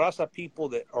certain raza people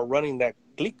that are running that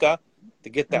clica to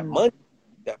get that Mm. money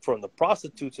that from the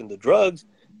prostitutes and the drugs,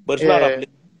 but it's not Yeah.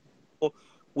 uplifting.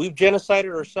 We've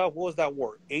genocided ourselves. What was that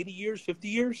war? 80 years, 50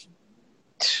 years?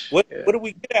 What Yeah. do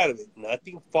we get out of it?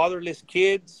 Nothing. Fatherless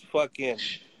kids, fucking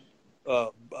uh,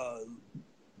 uh,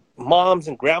 moms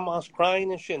and grandmas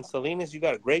crying and shit. In Salinas, you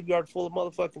got a graveyard full of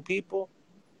motherfucking people.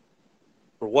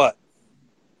 For what?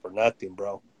 For nothing,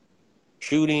 bro.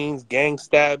 Shootings, gang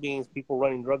stabbings, people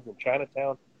running drugs in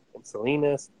Chinatown and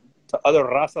Salinas, to other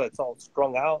raza that's all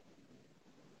strung out.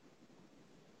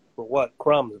 For what?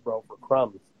 Crumbs, bro. For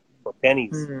crumbs. For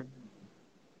pennies. Mm.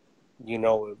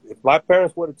 If my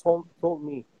parents would have told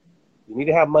me, you need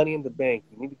to have money in the bank,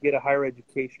 you need to get a higher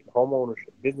education, home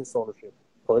ownership, business ownership,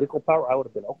 political power, I would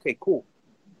have been, okay, cool.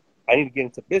 I need to get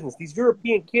into business. These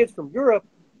European kids from Europe,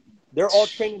 they're all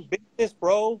trained in business,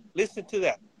 bro. Listen to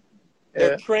that.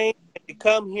 They're Yeah. trained and they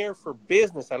come here for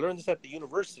business. I learned this at the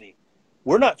university.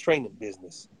 We're not trained in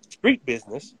business. Street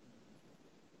business,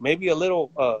 maybe a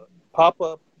little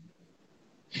pop-up,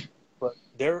 but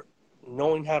they're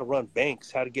knowing how to run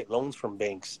banks, how to get loans from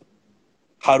banks,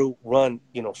 how to run,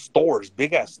 stores,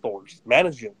 big ass stores,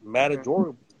 Mm.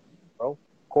 managerial, bro,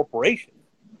 corporations.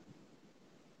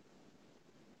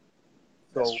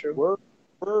 That's So true.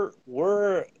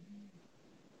 we're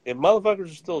if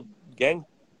motherfuckers are still gang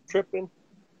tripping,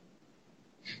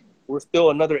 we're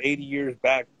still another 80 years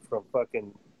back from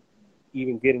fucking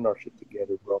even getting our shit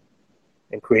together, bro,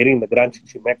 and creating the Gran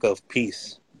Chichimeca of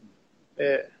peace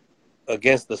Yeah.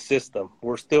 against the system.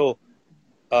 We're still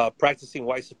practicing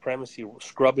white supremacy,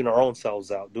 scrubbing our own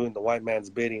selves out, doing the white man's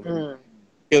bidding, and Mm.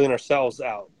 killing ourselves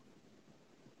out.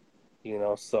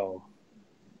 So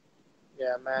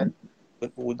Yeah, man.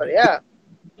 would But yeah.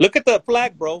 look at the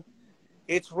flag, bro.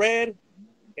 It's red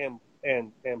and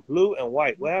blue and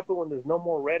white. What happened when there's no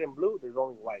more red and blue? There's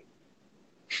only white.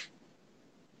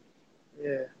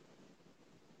 Yeah.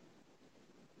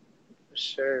 For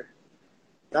sure.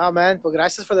 No, man. But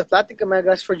gracias for the plática, man.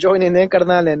 Gracias for joining in,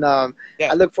 carnal. And I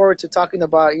Yeah, look forward to talking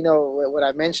about, what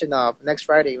I mentioned next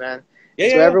Friday, man. yeah,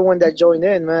 And to yeah, yeah. everyone that joined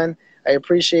in, man, I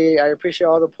appreciate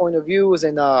all the point of views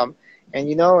and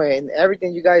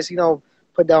everything you guys,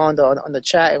 put down on the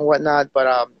chat and whatnot.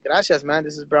 But gracias, man.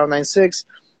 This is Brown 96,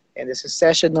 and this is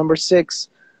session number 6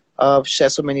 of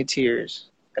Shed So Many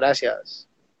Tears. Gracias.